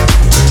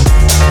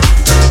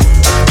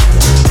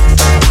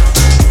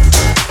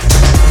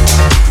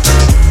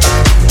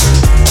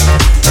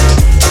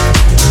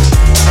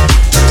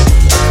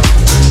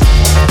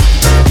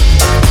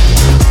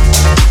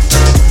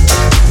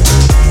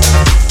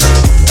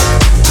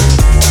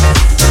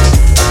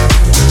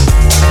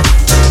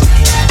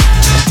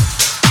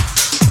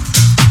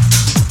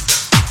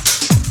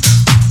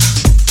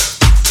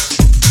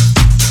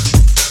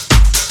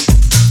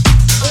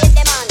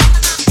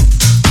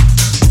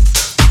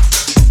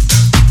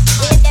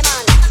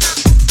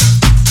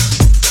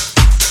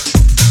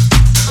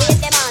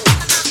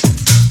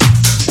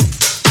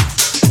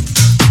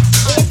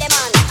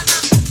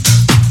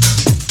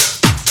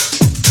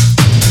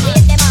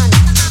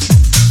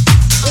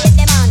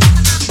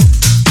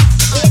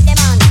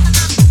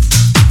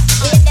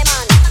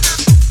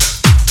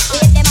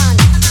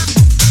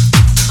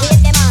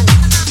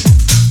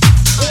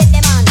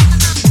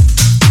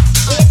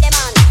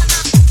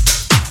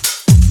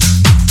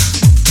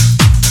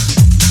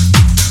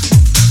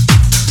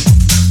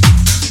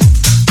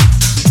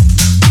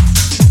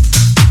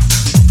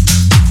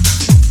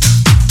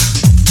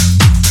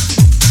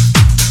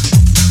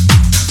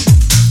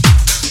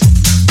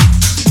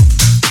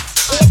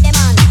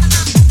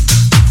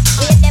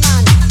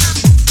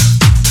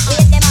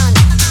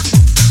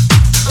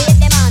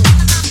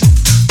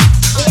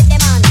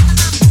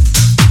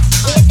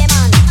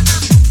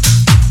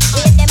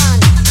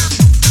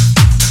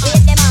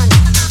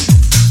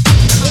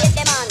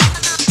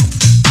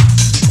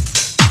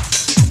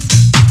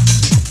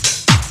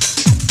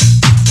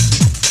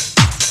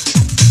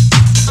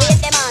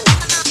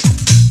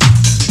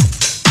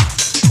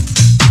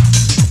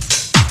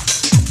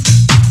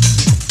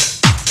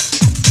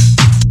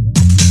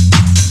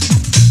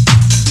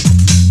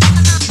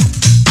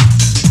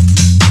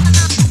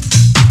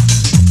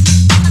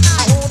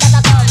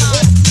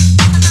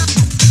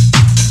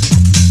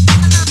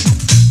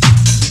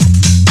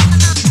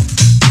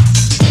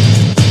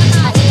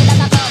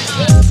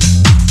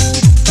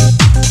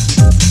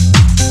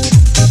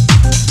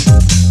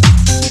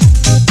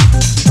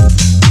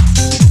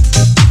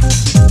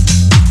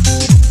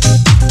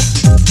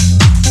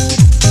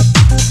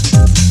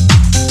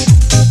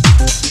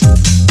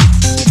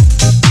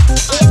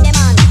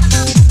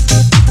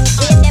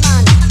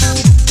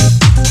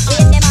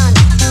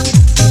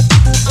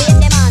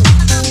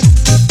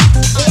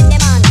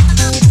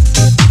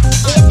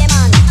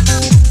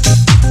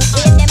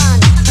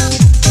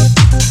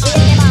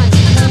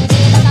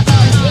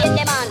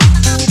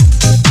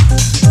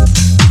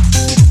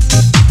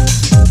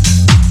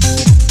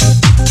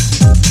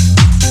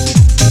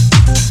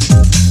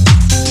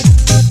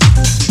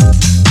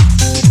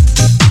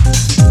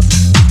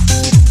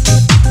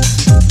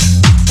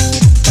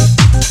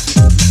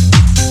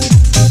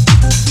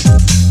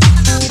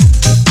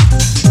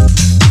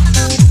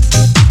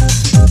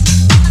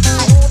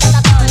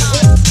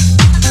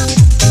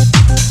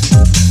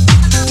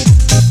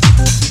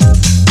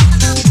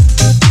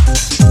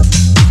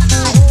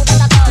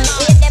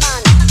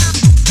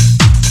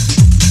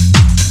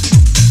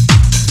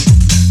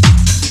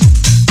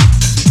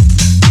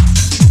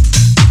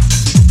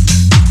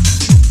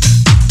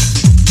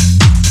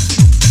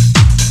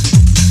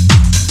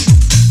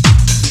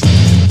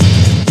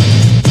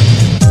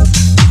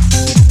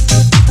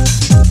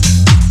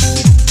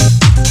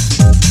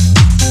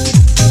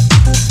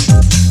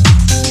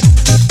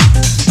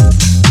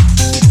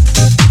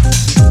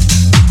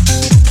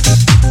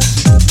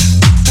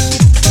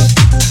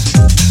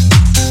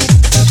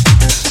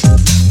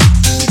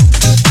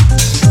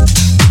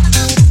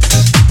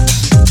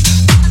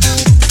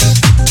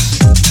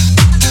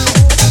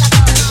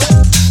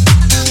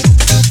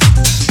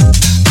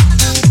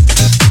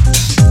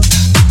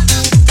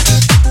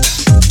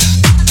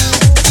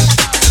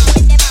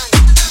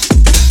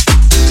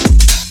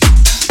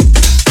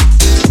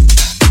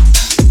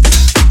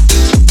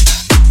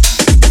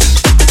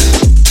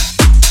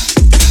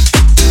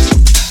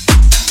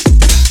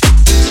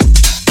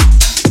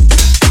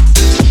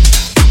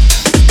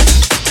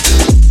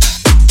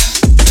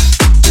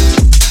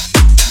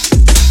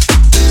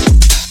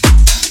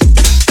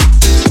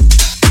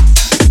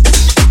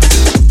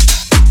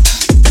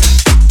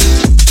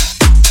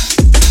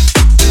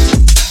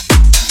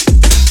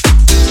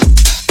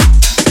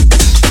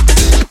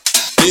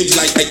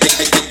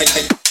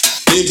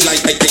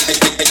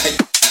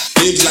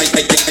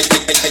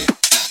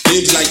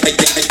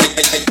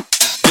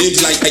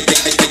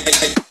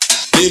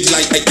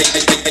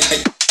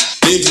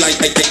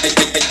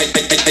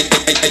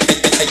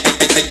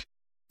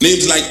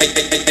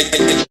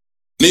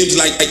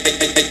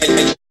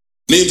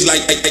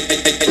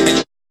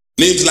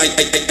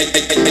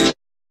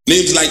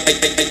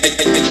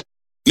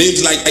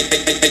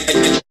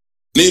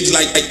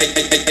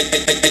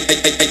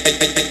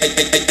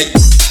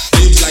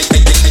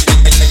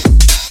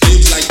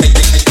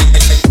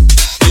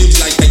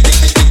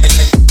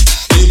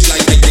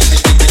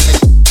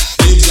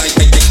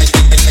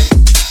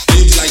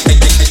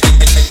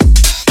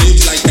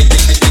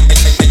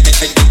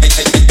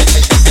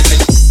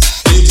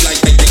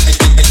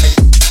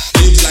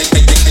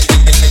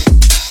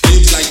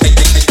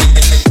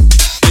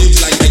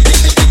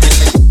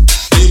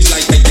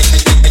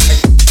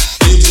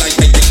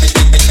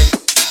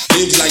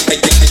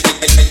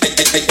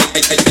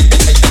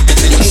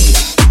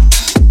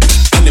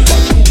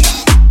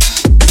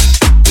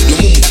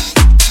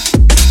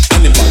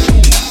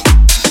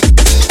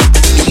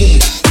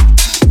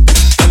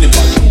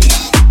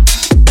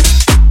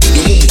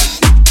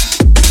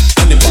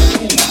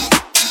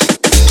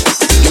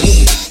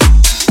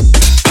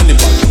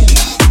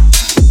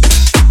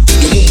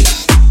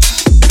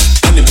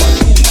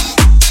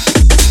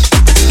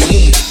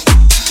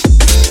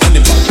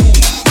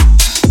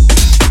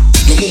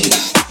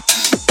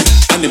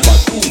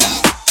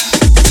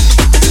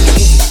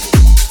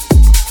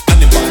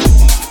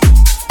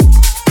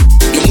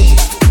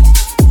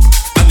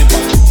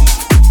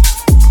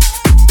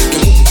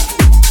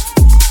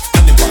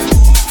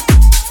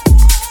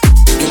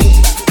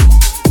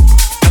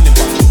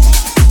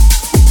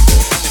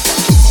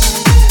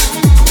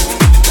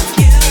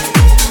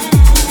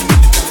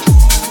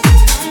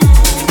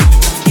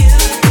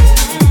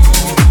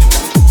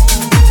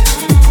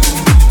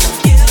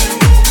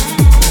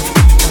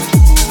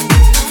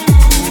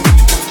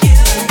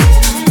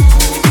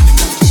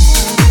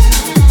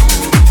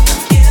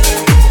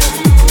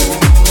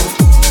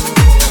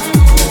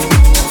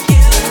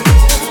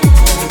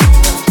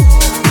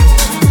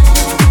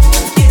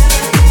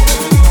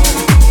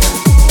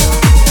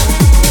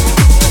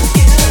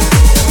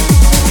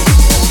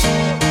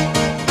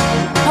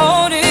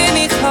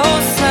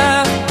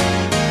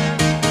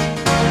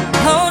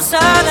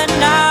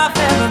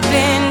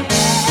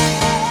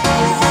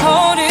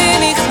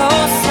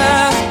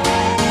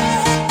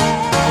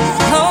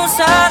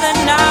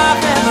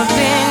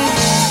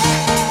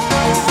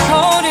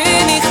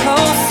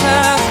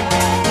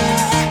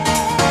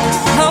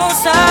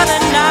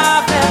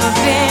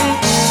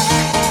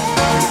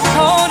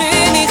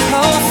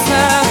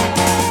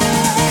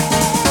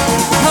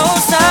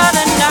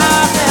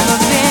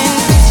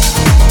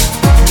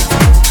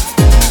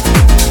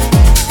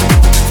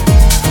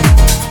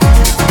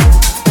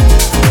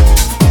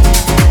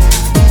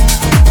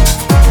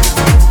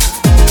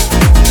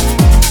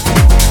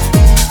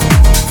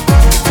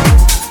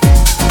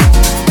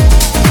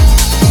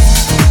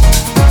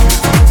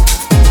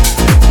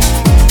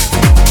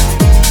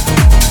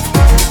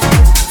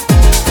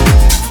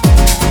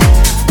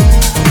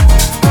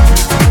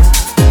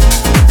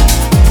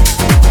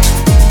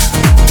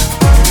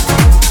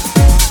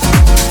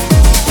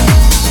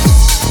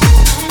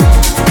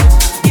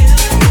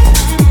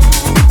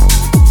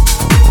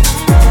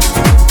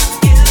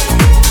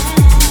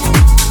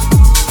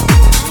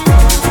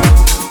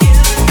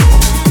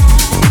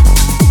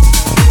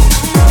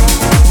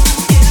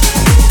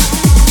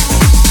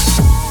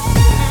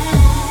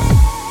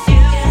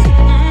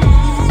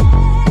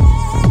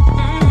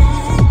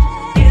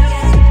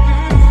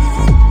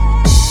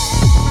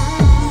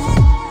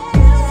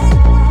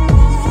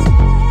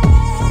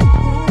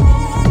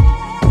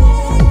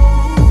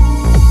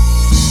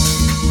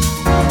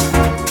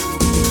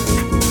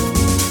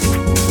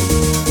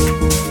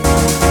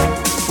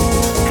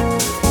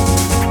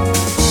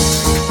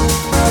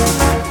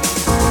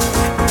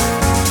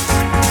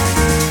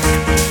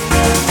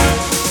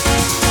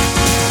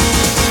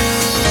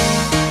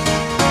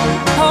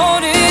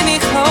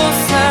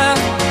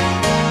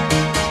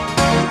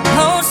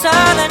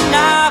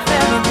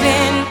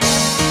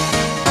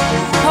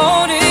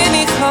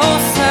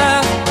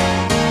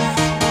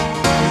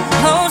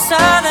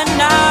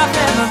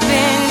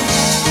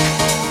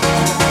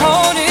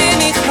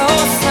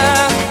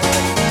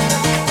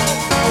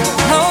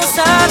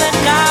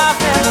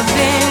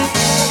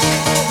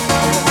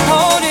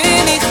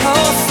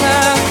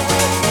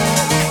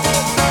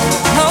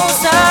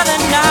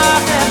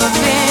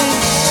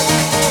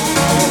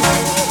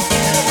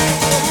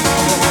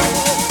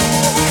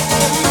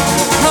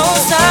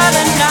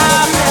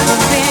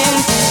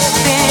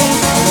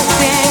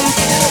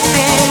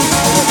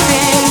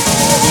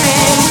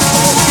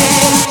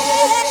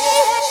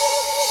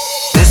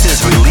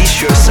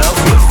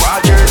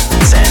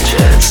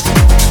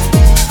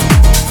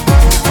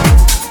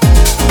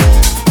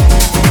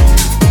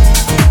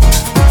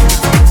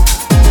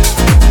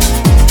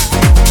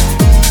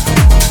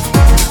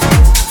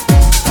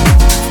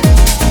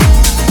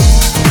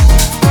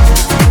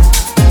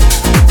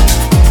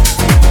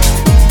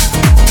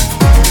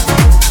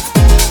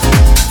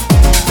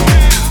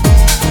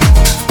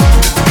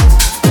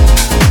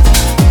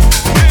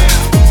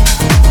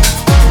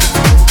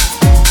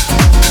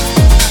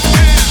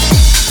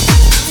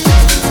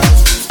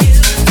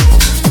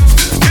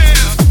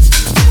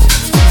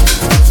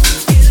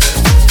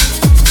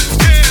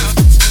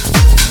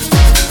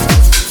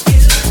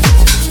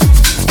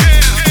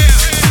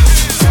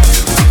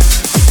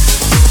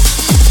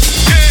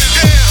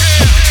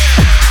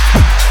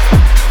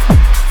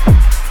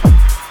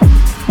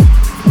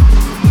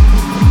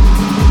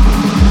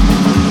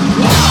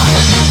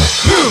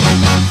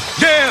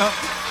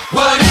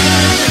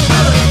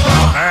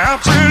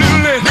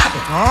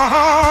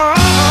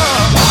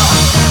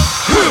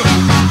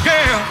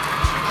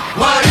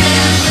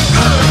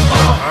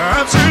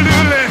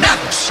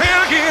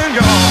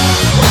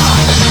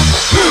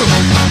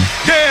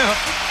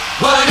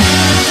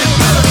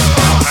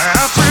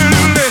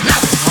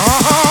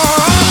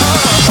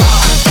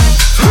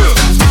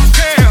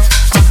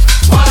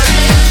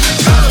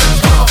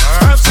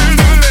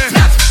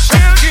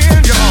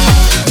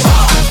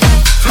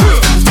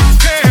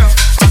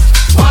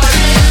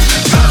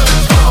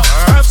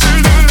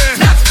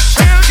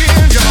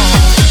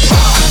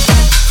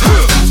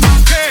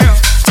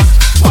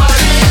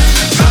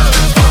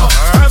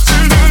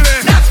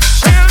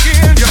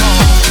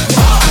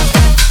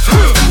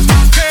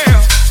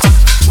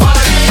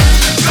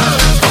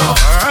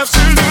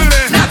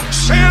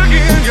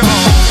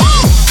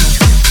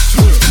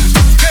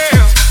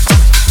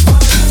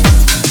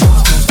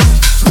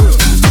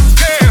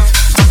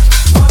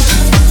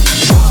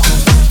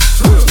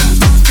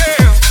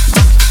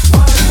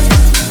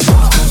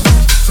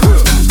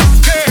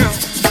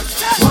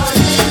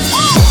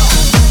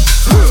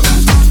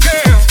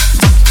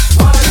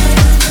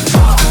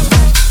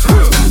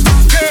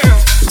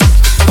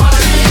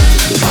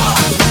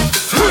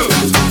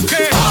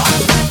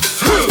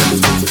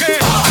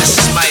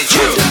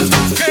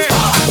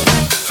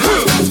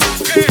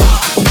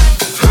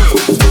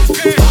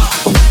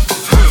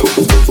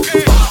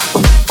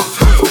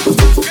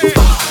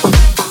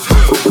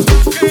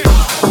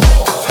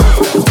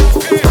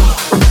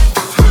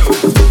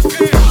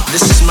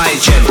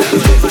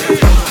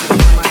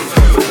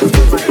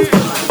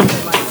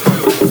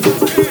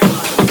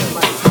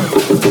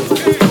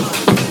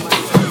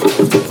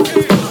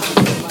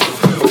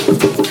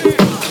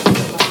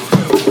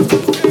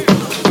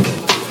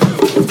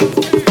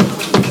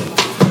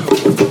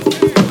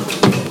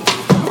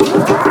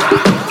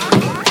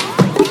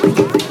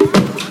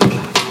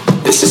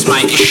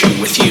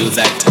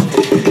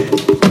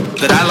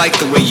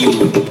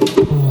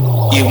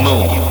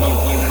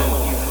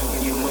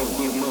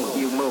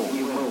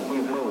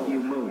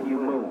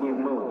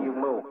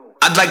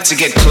 I'd like to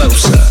get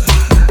closer.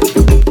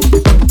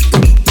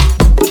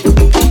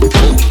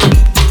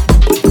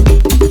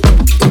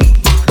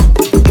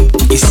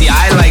 You see,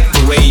 I like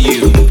the way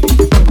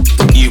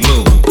you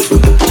move.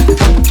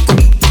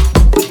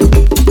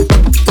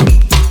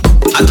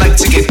 I'd like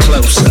to get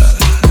closer.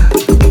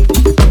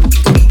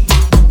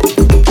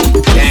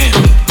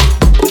 Damn.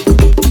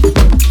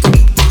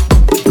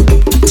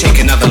 Take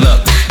another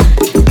look.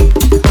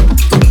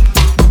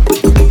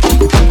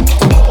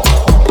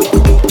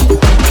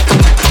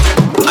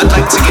 I'd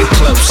like to get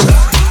closer.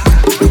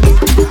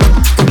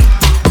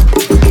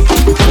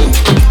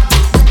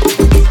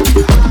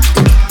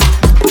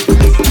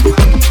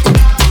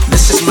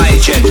 This is my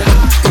agenda.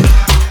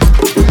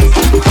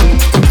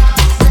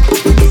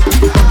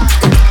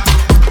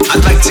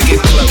 I'd like to get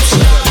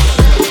closer.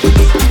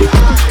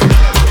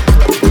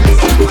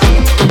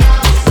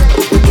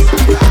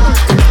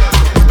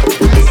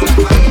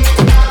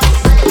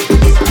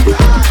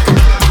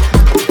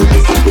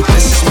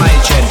 This is my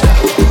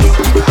agenda.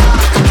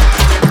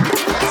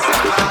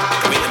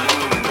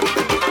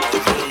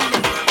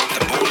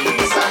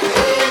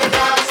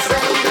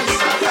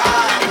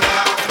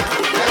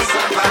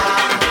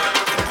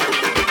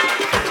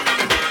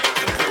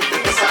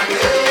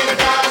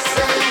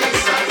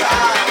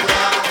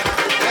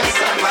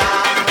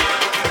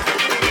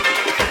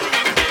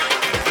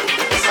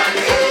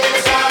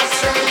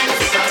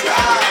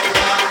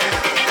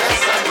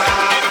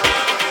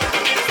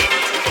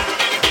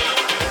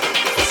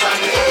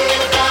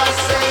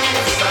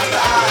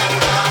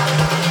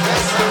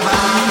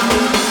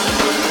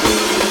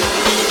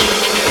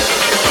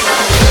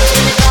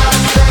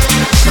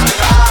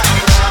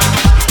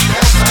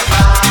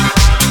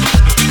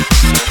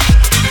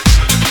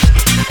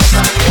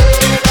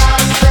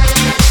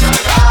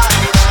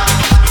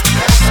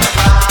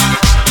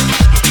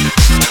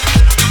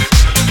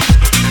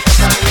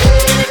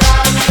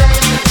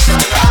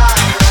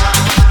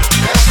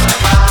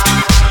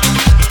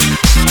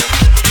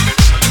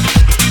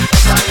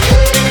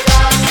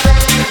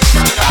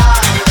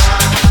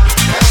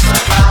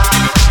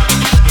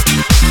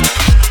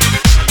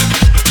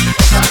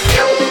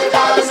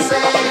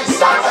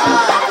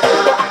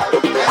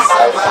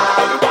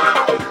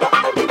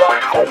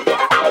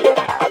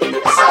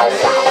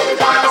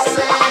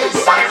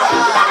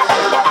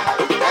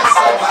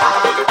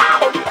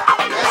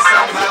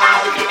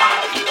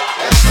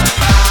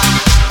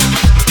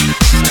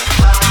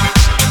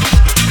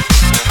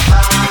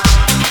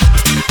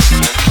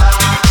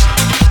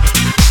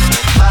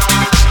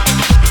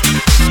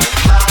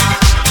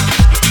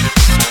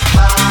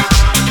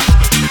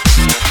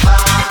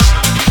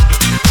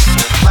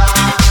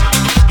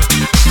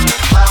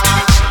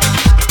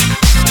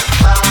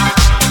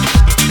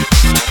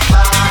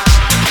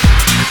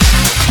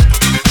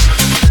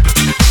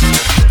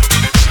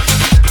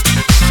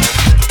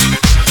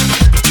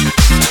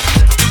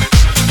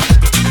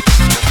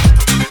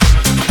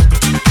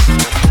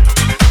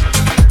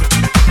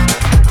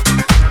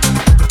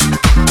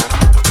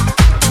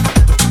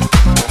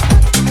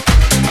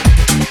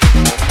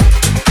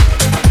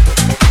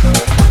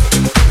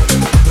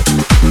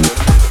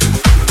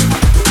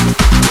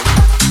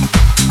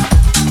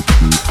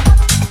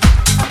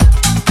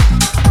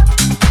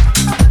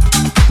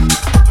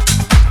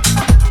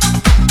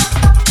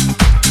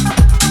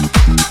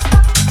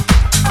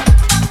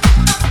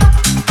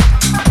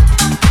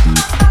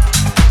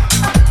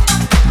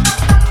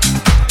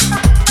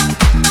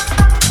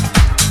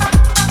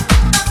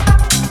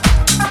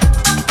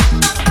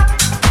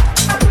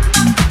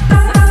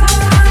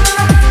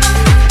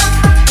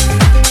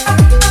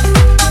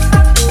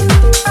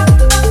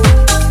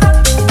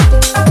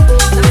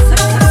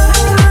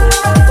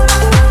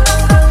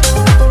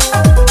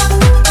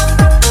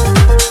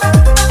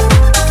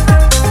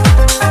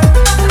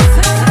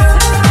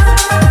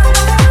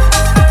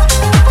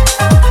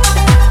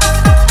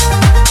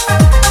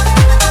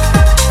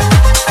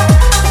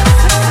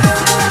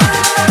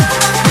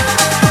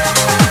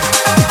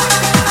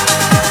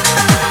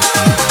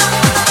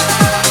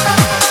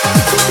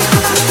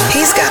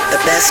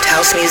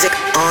 House music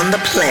on the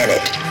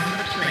planet.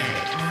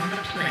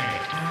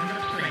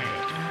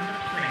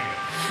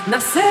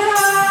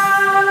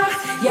 Nacerá,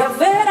 ya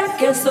verá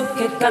que eso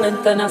que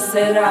calienta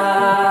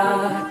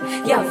nacerá,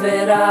 ya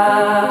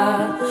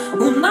verá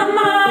una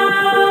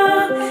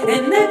más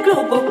en el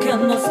globo que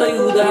nos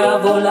ayuda a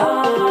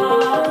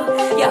volar,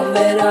 ya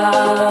verá,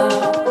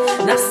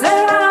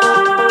 nacerá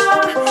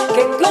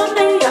que con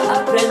ella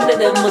aprende.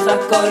 aprenderemos a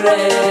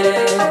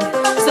correr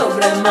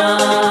sobre el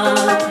mar.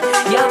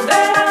 Ya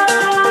verás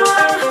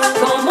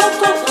como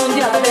tú un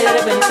día de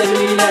repente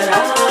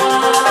brillarás.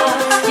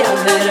 Ya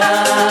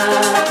verás.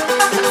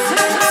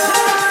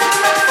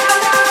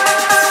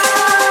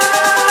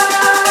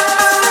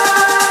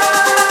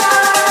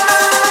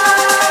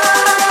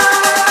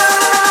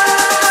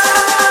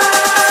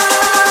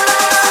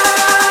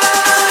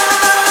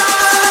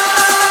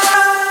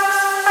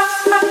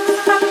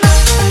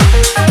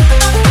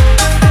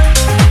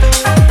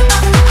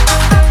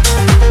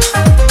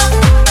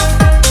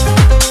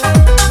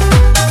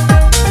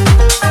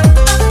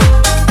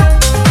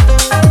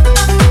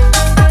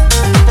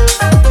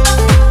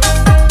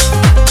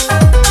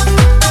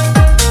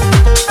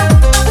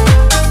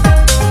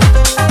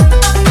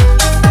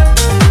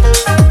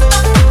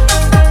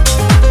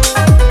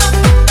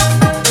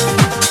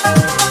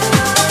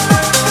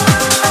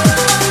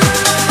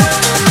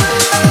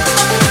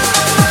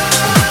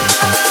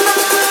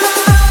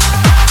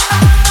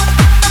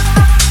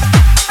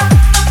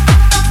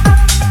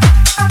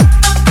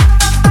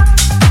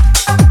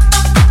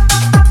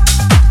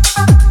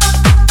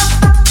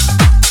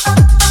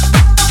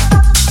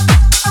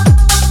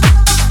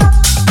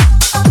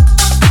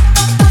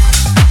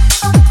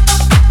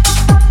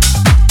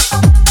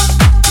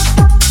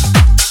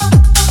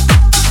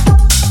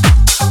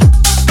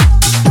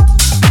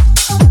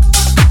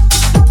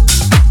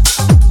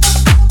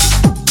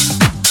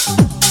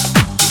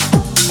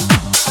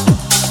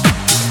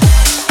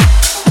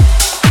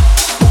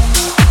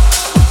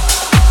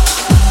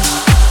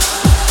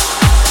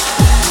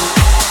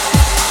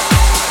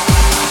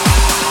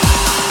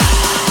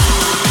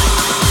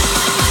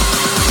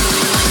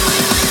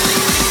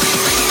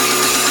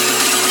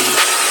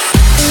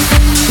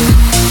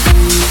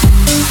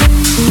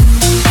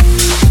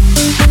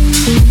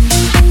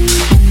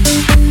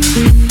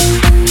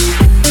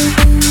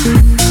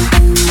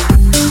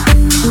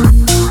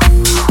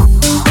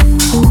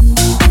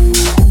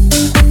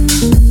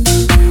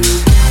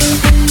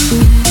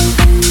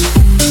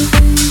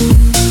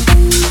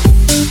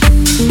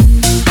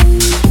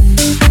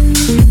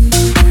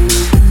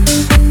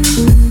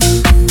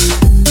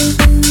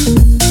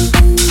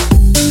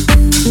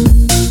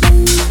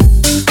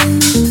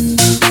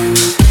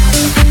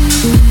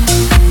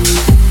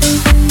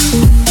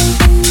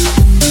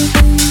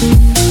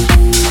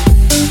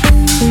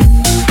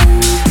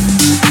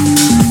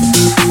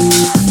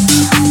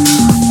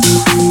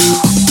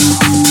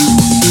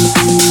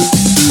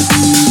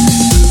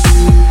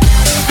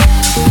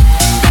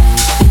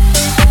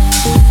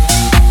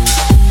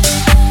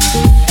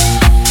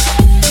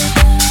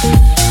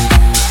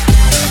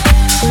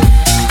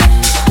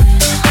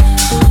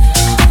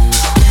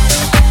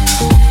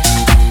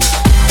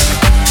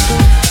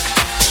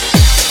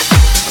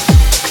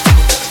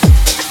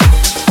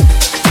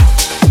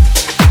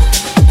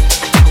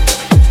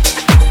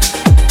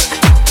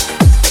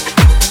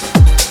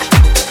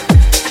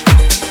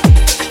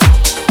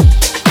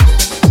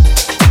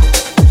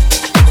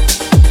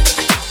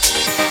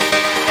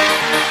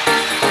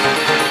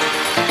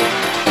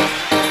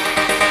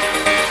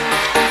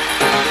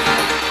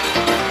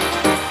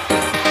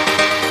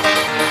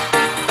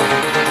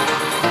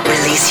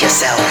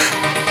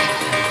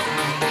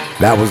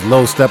 That was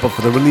Low Stepper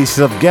for the release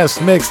of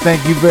Guest Mix.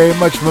 Thank you very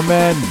much, my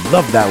man.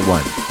 Love that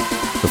one.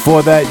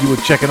 Before that, you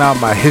were checking out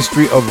my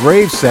History of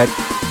Rave set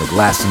from the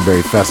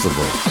Glastonbury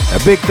Festival.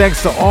 A big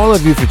thanks to all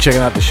of you for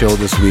checking out the show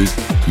this week.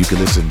 You can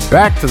listen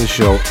back to the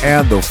show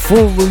and the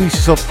full Release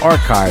Yourself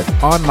archive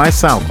on my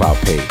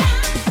SoundCloud page.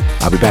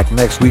 I'll be back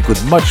next week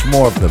with much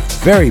more of the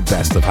very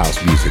best of house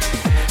music.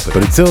 But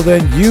until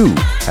then, you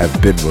have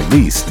been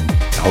released.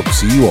 I hope to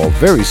see you all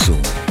very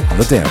soon on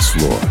the dance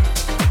floor.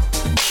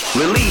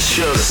 Release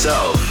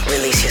yourself.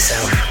 Release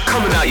yourself.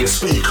 Coming out your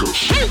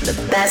speakers.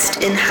 The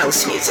best in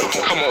house music.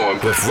 Come on.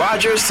 With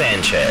Roger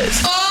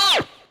Sanchez.